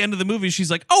kiss at the end of the movie,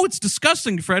 she's like, "Oh, it's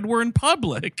disgusting, Fred. We're in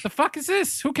public." The fuck is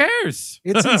this? Who cares?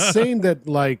 It's insane that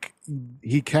like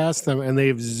he cast them and they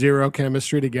have zero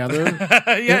chemistry together.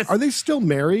 Yes. Are they still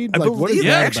married? I Like, what is believe-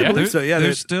 that I actually about? believe so. Yeah, they're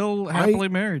they're- still happily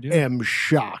married. Yeah. Am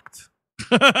shocked.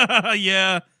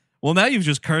 Yeah. Well, now you've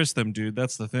just cursed them, dude.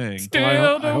 That's the thing. Still I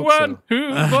the hope one so.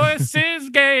 who voices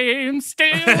game.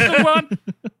 Still the one.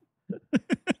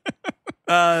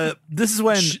 This is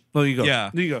when. Oh, you go. Yeah.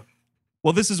 There you go.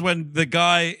 Well, this is when the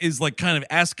guy is like kind of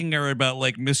asking her about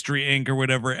like Mystery Inc. or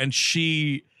whatever, and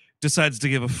she decides to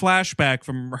give a flashback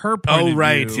from her point Oh, of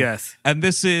right. view. Yes. And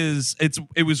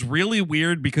it was really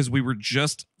weird because we were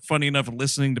just funny enough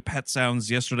listening to Pet Sounds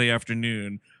yesterday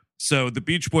afternoon. So the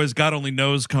Beach Boys God Only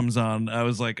Knows comes on. I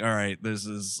was like, all right, this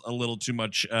is a little too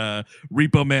much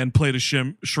Repo Man played a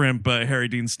shrimp Harry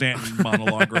Dean Stanton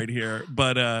monologue right here.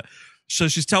 But so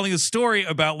she's telling a story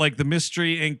about like the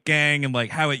Mystery Inc. gang and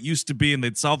like how it used to be and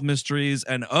they'd solve mysteries.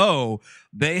 And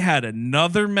they had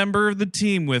another member of the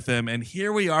team with them. And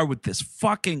here we are with this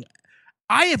fucking...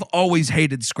 I have always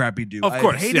hated Scrappy-Doo. Of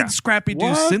course, I've hated yeah. Scrappy-Doo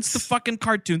What? since the fucking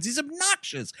cartoons. He's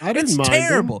obnoxious. I didn't it's mind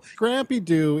terrible. him.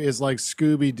 Scrappy-Doo is like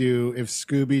Scooby-Doo if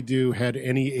Scooby-Doo had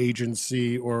any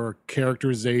agency or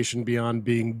characterization beyond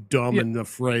being dumb and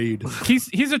afraid.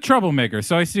 He's a troublemaker,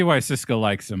 so I see why Cisco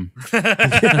likes him.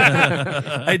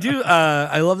 I do.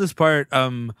 I love this part.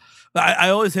 I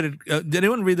always hated. Did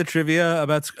anyone read the trivia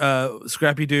about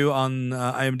Scrappy-Doo on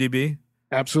IMDb?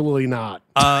 Absolutely not.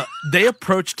 They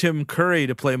approached Tim Curry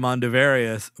to play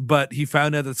Mondavarius, but he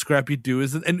found out that Scrappy-Doo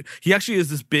isn't, and he actually is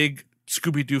this big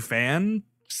Scooby-Doo fan.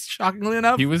 Shockingly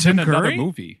enough, He was Tim in another Curry?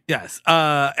 movie. yes.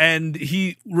 And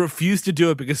he refused to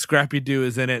do it because Scrappy-Doo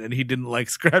is in it, and he didn't like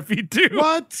Scrappy-Doo.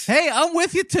 What? Hey, I'm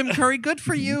with you, Tim Curry. Good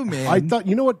for you, man. I thought,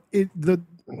 you know what? The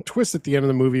twist at the end of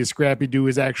the movie is Scrappy-Doo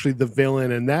is actually the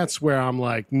villain, and that's where I'm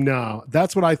like, no.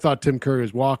 That's what I thought Tim Curry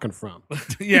was walking from.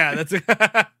 Yeah, that's.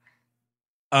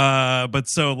 But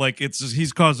so like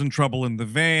he's causing trouble in the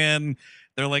van.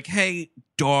 They're like, "Hey,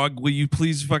 dog, will you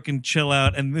please fucking chill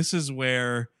out?" And this is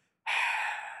where,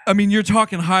 I mean, you're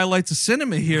talking highlights of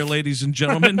cinema here, ladies and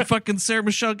gentlemen. Fucking Sarah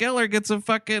Michelle Gellar gets a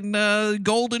fucking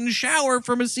golden shower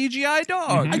from a CGI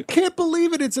dog. I can't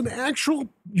believe it. It's an actual,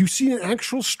 you see an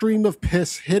actual stream of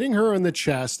piss hitting her in the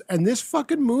chest, and this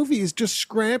fucking movie is just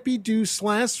Scrappy-Doo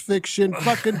 / fiction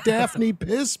fucking Daphne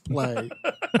piss play.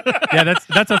 Yeah,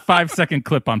 that's a 5-second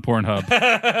clip on Pornhub.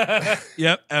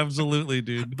 Yep, absolutely,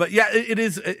 dude. But yeah, it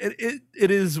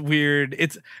is weird.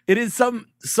 It is some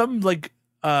like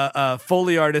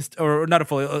Foley artist or not a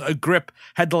Foley, a grip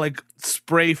had to like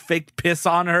spray fake piss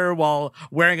on her while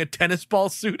wearing a tennis ball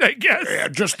suit, I guess. Yeah,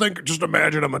 just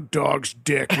imagine I'm a dog's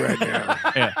dick right now.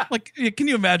 Yeah. Like, can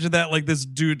you imagine that? Like this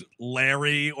dude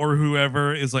Larry or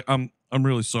whoever is like, I'm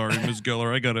really sorry, Ms.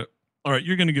 Gellar. I gotta. All right,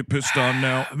 you're gonna get pissed on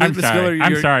now. I'm sorry.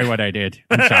 I'm sorry what I did.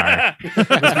 I'm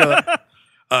sorry.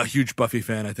 a huge Buffy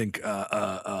fan. I think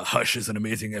Hush is an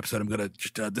amazing episode. I'm gonna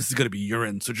just this is gonna be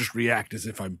urine, so just react as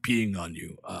if I'm peeing on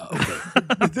you. Okay.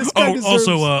 This guy deserves,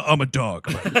 Also, I'm a dog.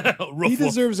 he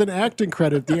deserves an acting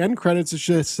credit. The end credits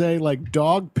should say like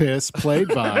dog piss played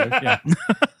by. Yeah.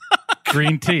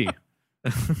 Green tea.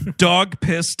 Dog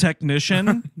piss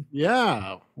technician.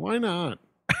 Yeah, why not?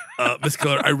 Miss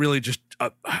Killer, I really just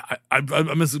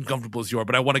I'm as uncomfortable as you are,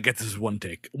 but I want to get this one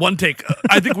take. One take.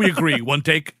 I think we agree. One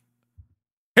take.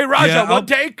 Hey, Raja, Yeah, one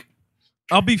take.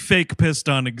 I'll be fake pissed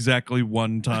on exactly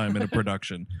one time in a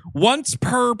production. Once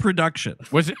per production.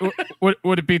 Was it?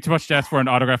 Would it be too much to ask for an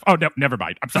autograph? Oh, no, never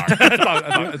mind. I'm sorry. Oh,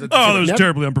 that was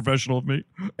terribly unprofessional of me.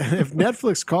 If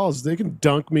Netflix calls, they can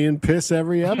dunk me in piss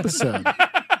every episode.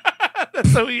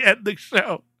 That's how we end the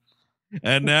show.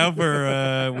 And now for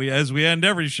as we end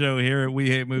every show here at We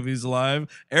Hate Movies Live,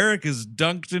 Eric is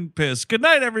dunked in piss. Good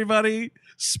night, everybody.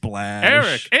 Splash.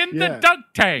 Eric in the dunk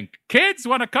tank. Kids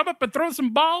want to come up and throw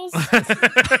some balls?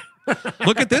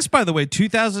 Look at this, by the way.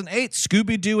 2008,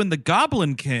 Scooby-Doo and the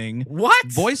Goblin King. What?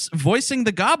 Voicing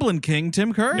the Goblin King,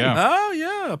 Tim Curry. Yeah. Oh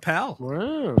yeah, pal.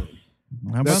 Wow.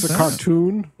 How That's about a that?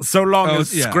 cartoon. So long Oh,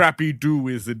 as yeah. Scrappy Doo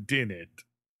isn't in it.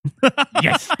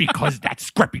 Yes, because that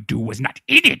Scrappy-Doo was not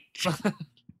in it.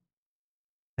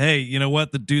 Hey, you know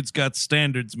what? The dude's got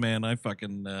standards, man. I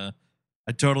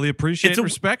totally appreciate and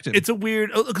respect it. It's a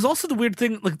weird, because also the weird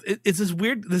thing, like it's this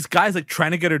weird. This guy's like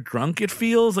trying to get her drunk. It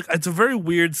feels like it's a very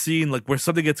weird scene, like where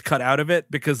something gets cut out of it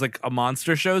because like a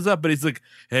monster shows up, but he's like,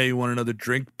 "Hey, you want another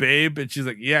drink, babe?" And she's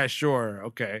like, "Yeah, sure,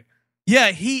 okay."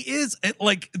 Yeah, he is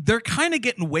like they're kind of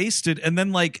getting wasted, and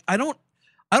then like I don't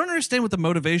understand what the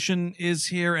motivation is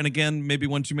here. And again, maybe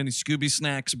one too many Scooby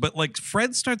snacks, but like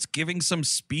Fred starts giving some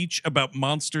speech about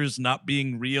monsters not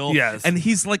being real. Yes. And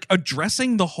he's like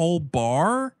addressing the whole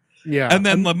bar. Yeah. And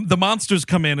then the monsters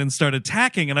come in and start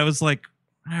attacking. And I was like,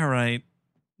 all right,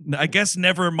 I guess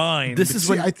never mind. This is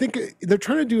See, when I think they're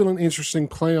trying to do an interesting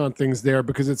play on things there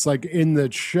because it's like in the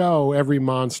show, every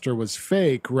monster was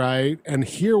fake, right? And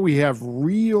here we have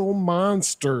real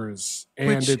monsters, and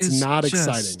Which it's is not just-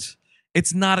 exciting.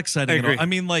 It's not exciting I at all. agree. I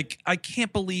mean, like, I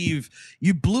can't believe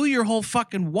you blew your whole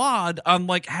fucking wad on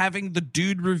like having the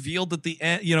dude revealed at the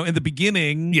end, you know, in the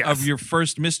beginning Yes. of your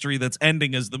first mystery that's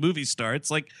ending as the movie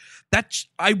starts. Like that,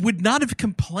 I would not have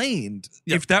complained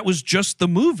if that was just the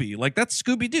movie. Like that's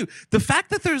Scooby-Doo. The fact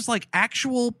that there's like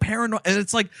actual paranoia, and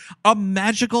it's like a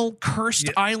magical cursed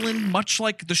island, much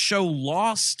like the show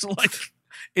Lost. Like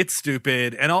it's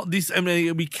stupid, and all these. I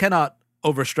mean, we cannot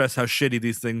overstress how shitty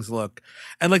these things look,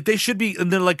 and like they should be,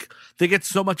 and they're like they get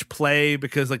so much play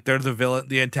because like they're the villain,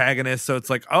 the antagonist, so it's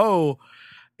like, oh,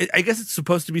 I guess it's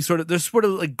supposed to be sort of, they're sort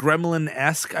of like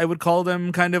gremlin-esque, I would call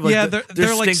them, kind of like yeah,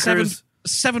 they're like stinkers.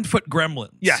 7-foot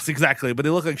gremlins. Yes, exactly, but they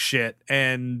look like shit,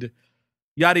 and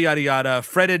yada yada yada.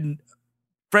 Fred and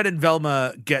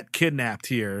Velma get kidnapped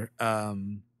here.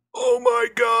 Oh my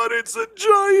god, it's a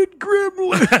giant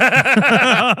gremlin.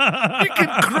 It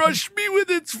can crush me with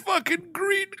its fucking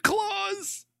green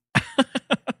claws.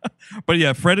 But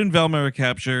yeah, Fred and Velma are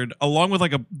captured, along with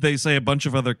like they say a bunch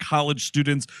of other college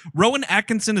students. Rowan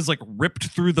Atkinson is like ripped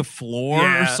through the floor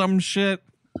or some shit.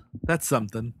 That's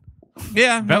something.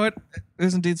 Yeah, no, it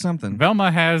is indeed something.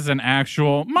 Velma has an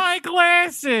actual "my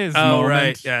glasses" Oh moment.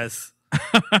 right, yes.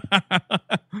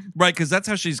 Right, because that's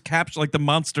how she's captured. Like the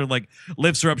monster like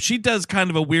lifts her up. She does kind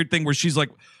of a weird thing where she's like,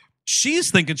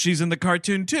 she's thinking she's in the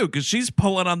cartoon too, because she's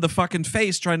pulling on the fucking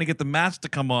face trying to get the mask to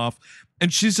come off,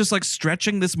 and she's just like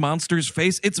stretching this monster's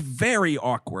face. It's very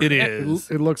awkward. It is.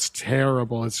 It looks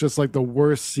terrible. It's just like the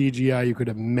worst CGI you could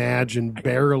imagine,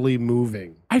 barely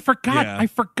moving. I forgot. Yeah. I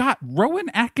forgot. Rowan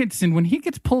Atkinson, when he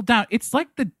gets pulled down, it's like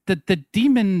the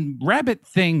demon rabbit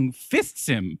thing fists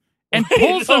him and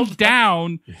pulls him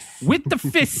down with the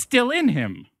fist still in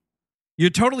him. You're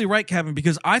totally right, Kevin,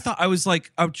 because I thought I was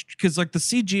like, because like the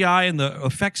CGI and the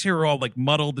effects here are all like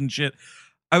muddled and shit.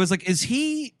 I was like, is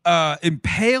he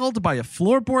impaled by a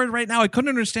floorboard right now? I couldn't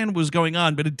understand what was going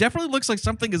on, but it definitely looks like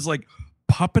something is like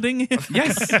puppeting him.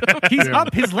 Yes, he's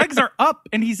up. His legs are up,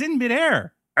 and he's in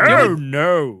midair. Oh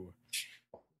no.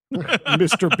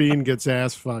 Mr. Bean gets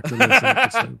ass fucked in this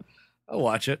episode. I'll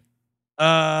watch it.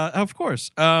 Of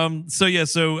course.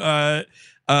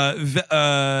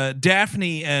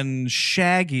 Daphne and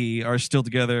Shaggy are still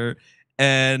together,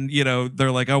 and you know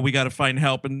they're like, oh, we got to find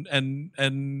help, and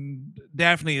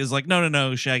Daphne is like,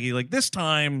 no, Shaggy, like this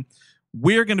time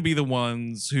we're going to be the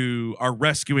ones who are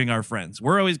rescuing our friends.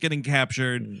 We're always getting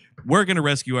captured. We're going to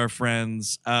rescue our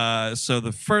friends. So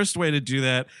the first way to do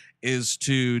that is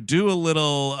to do a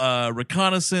little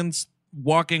reconnaissance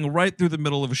walking right through the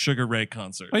middle of a Sugar Ray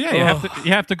concert. Oh yeah,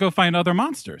 you have to go find other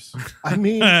monsters. I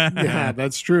mean, yeah,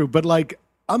 that's true. But like,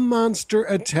 a monster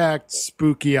attacked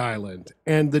Spooky Island,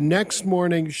 and the next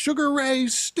morning, Sugar Ray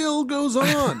still goes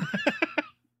on.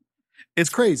 It's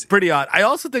crazy. Pretty odd. I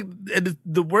also think it's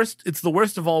the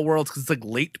worst of all worlds because it's like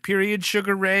late period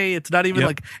Sugar Ray. It's not even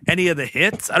like any of the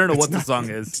hits. I don't know what the song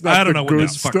is. I don't know what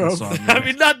this fucking song is. I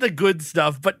mean, not the good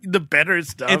stuff, but the better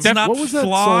stuff. It's not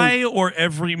Fly or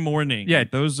Every Morning. Yeah,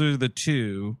 those are the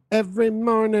two. Every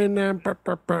morning.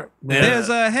 There's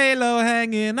a halo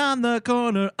hanging on the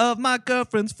corner of my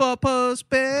girlfriend's four-post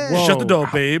bed. Shut the door,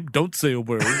 babe. Don't say a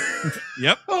word.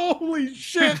 Yep. Holy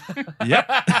shit. Yep.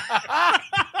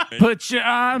 Put your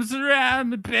arms around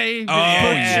me, baby. Oh,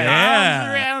 yeah.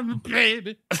 Arms around me,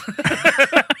 baby.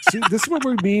 See, this is what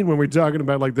we mean when we're talking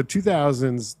about like the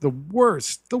 2000s, the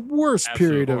worst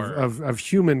period of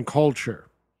human culture.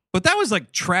 But that was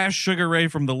like trash Sugar Ray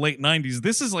from the late 90s.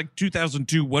 This is like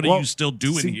 2002. What are you still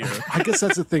doing here? I guess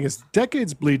that's the thing is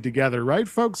decades bleed together, right,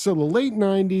 folks? So the late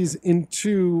 90s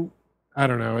into, I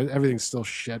don't know, everything's still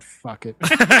shit. Fuck it.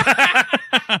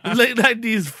 Late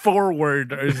 90s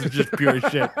forward is just pure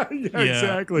shit. Yeah,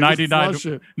 exactly.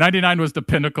 99 was the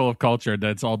pinnacle of culture.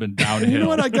 That's all been downhill. You know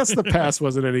what? I guess the past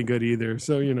wasn't any good either.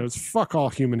 So, it's fuck all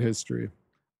human history.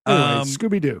 Anyway,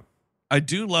 Scooby-Doo. I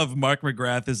do love Mark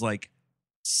McGrath is like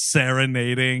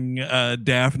serenading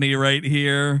Daphne right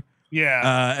here.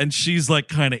 Yeah. And she's like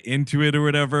kind of into it or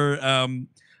whatever.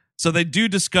 So they do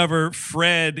discover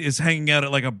Fred is hanging out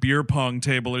at like a beer pong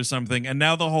table or something. And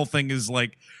now the whole thing is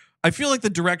like, I feel like the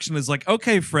direction is like,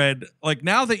 okay, Fred, like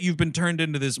now that you've been turned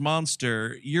into this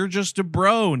monster, you're just a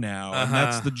bro now. And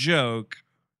that's the joke.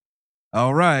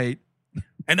 All right.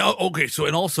 And okay, so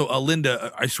and also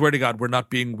Linda, I swear to God, we're not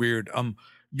being weird.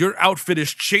 Your outfit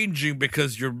is changing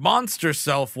because your monster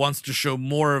self wants to show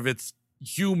more of its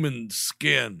human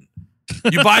skin.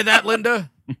 You buy that,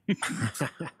 Linda?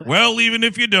 Well, even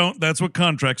if you don't, that's what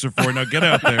contracts are for. Now get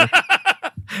out there.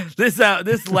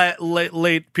 This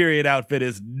late period outfit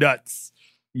is nuts.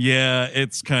 Yeah,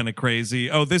 it's kind of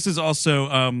crazy. Oh, this is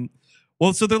also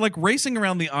so they're like racing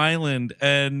around the island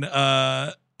and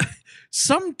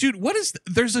some dude,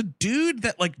 there's a dude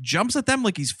that like jumps at them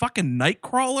like he's fucking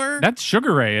Nightcrawler. That's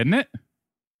Sugar Ray, isn't it?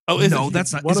 Oh,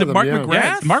 that's not. Is it Mark McGrath?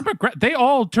 Yeah, Mark McGrath. They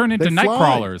all turn into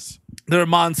Nightcrawlers. They're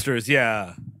monsters,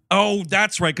 yeah. Oh,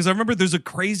 that's right. Because I remember there's a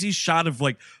crazy shot of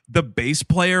like the bass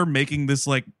player making this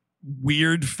like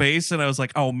weird face, and I was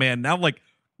like, oh man, now like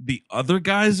the other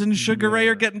guys in Sugar Ray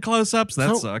are getting close-ups.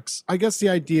 That sucks. I guess the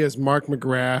idea is Mark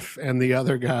McGrath and the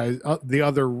other guys,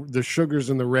 the Sugars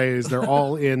and the Rays, they're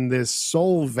all in this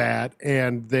soul vat,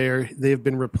 and they've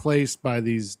been replaced by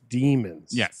these demons.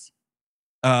 Yes.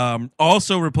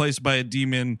 Also replaced by a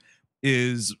demon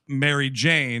is Mary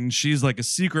Jane. She's like a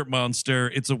secret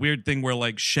monster. It's a weird thing where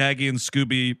like Shaggy and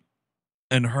Scooby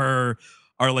and her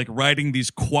are like riding these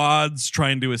quads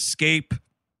trying to escape.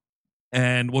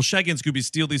 And Shaggy and Scooby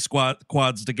steal these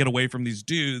quads to get away from these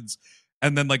dudes.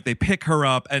 And then like they pick her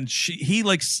up and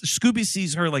Scooby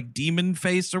sees her like demon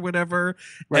face or whatever.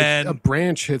 Right. And a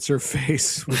branch hits her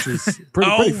face, which is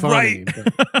pretty funny.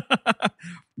 Right.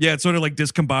 Yeah, it sort of like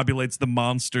discombobulates the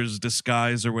monster's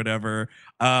disguise or whatever.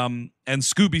 And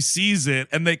Scooby sees it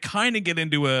and they kind of get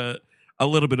into a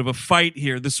little bit of a fight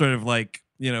here. This sort of like,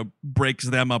 breaks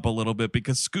them up a little bit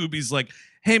because Scooby's like,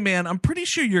 hey man, I'm pretty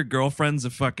sure your girlfriend's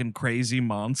a fucking crazy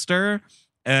monster.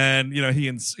 And he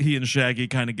and Shaggy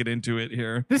kind of get into it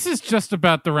here. This is just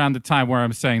about around the time where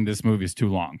I'm saying this movie's too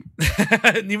long.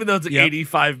 Even though it's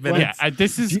 85 minutes. Yeah,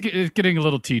 this is getting a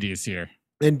little tedious here.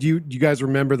 And you guys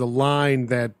remember the line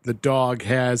that the dog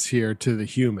has here to the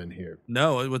human here?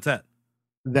 No, what's that?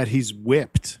 That he's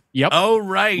whipped. Yep. Oh,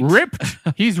 right. Ripped.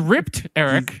 He's ripped,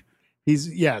 Eric.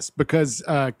 Yes, because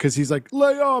he's like,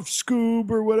 lay off,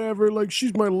 Scoob, or whatever. Like,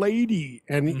 she's my lady.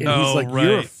 And he's like,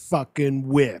 you're fucking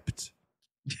whipped.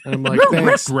 And I'm like,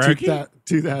 thanks,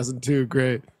 2002,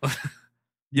 great.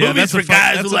 Yeah, movies for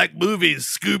guys who like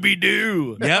movies.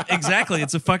 Scooby-Doo. Yeah, exactly.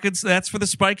 It's that's for the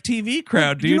Spike TV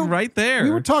crowd, dude, right there. We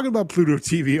were talking about Pluto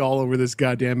TV all over this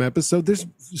goddamn episode. There's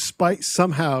Spike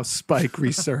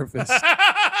resurfaced.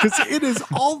 Because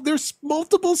there's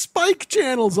multiple Spike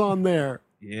channels on there.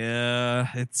 Yeah,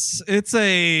 it's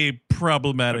a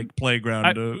problematic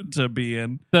playground to be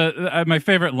in. My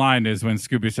favorite line is when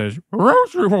Scooby says,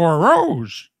 "Rose before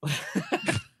Rose."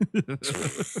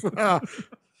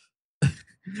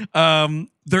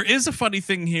 There is a funny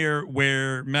thing here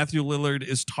where Matthew Lillard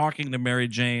is talking to Mary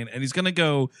Jane, and he's gonna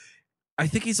go. I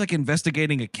think he's like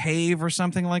investigating a cave or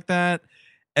something like that.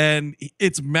 And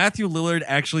it's Matthew Lillard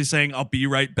actually saying, "I'll be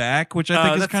right back," which I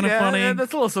think is kind of funny. Yeah,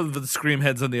 that's a little something for the scream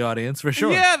heads in the audience for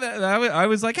sure. Yeah, I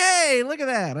was like, "Hey, look at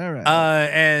that!" All right.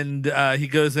 And he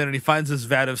goes in and he finds this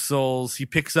vat of souls. He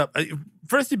picks up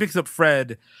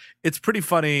Fred. It's pretty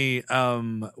funny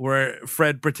where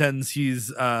Fred pretends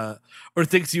he's or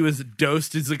thinks he was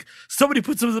dosed. He's like, "Somebody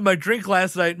put something in my drink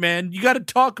last night, man. You got to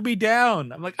talk me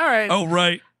down." I'm like, "All right." Oh,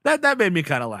 right. That made me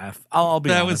kind of laugh. I'll be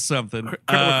that honest. was something. True.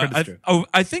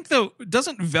 I think though,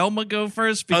 doesn't Velma go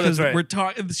first because that's right. we're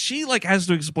talking? She like has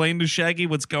to explain to Shaggy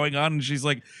what's going on, and she's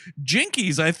like,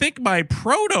 "Jinkies, I think my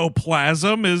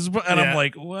protoplasm is," and I'm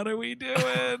like, "What are we doing?"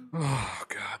 Oh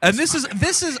God! And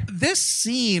this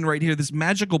scene right here, this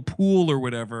magical pool or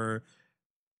whatever,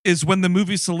 is when the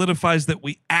movie solidifies that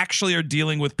we actually are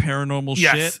dealing with paranormal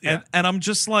shit, yeah. and I'm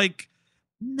just like,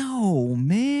 no,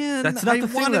 man, That's not the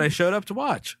thing that I showed up to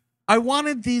watch. I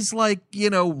wanted these, like,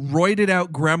 roided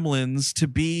out gremlins to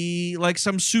be like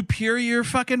some superior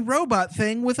fucking robot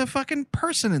thing with a fucking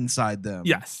person inside them.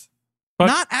 Yes. But-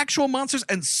 not actual monsters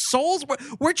and souls. What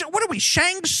are we,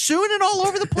 Shang Tsung and all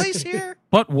over the place here?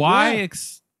 But why?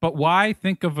 But why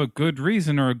think of a good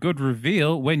reason or a good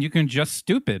reveal when you can just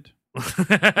stupid?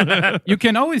 You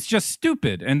can always just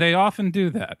stupid, and they often do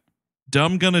that.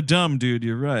 Dumb gonna dumb, dude.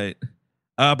 You're right.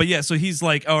 But yeah, so he's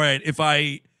like, all right, if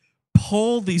I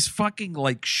pull these fucking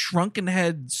like shrunken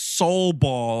head soul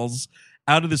balls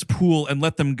out of this pool and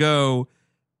let them go,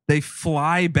 they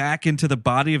fly back into the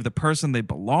body of the person they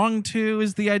belong to,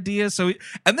 is the idea. So,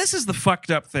 and this is the fucked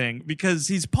up thing, because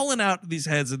he's pulling out these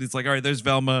heads and he's like, all right, there's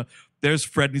Velma, there's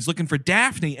Fred, and he's looking for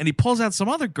Daphne, and he pulls out some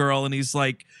other girl, and he's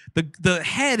like, the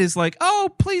head is like, oh,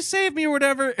 please save me or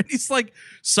whatever, and he's like,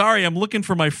 sorry, I'm looking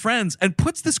for my friends, and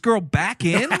puts this girl back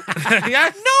in.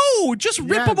 No, just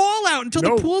rip them all out until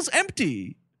the pool's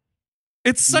empty.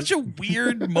 It's such a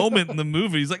weird moment in the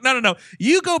movie. He's like, no.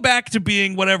 You go back to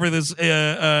being whatever this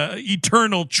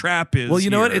eternal trap is. Well,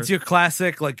 you know what? here. It's your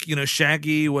classic, like,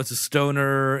 Shaggy was a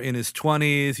stoner in his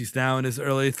 20s. He's now in his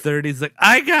early 30s. Like,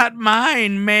 I got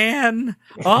mine, man.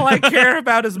 All I care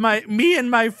about is me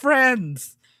and my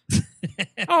friends.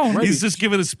 Oh, right. He's just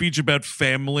giving a speech about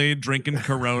family, drinking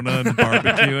Corona and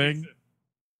barbecuing.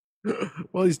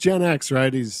 Well, he's Gen X,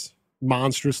 right? He's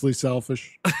monstrously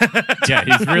selfish. Yeah,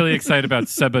 he's really excited about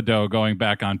Sebado going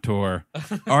back on tour.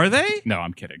 Are they? No,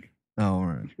 I'm kidding. Oh, all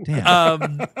right.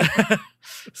 Damn.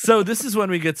 So this is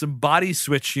when we get some body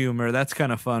switch humor. That's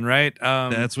kind of fun, right?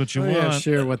 That's what you want. Yeah,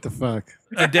 sure. What the fuck?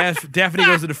 Daphne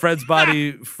goes into Fred's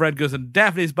body. Fred goes into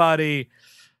Daphne's body.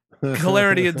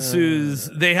 Hilarity ensues.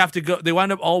 They have to go. They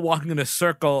wind up all walking in a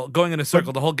circle, going in a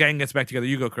circle. The whole gang gets back together.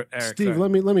 You go, Eric. Steve.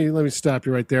 Sorry. Let me stop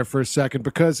you right there for a second,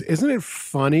 because isn't it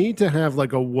funny to have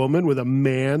like a woman with a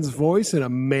man's voice and a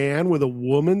man with a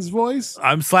woman's voice?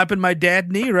 I'm slapping my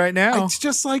dad knee right now. It's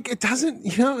just like, it doesn't.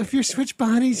 If you switch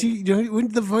bodies,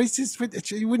 wouldn't the voices?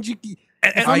 Wouldn't you?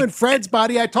 If I'm in Fred's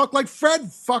body, I talk like Fred,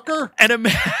 fucker.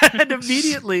 And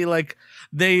immediately, like,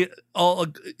 they all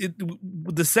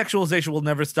the sexualization will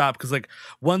never stop, because like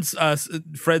once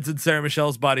Fred's in Sarah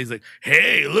Michelle's body, he's like,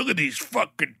 hey, look at these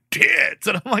fucking tits,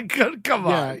 and I'm like, come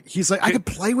on. Yeah, he's like, I could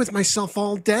play with myself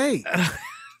all day.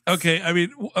 Okay, I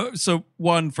mean, so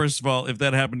first of all, if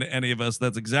that happened to any of us,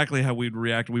 that's exactly how we'd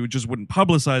react. We just wouldn't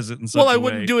publicize it in such a way. Well, I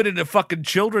wouldn't do it in a fucking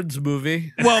children's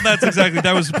movie. Well, that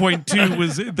was the point too.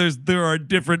 Was there are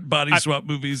different body swap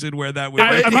movies in where that would.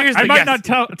 I might not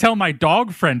tell my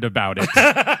dog friend about it.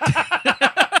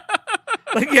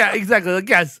 Like, yeah, exactly. Like,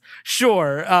 yes,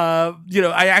 sure.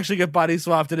 I actually get body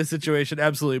swapped in a situation,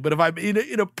 absolutely. But if I'm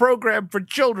in a program for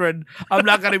children, I'm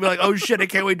not going to be like, oh shit, I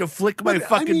can't wait to flick my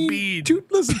fucking bead. To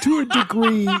a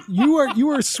degree, you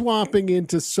are swapping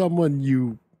into someone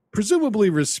you presumably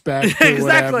respect. Or Exactly.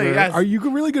 whatever. Yes. Are you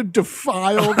really going to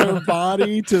defile their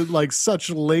body to like such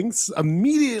lengths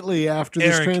immediately after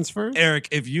this transfer? Eric,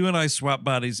 if you and I swap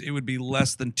bodies, it would be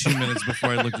less than 2 minutes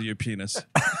before I looked at your penis.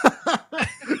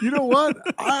 You know what?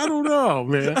 I don't know,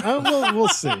 man. We'll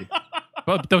see.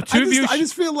 But the two of you, I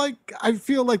just feel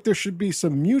like there should be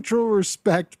some mutual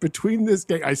respect between this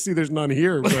gang. I see there's none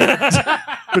here, but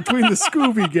between the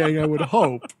Scooby gang, I would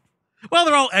hope. Well,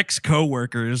 they're all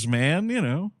ex-co-workers,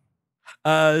 man.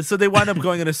 So they wind up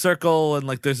going in a circle, and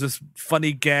like there's this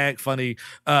funny gag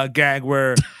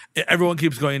where everyone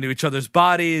keeps going into each other's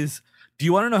bodies. Do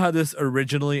you want to know how this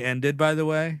originally ended, by the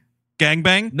way?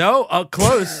 Gangbang? No,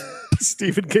 close.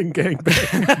 Stephen King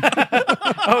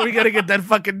gangbang. Oh, we gotta get that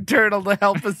fucking turtle to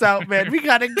help us out, man. We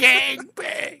got a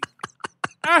gangbang.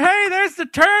 oh, hey, there's the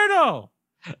turtle.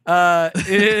 It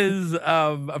is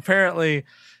apparently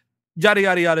yada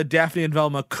yada yada. Daphne and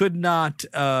Velma could not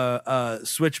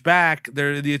switch back.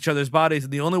 They're in each other's bodies,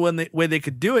 and the only way they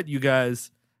could do it, you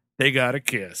guys, they got a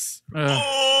kiss.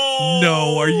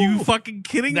 No, are you fucking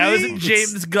kidding That me? was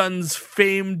James Gunn's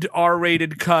famed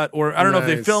R-rated cut, or I don't know if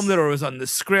they filmed it or it was on the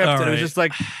script, All and it was right. just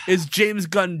like, is James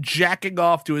Gunn jacking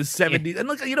off to his 70s? And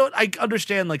like, you know what? I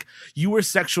understand, like, you were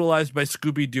sexualized by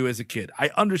Scooby-Doo as a kid. I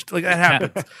understand, like, that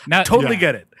happens. Totally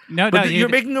get it. But you're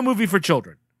making a movie for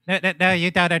children. No,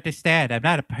 you don't understand. I'm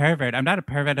not a pervert. I'm not a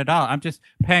pervert at all. I'm just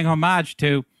paying homage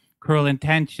to Cruel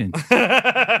Intentions.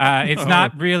 It's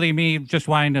not really me just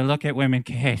wanting to look at women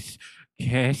kiss.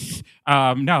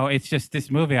 No, it's just this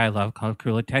movie I love called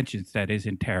Cruel Intentions that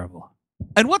isn't terrible.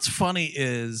 And what's funny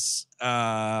is,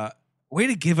 way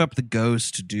to give up the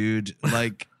ghost, dude.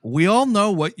 Like, we all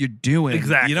know what you're doing.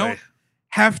 Exactly. You don't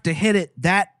have to hit it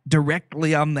that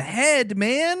directly on the head,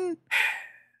 man.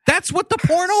 That's what the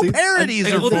porno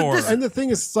parodies are for. And the thing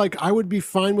is, it's like, I would be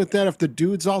fine with that if the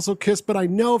dudes also kissed, but I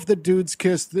know if the dudes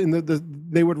kissed,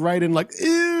 they would write in like,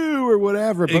 ew, or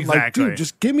whatever. But like, dude,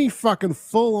 just give me fucking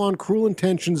full-on Cruel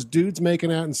Intentions, dudes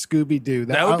making out in Scooby-Doo.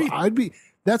 That would be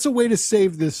that's a way to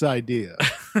save this idea.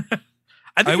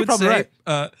 I would say,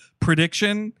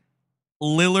 prediction,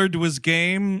 Lillard was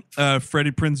game,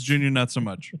 Freddie Prinze Jr. not so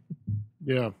much.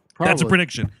 Yeah, probably. That's a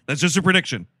prediction. That's just a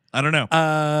prediction. I don't know.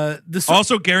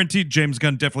 Also guaranteed James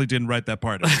Gunn definitely didn't write that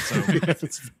part. So.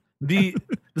 The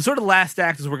sort of last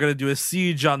act is we're going to do a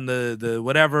siege on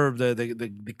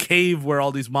the cave where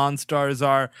all these monsters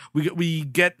are. We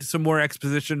get some more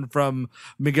exposition from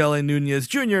Miguel A. Nunez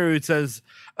Jr. who says,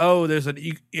 "Oh, there's an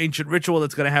ancient ritual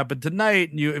that's going to happen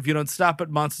tonight, and if you don't stop it,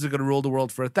 monsters are going to rule the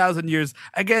world for 1,000 years."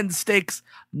 Again, stakes,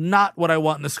 not what I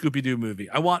want in a Scooby-Doo movie.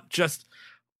 I want just,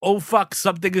 oh fuck,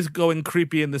 something is going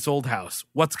creepy in this old house.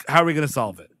 How are we going to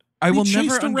solve it? I will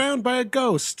chased never around by a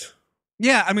ghost.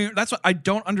 Yeah, I mean, that's what I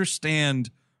don't understand.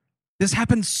 This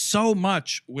happens so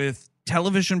much with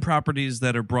television properties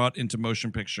that are brought into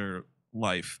motion picture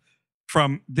life.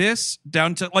 From this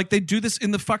down to, like, they do this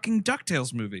in the fucking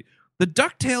DuckTales movie. The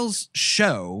DuckTales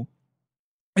show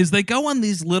is they go on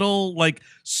these little, like,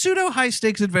 pseudo high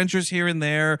stakes adventures here and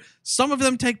there. Some of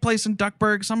them take place in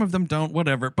Duckburg, some of them don't,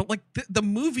 whatever. But like the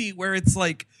movie where it's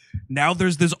like, now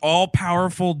there's this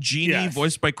all-powerful genie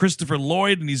voiced by Christopher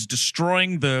Lloyd, and he's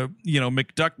destroying the,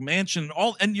 McDuck mansion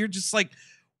and you're just like,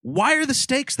 why are the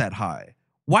stakes that high?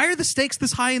 Why are the stakes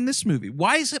this high in this movie?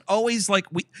 Why is it always like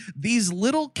these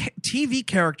little TV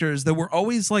characters that were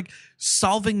always like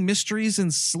solving mysteries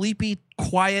in sleepy,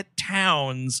 quiet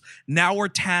towns now we're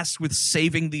tasked with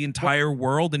saving the entire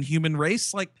world and human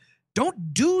race? Like,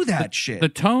 don't do that shit. The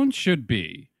tone should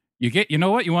be, you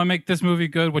know what? You want to make this movie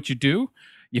good? What you do?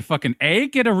 You fucking A,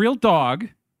 get a real dog.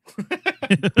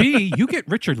 B, you get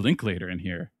Richard Linklater in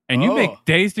here, and you make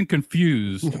Dazed and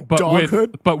Confused, but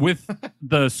with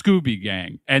the Scooby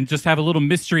Gang, and just have a little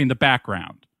mystery in the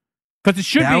background. Because it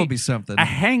should be something, a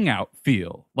hangout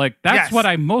feel. Like that's what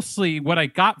I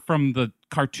got from the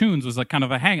cartoons was like kind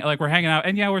of a hang. Like we're hanging out,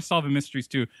 and we're solving mysteries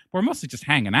too. But we're mostly just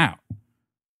hanging out.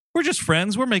 We're just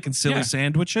friends. We're making silly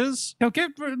sandwiches.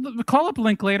 Call up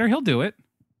Linklater. He'll do it.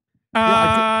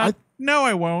 No,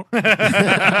 I won't.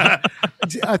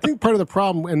 I think part of the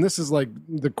problem, and this is like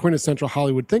the quintessential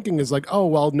Hollywood thinking, is like, oh,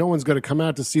 well, no one's going to come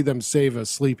out to see them save a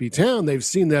sleepy town. They've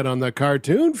seen that on the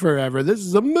cartoon forever. This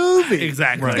is a movie.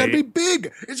 Exactly. It's got to be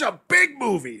big. It's a big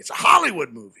movie. It's a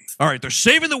Hollywood movie. All right, they're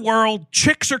saving the world.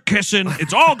 Chicks are kissing.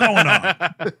 It's all going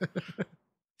on.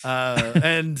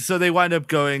 And so they wind up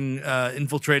going,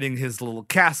 infiltrating his little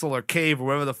castle or cave or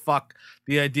whatever the fuck.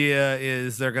 The idea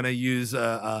is they're going to use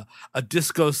a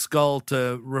disco skull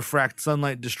to refract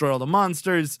sunlight and destroy all the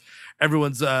monsters.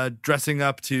 Everyone's dressing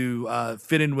up to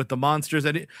fit in with the monsters.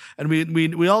 And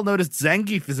we all noticed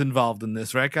Zangief is involved in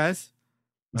this, right, guys?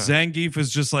 Zangief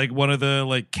is just like one of the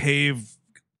like cave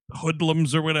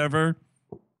hoodlums or whatever.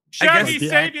 Shaggy,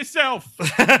 save yourself.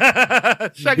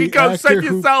 Shaggy, go save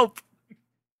yourself.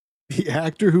 The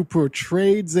actor who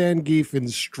portrayed Zangief in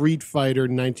Street Fighter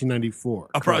 1994.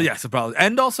 Yes, probably.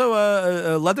 And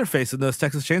also Leatherface in those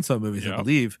Texas Chainsaw movies, I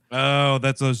believe. Oh,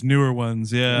 that's those newer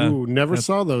ones. Yeah. Ooh, never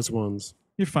saw those ones.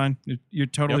 You're fine. You're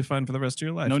totally fine for the rest of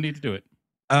your life. No need to do it.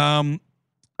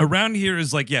 Around here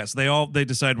is like, yes, they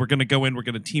decide we're going to go in. We're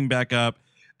going to team back up.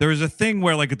 There was a thing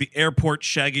where, like, at the airport,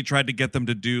 Shaggy tried to get them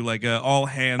to do like a all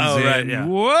hands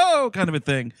whoa kind of a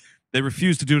thing. They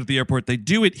refused to do it at the airport. They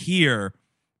do it here.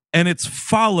 And it's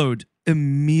followed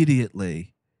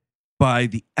immediately by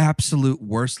the absolute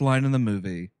worst line in the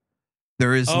movie.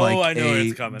 There is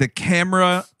the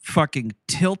camera fucking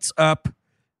tilts up.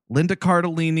 Linda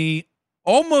Cardellini,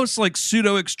 almost like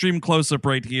pseudo extreme close up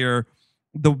right here.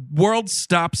 the world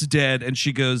stops dead, and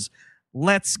she goes,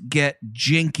 "Let's get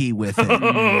jinky with it."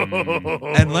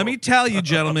 And let me tell you,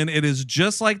 gentlemen, it is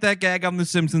just like that gag on The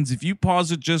Simpsons. If you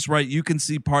pause it just right, you can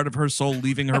see part of her soul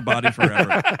leaving her body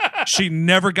forever. She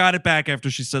never got it back after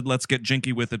she said, "Let's get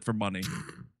jinky with it" for money.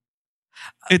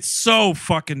 It's so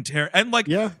fucking terrible. And like,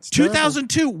 Yeah, it's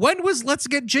 2002, when was Let's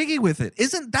Get Jiggy with It?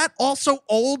 Isn't that also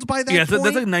old by that Yeah, point?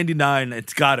 that's like 99.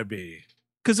 It's got to be.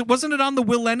 Because it wasn't it on the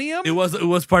Millennium? It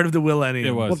was part of the Millennium.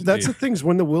 It was. Well, that's the thing is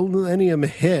when the millennium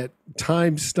hit,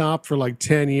 time stopped for like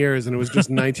 10 years and it was just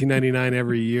 1999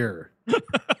 every year.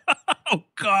 Oh,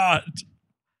 God.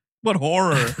 What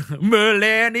horror.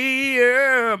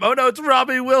 Millennium. Oh, no, it's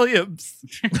Robbie Williams.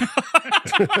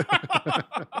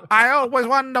 I always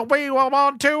wonder we will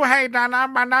want to hate and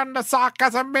I'm under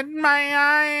sarcasm in my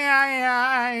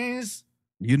eyes.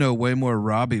 You know way more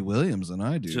Robbie Williams than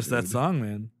I do. Just dude. that song,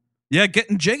 man. Yeah,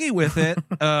 getting jiggy with it.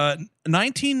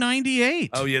 1998.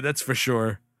 Oh, yeah, that's for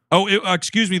sure. Oh,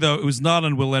 excuse me, though. It was not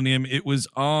on Millennium. It was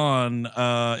on,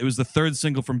 it was the third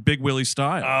single from Big Willie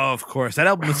Style. Oh, of course. That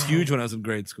album was huge when I was in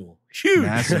grade school. Huge.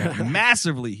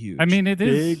 Massively huge. I mean, it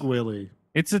is. Big Willie.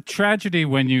 It's a tragedy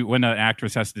when an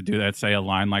actress has to do that, say a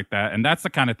line like that, and that's the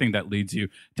kind of thing that leads you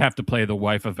to have to play the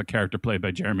wife of a character played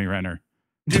by Jeremy Renner.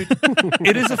 Dude,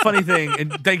 it is a funny thing,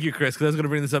 and thank you, Chris, because I was going to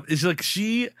bring this up. It's like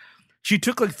she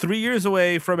took like 3 years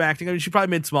away from acting. I mean, she probably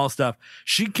made small stuff.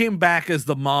 She came back as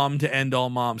the mom to end all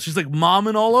moms. She's like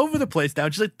momming all over the place now.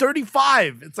 She's like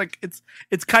 35. It's like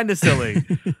it's kind of silly.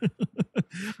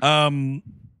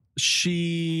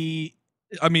 She's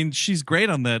great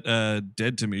on that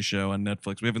Dead to Me show on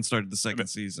Netflix. We haven't started the second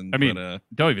season. I mean, but,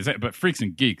 don't even say it, but Freaks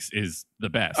and Geeks is the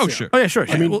best. oh, sure. Oh yeah, sure.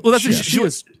 I mean, well, that's she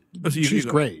was. oh, so you She's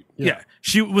go. great. Yeah.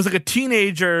 She was like a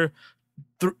teenager,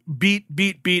 beat,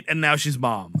 and now she's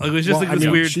mom. Like, it was just like this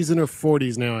weird. She's in her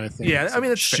 40s now, I think. Yeah, I mean,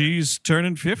 that's fair. She's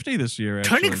turning 50 this year,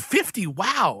 actually. Turning 50.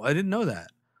 Wow, I didn't know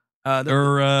that. Did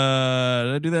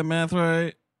I do that math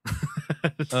right?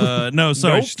 No,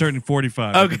 sorry. Nope. She's turning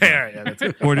 45. Okay, all right, yeah,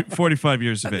 that's 45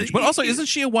 years of age. But also, isn't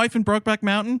she a wife in Brokeback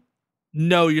Mountain?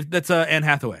 No, that's Anne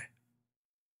Hathaway.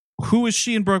 Who is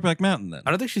she in Brokeback Mountain then?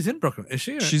 I don't think she's in Brooklyn. Is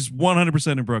she? She's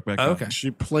 100% in Brokeback Mountain. okay. She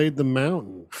played the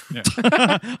mountain.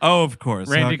 Oh, of course.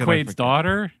 Randy How could I Quaid's forget?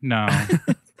 daughter? No.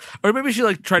 Or maybe she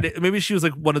like tried to. Maybe she was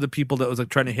like one of the people that was like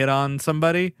trying to hit on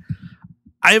somebody.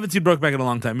 I haven't seen Brokeback in a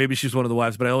long time. Maybe she's one of the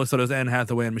wives, but I always thought it was Anne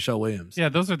Hathaway and Michelle Williams. Yeah,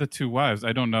 those are the two wives.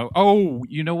 I don't know. Oh,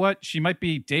 you know what? She might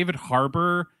be David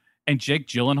Harbour and Jake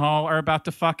Gyllenhaal are about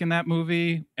to fuck in that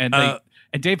movie, and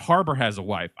Dave Harbour has a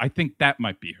wife. I think that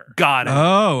might be her. Got it.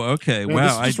 Oh, okay. Man, wow.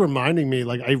 this is just reminding me,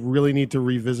 like, I really need to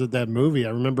revisit that movie. I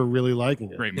remember really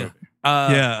liking it. Great movie.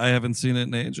 Yeah, I haven't seen it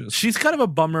in ages. She's kind of a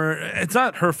bummer. It's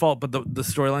not her fault, but the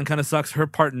storyline kind of sucks. Her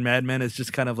part in Mad Men is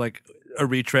just kind of like a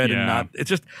retread and not. It's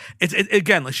just it's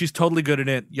again like she's totally good in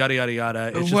it. Yada yada yada.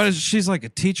 It's What just, is she's like a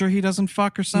teacher he doesn't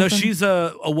fuck or something? no, she's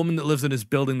a woman that lives in his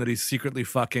building that he's secretly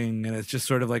fucking, and it's just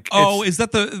sort of like. Oh, it's, is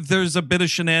that there's a bit of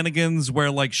shenanigans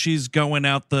where like she's going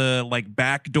out the like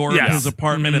back door Yes. of his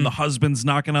apartment and Mhm. the husband's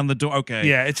knocking on the door. Okay.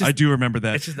 Yeah, it's just- I do remember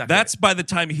that. it's just not That's by the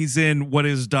time he's in what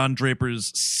is Don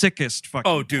Draper's sickest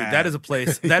fucking oh, dude, pad. that is a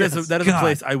place. That is a God.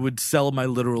 place I would sell my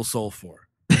literal soul for.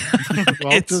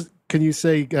 Well, It's- can you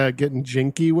say getting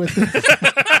jinky with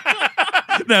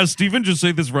it? Now, Steven, just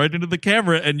say this right into the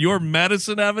camera, and your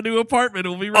Madison Avenue apartment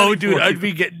will be ready. Oh, dude, for I'd you.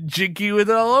 be getting jinky with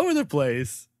it all over the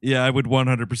place. Yeah, I would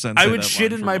 100%. I say would that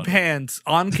shit line in for my money. pants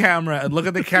on camera and look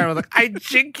at the camera like I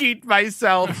jinkied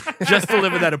myself just to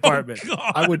live in that apartment.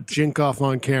 I would jink off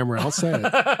on camera. I'll say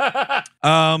it.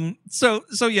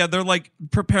 So yeah, they're like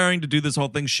preparing to do this whole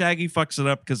thing. Shaggy fucks it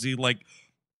up because he like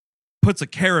puts a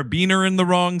carabiner in the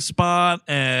wrong spot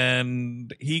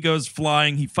and he goes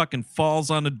flying. He fucking falls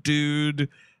on a dude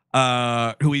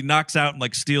who he knocks out and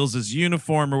like steals his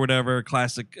uniform or whatever.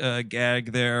 Classic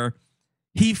gag there.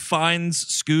 He finds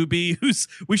Scooby,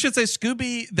 we should say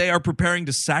Scooby, they are preparing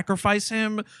to sacrifice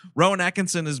him. Rowan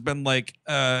Atkinson has been like,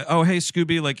 oh, hey,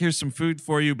 Scooby, like, here's some food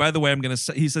for you. By the way,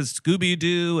 he says,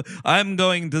 Scooby-Doo, I'm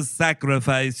going to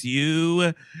sacrifice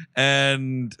you.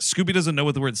 And Scooby doesn't know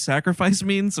what the word sacrifice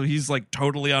means, so he's like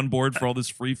totally on board for all this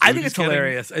free food. I think he's it's getting.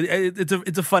 hilarious.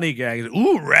 It's a funny gag.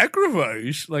 Ooh,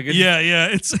 sacrifice! Like Yeah.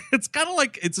 It's kind of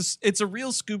like, it's a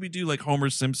real Scooby-Doo, like Homer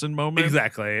Simpson moment.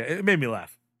 exactly. It made me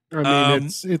laugh. I mean,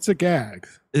 it's a gag.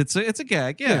 It's a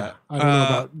gag, yeah. I don't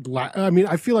know about. I mean,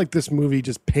 I feel like this movie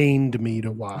just pained me to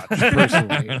watch.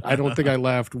 Personally, I don't think I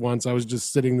laughed once. I was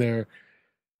just sitting there,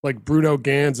 like Bruno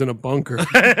Ganz in a bunker.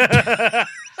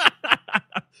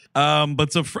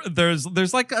 But so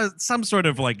there's like some sort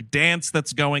of like dance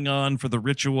that's going on for the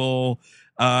ritual.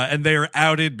 And they're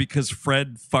outed because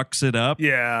Fred fucks it up.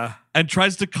 Yeah. And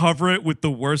tries to cover it with the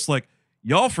worst, like,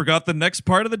 y'all forgot the next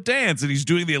part of the dance. And he's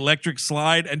doing the electric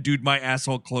slide. And dude, my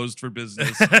asshole closed for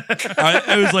business.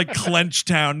 It was like Clench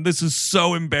Town. This is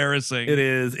so embarrassing. It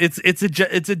is. It's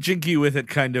a jinky with it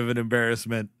kind of an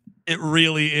embarrassment. It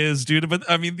really is, dude. But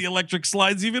I mean, the electric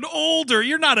slide's even older.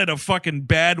 You're not at a fucking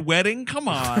bad wedding. Come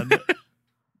on.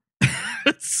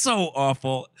 It's so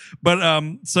awful. But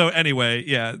so anyway,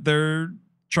 yeah, they're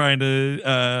trying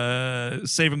to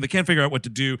save him. They can't figure out what to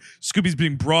do. Scooby's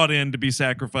being brought in to be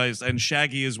sacrificed, and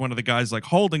Shaggy is one of the guys like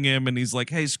holding him, and he's like,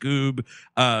 "Hey, Scoob,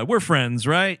 we're friends,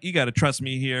 right? You got to trust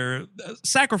me here."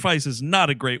 Sacrifice is not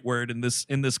a great word in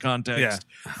this context.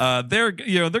 Yeah. They're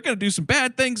gonna do some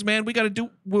bad things, man. We got to do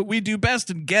what we do best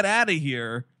and get out of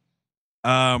here.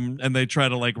 And they try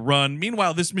to like run.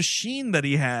 Meanwhile, this machine that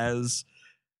he has.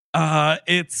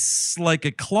 It's like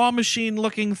a claw machine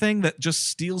looking thing that just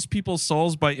steals people's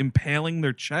souls by impaling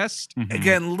their chest. Mm-hmm.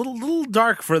 Again, a little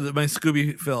dark for my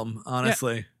Scooby film,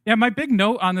 honestly. Yeah, my big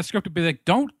note on the script would be like,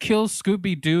 don't kill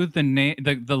Scooby-Doo,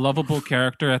 the lovable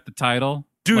character at the title.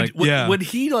 Dude, when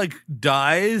he like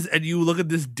dies and you look at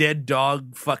this dead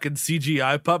dog fucking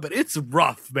CGI puppet, it's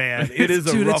rough, man. It is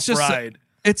a rough ride.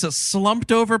 It's a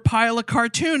slumped over pile of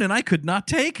cartoon and I could not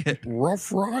take it.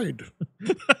 Rough ride.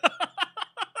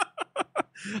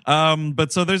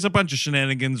 But so there's a bunch of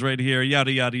shenanigans right here,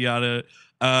 yada yada yada.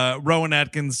 Rowan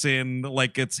Atkinson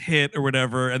like gets hit or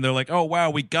whatever, and they're like, "Oh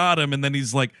wow, we got him," and then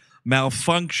he's like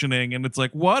malfunctioning, and it's like,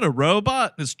 "What, a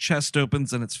robot?" And his chest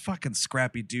opens, and it's fucking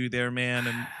Scrappy-Doo there, man,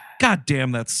 and god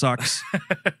damn, that sucks.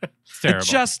 It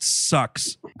just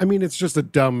sucks. I mean, it's just a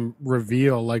dumb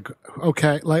reveal. Like,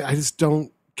 okay, like I just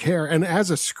don't care. And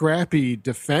as a Scrappy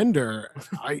defender,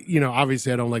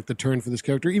 obviously I don't like the turn for this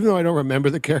character, even though I don't remember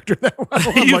the character that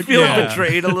well. You feel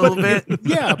betrayed a little bit.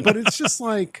 Yeah, but it's just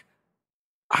like,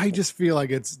 I just feel like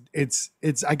it's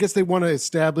I guess they want to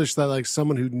establish that like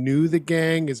someone who knew the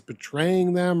gang is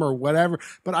betraying them or whatever,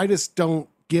 but I just don't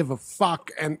give a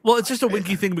fuck. And well, it's just a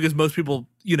winky thing because most people,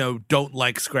 don't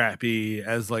like Scrappy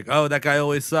as like, oh, that guy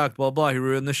always sucked, blah, blah, he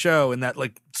ruined the show, and that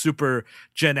like super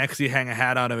Gen X-y hang a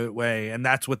hat on it way. And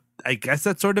that's what I guess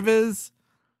that sort of is.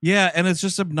 Yeah, and it's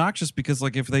just obnoxious because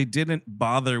like if they didn't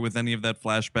bother with any of that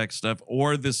flashback stuff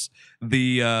or the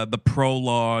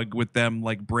prologue with them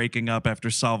like breaking up after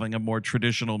solving a more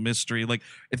traditional mystery, like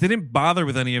if they didn't bother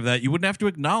with any of that, you wouldn't have to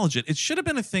acknowledge it. It should have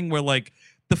been a thing where like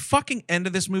the fucking end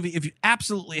of this movie, if you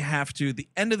absolutely have to, the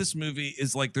end of this movie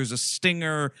is like there's a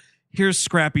stinger. Here's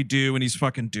Scrappy-Doo and he's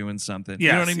fucking doing something. Yes,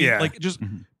 you know what I mean? Yeah. Like just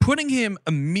putting him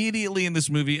immediately in this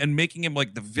movie and making him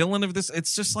like the villain of this.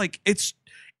 It's just like it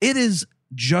is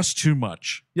just too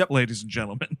much. Yep, ladies and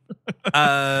gentlemen.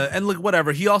 And look,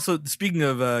 whatever. He also, speaking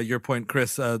of your point,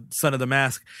 Chris, Son of the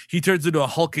Mask, he turns into a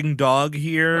hulking dog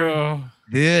here.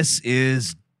 This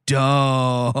is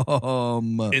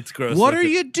dumb. It's gross. What are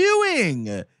you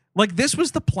doing? Like this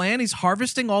was the plan. He's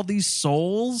harvesting all these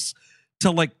souls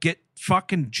to like get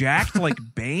fucking jacked like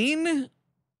Bane.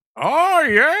 Oh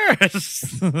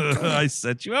yes. I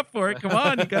set you up for it. Come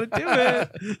on, you gotta do it.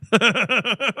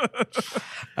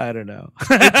 I don't know.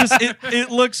 It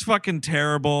looks fucking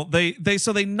terrible. They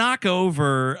knock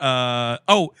over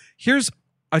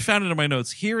I found it in my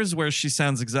notes. Here is where she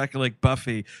sounds exactly like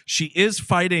Buffy. She is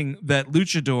fighting that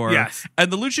luchador. Yes. And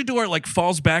the luchador like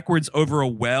falls backwards over a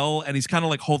well and he's kind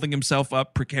of like holding himself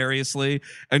up precariously.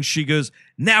 And she goes,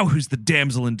 "Now who's the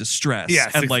damsel in distress?"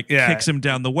 Yes, and like kicks him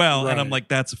down the well. Right. And I'm like,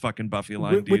 that's a fucking Buffy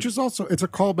line, dude. Which is also, it's a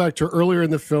callback to earlier in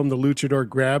the film, the luchador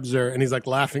grabs her and he's like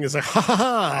laughing. He's like, "Ha ha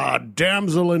ha,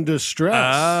 damsel in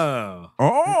distress."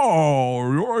 Oh,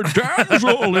 you're a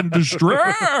damsel in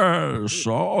distress.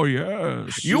 Oh,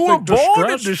 yes. You were born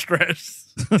in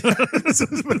distress. So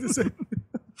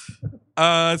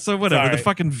whatever. Sorry. The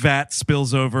fucking vat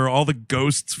spills over. All the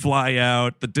ghosts fly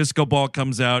out. The disco ball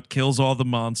comes out, kills all the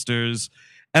monsters.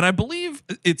 And I believe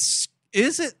is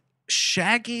it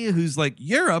Shaggy who's like,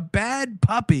 "You're a bad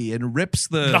puppy," and rips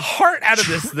the heart out of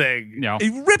this thing. No.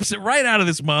 He rips it right out of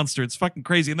this monster. It's fucking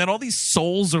crazy. And then all these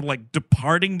souls are like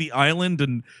departing the island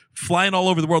and flying all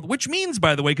over the world, which means,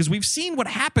 by the way, because we've seen what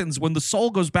happens when the soul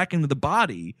goes back into the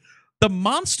body, the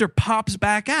monster pops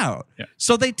back out. Yeah.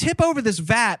 So they tip over this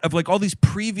vat of like all these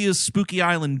previous Spooky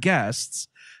Island guests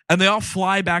and they all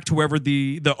fly back to wherever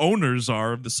the owners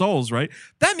are of the souls, right?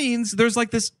 That means there's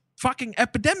like this fucking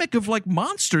epidemic of like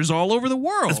monsters all over the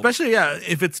world. Especially,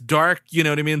 if it's dark, you know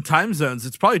what I mean, time zones,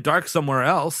 it's probably dark somewhere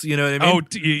else, you know what I mean?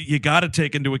 You got to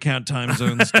take into account time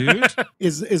zones, dude.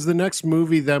 Is the next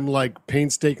movie them like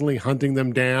painstakingly hunting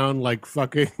them down, like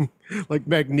fucking like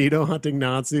Magneto hunting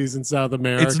Nazis in South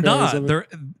America? It's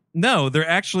not. They're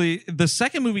actually, the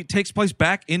second movie takes place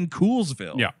back in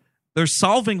Coolsville. Yeah. They're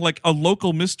solving like a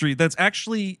local mystery that's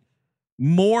actually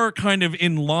more kind of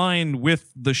in line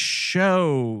with the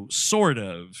show, sort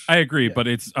of. I agree, but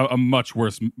it's a much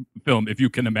worse film, if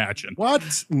you can imagine.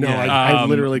 What? No, Yeah. I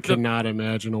literally cannot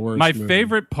imagine a worse My movie.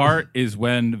 favorite part is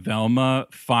when Velma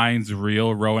finds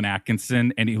real Rowan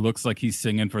Atkinson and he looks like he's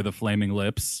singing for the Flaming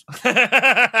Lips.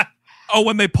 Oh,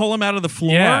 when they pull him out of the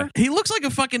floor? Yeah. He looks like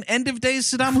a fucking end of days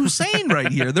Saddam Hussein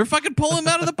right here. They're fucking pulling him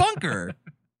out of the bunker.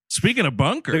 Speaking of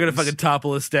bunkers. They're going to fucking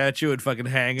topple a statue and fucking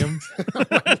hang him.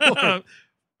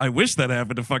 I wish that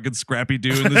happened to fucking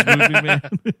Scrappy-Doo in this movie, man.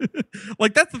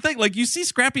 Like, that's the thing. Like, you see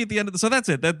Scrappy at the end of the... So that's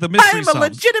it. The mystery I'm a solved.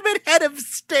 legitimate head of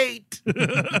state.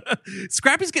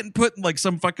 Scrappy's getting put in, like,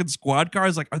 some fucking squad car.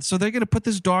 It's like, so they're going to put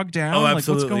this dog down? Oh, Like,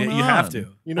 absolutely. what's going on? You have to.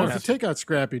 You know, if you take out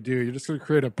Scrappy-Doo, you're just going to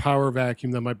create a power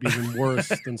vacuum that might be even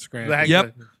worse than Scrappy.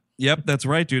 Exactly. Yep, that's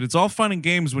right, dude. It's all fun and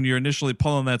games when you're initially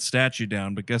pulling that statue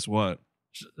down, but guess what?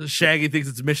 Shaggy thinks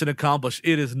it's mission accomplished.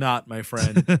 It is not, my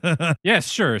friend. Yes,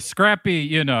 sure. Scrappy,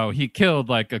 he killed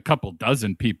like a couple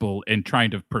dozen people in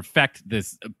trying to perfect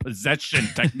this possession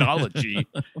technology.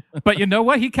 But you know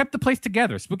what? He kept the place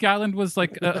together. Spooky Island was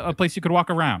like a place you could walk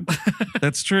around.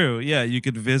 That's true. Yeah, you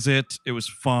could visit. It was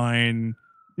fine.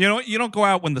 You know, you don't go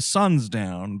out when the sun's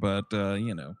down, but So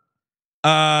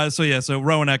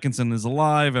Rowan Atkinson is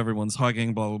alive. Everyone's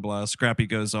hugging, blah, blah, blah. Scrappy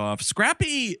goes off.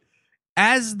 Scrappy,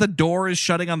 as the door is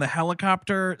shutting on the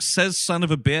helicopter, says son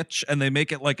of a bitch, and they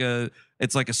make it like a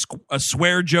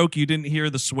swear joke you didn't hear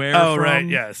the swear Oh, from. right.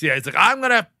 Yes. Yeah. It's like, I'm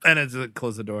going to, and it's like,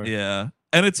 close the door. Yeah.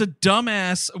 And it's a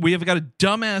dumbass, we have got a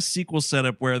dumbass sequel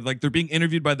setup where like they're being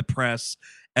interviewed by the press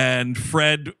and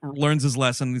Fred learns his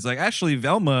lesson. He's like, actually,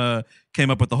 Velma came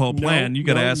up with the whole plan. You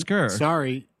got to ask her.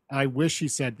 Sorry. I wish he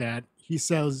said that. He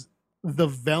says, the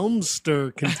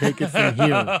Velmster can take it from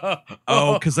here.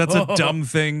 Oh, because that's a dumb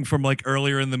thing from like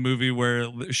earlier in the movie where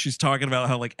she's talking about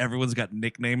how like everyone's got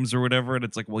nicknames or whatever, and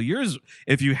it's like, well, yours,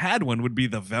 if you had one, would be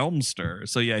the Velmster.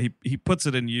 So yeah, he puts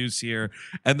it in use here,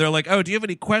 and they're like, oh, do you have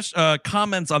any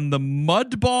comments on the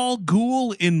Mudball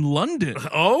Ghoul in London?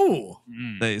 Oh,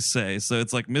 They say. So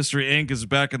it's like Mystery Inc. is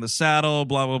back in the saddle,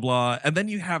 blah blah blah, and then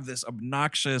you have this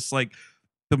obnoxious like.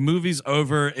 The movie's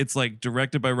over. It's like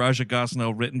directed by Raja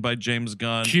Gosnell, written by James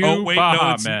Gunn.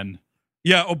 Baha Men.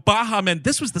 Yeah, Baha Men.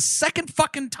 This was the second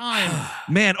fucking time,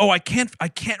 man. Oh, I can't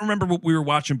remember what we were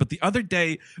watching, but the other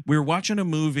day we were watching a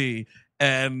movie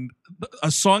and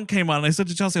a song came on. And I said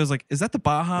to Chelsea, I was like, "Is that the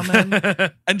Baha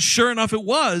Men?" And sure enough, it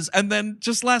was. And then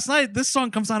just last night, this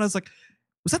song comes on. I was like,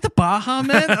 was that the Baha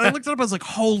Men? And I looked it up. I was like,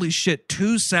 holy shit,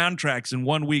 2 soundtracks in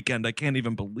one weekend. I can't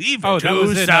even believe it. Oh, that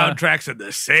was two it, soundtracks in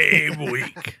the same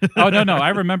week. Oh, no. I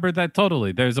remember that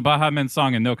totally. There's a Baha Men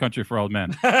song in No Country for Old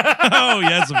Men. Oh,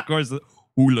 yes, of course.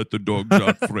 Who let the dogs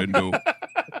out, friendo?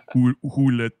 Who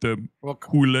let them?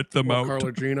 Who let them out?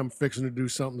 Carla Jean, I'm fixing to do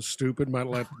something stupid. Might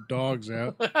let the dogs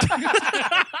out.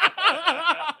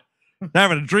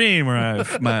 Having a dream where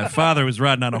my father was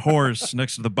riding on a horse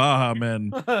next to the Baha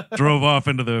Men, drove off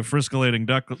into the friscolating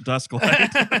dusk light.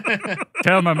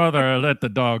 Tell my mother I let the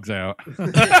dogs out.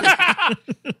 I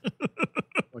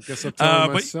guess I'll tell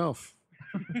her myself.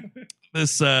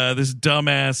 This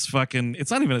dumbass fucking, it's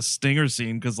not even a stinger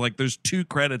scene because like there's 2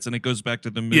 credits and it goes back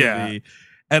to the movie. Yeah.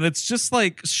 And it's just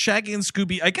like Shaggy and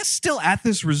Scooby, I guess still at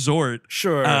this resort.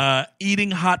 Sure.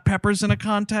 Eating hot peppers in a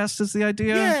contest is the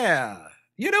idea. Yeah.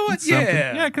 You know what? It's something.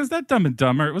 Yeah, because that Dumb and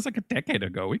Dumber, it was like a decade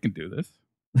ago. We can do this.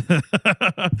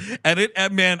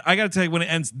 And man, I gotta tell you, when it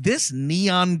ends, this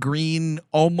neon green,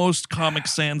 almost Comic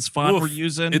Sans font we're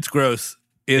using, It's gross.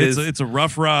 It's a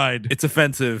rough ride. It's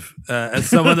offensive. As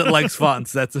someone that likes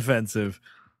fonts, that's offensive.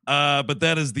 But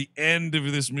that is the end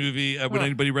of this movie. Would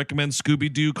anybody recommend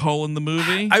Scooby-Doo : the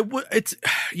movie? I would. It's,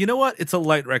 you know what? It's a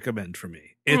light recommend for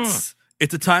me.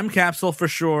 It's a time capsule for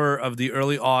sure of the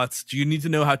early aughts. Do you need to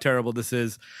know how terrible this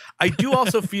is? I do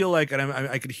also feel like, and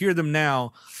I could hear them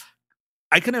now.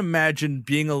 I can imagine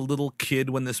being a little kid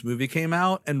when this movie came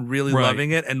out and really loving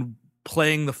it and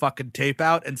playing the fucking tape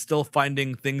out and still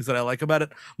finding things that I like about it.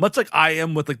 Much like I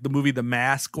am with like the movie The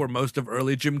Mask or most of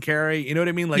early Jim Carrey. You know what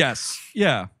I mean? Like, yes.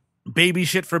 Yeah. Baby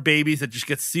shit for babies that just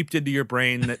gets seeped into your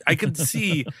brain. That I can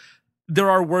see there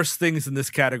are worse things in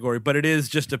this category, but it is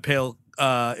just a pale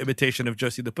imitation of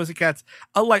Josie the Pussycats.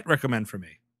 A light recommend for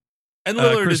me. And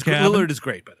Lillard is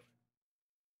great, by the way.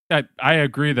 I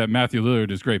agree that Matthew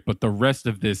Lillard is great, but the rest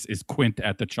of this is Quint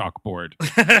at the chalkboard.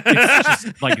 It's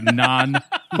just like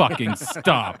non-fucking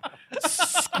stop,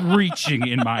 screeching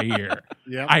in my ear.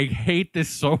 Yep. I hate this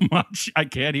so much. I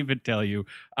can't even tell you.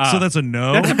 So that's a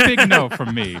no? That's a big no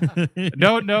from me.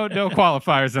 No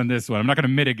qualifiers on this one. I'm not going to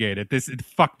mitigate it.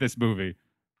 Fuck this movie.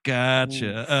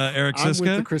 Gotcha. Eric I'm with the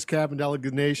Siska? Chris Cabin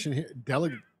delegation here.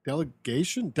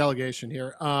 Delegation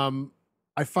here.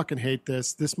 I fucking hate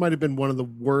this. This might have been one of the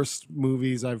worst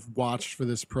movies I've watched for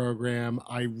this program.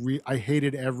 I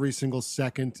hated every single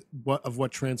second of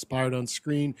what transpired on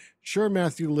screen. Sure,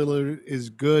 Matthew Lillard is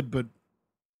good, but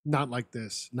not like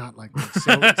this. Not like this.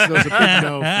 So it's a big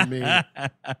no for me.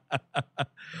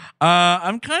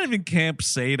 I'm kind of in Camp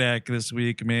Sadak this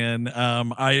week, man.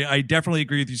 I definitely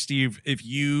agree with you, Steve. If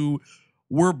you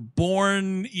were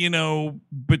born,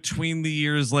 between the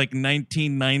years like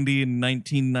 1990 and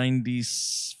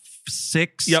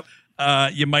 1996. Yep.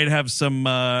 You might have some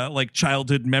like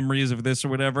childhood memories of this or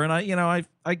whatever, and I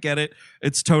get it.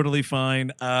 It's totally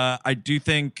fine. I do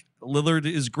think Lillard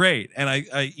is great, and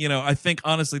I think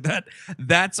honestly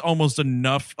that's almost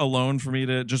enough alone for me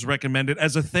to just recommend it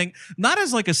as a thing, not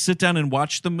as like a sit down and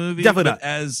watch the movie, Definitely but not.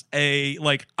 as a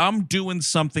like I'm doing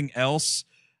something else.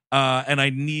 And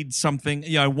I need something,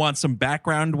 I want some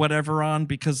background, whatever on,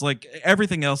 because like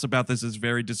everything else about this is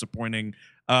very disappointing.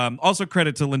 Also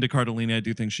credit to Linda Cardellini. I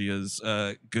do think she is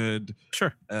good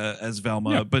Sure. As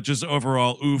Velma, Yeah. but just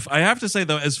overall, oof. I have to say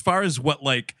though, as far as what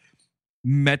like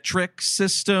metric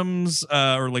systems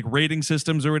or like rating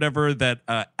systems or whatever that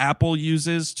Apple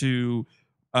uses to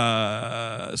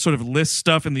sort of list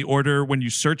stuff in the order when you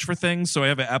search for things. So I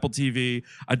have an Apple TV.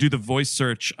 I do the voice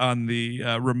search on the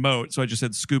remote. So I just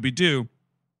said Scooby-Doo.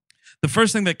 The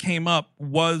first thing that came up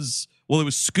was, it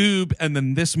was Scoob and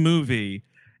then this movie.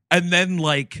 And then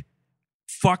like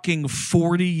fucking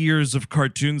 40 years of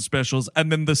cartoon specials.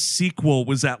 And then the sequel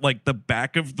was at like the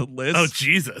back of the list. Oh,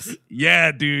 Jesus.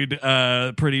 Yeah, dude.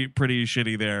 Pretty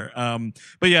shitty there.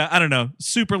 But yeah, I don't know.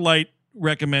 Super light.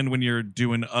 Recommend when you're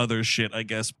doing other shit, I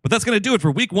guess. But that's going to do it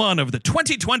for week 1 of the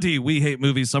 2020 We Hate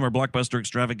Movies Summer Blockbuster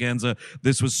Extravaganza.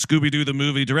 This was Scooby-Doo the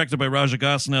movie, directed by Raja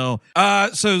Gosnell.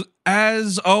 So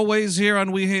as always here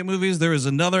on We Hate Movies, there is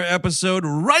another episode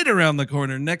right around the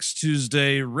corner next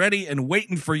Tuesday, ready and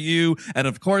waiting for you. And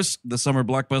of course, the Summer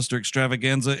Blockbuster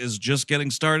Extravaganza is just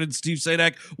getting started. Steve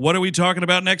Sadak, what are we talking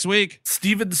about next week?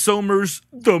 Stephen Sommers'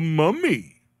 The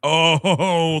Mummy.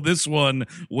 Oh, this one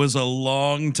was a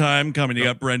long time coming. You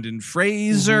got Brendan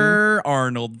Fraser,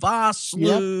 Arnold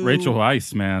Vosloo, Rachel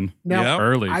Weisz, man. Now,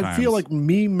 Early I times. feel like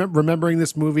remembering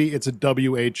this movie, it's a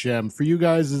WHM. For you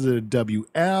guys, is it a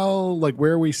WL? Like,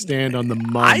 where we stand on the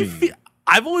Mummy?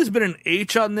 I've always been an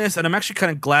H on this, and I'm actually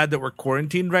kind of glad that we're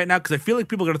quarantined right now because I feel like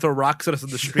people are going to throw rocks at us in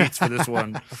the streets for this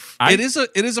one. It is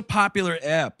a popular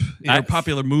app,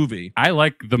 popular movie. I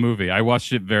like the movie. I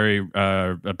watched it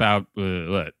about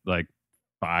like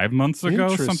 5 months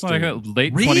ago, something like that,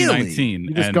 late Really? 2019.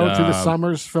 You just go through the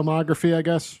Summers filmography, I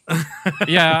guess.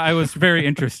 Yeah, I was very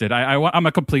interested. I'm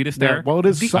a completist there. Yeah, well, it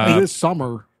is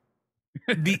summer.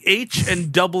 The H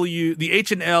and W, the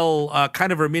H and L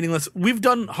kind of are meaningless. We've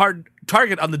done hard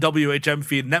target on the WHM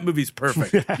feed, and that movie's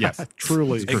perfect. Yes,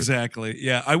 truly. Exactly.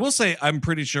 Yeah, I will say I'm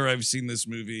pretty sure I've seen this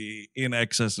movie in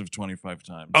excess of 25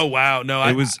 times. Oh wow, no,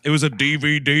 it was a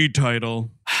DVD title.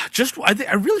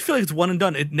 I really feel like it's one and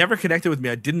done. It never connected with me.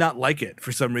 I did not like it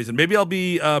for some reason. Maybe I'll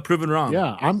be proven wrong.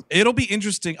 Yeah, It'll be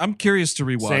interesting. I'm curious to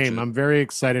rewatch Same. it. I'm very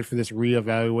excited for this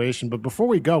reevaluation. But before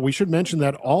we go, we should mention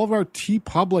that all of our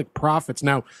TeePublic profits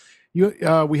now.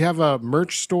 We have a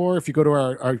merch store. If you go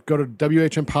to go to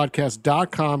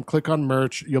whmpodcast.com, click on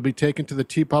merch, you'll be taken to the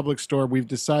TeePublic store. We've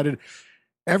decided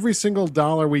every single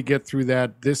dollar we get through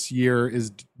that this year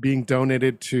is being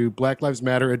donated to Black Lives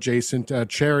Matter adjacent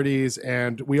charities.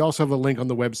 And we also have a link on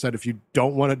the website if you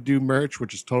don't want to do merch,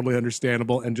 which is totally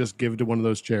understandable, and just give to one of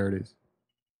those charities.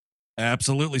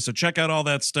 Absolutely. So check out all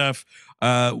that stuff.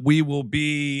 We will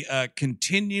be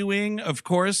continuing, of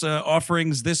course,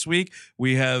 offerings this week.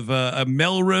 We have a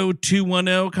Melrose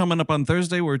 210 coming up on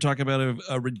Thursday. We're talking about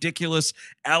a ridiculous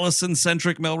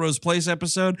Allison-centric Melrose Place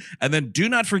episode. And then do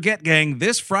not forget, gang,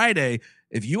 this Friday,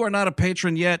 if you are not a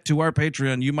patron yet to our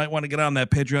Patreon, you might want to get on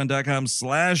that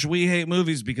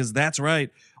patreon.com/WeHateMovies, because that's right.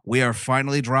 We are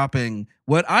finally dropping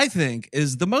what I think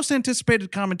is the most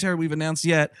anticipated commentary we've announced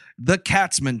yet, the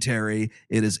Catsmentary.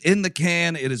 It is in the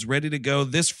can. It is ready to go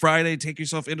this Friday. Take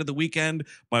yourself into the weekend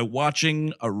by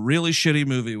watching a really shitty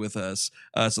movie with us.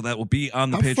 So that will be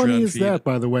on the Patreon How funny is feed. that,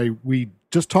 by the way? We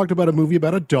just talked about a movie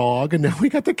about a dog, and now we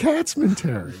got the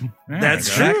Catsmentary. That's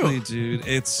Exactly, true. dude.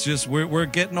 It's just we're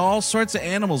getting all sorts of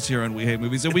animals here on We Hate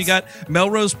Movies, and we got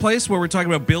Melrose Place where we're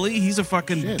talking about Billy. He's a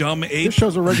fucking Shit. dumb ape. This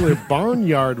show's a regular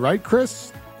barnyard, right,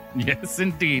 Chris? Yes,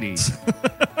 indeedy.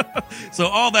 So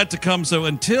all that to come. So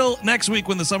until next week,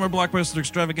 when the summer blockbuster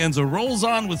extravaganza rolls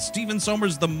on with Stephen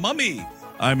Sommers' The Mummy,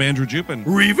 I'm Andrew Jupin.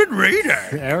 Reven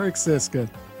Raider. Eric Siska.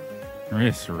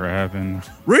 Chris Rabin.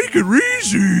 Rake it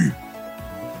easy.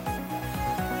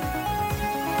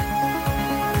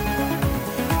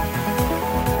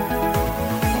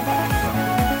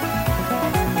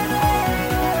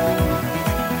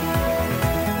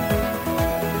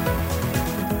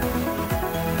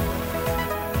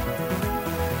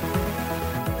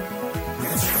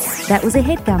 That was a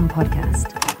HeadGum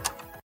podcast.